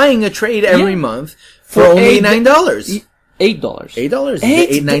you're buying a trade every month for only $9. $8. $8? Is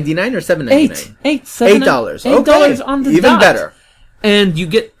it $8.99 or $7.99? $8. $8 on the Even dot. better. And you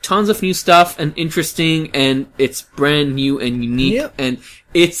get tons of new stuff and interesting, and it's brand new and unique, and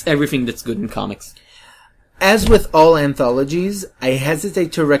it's everything that's good in comics. As with all anthologies, I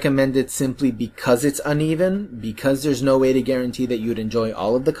hesitate to recommend it simply because it's uneven, because there's no way to guarantee that you'd enjoy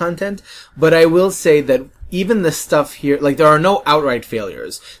all of the content, but I will say that even the stuff here, like, there are no outright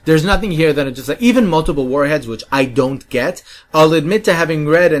failures. There's nothing here that are just like, even Multiple Warheads, which I don't get, I'll admit to having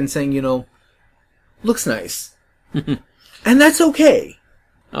read and saying, looks nice. And that's okay.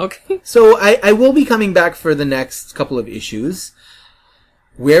 Okay. So I will be coming back for the next couple of issues.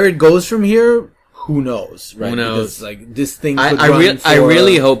 Where it goes from here, who knows, right? Who knows? Because, like, this thing could I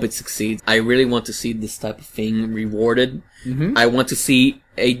really hope it succeeds. I really want to see this type of thing rewarded. Mm-hmm. I want to see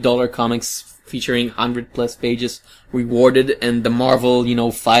 $8 comics featuring 100+ pages rewarded, and the Marvel,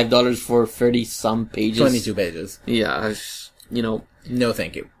 $5 for 30-some pages. 22 pages. Yeah, No,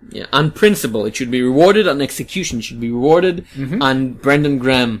 thank you. Yeah, on principle, it should be rewarded. On execution, it should be rewarded. Mm-hmm. On Brendan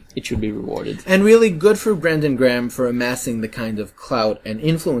Graham, it should be rewarded. And really good for Brendan Graham for amassing the kind of clout and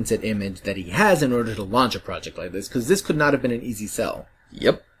influence at Image that he has in order to launch a project like this, because this could not have been an easy sell.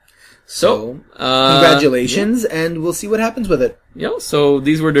 Yep. So congratulations, and we'll see what happens with it. Yeah, so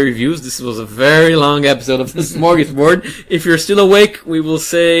these were the reviews. This was a very long episode of the Smorgasbord. If you're still awake, we will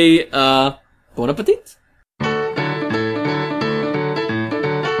say, bon appetit.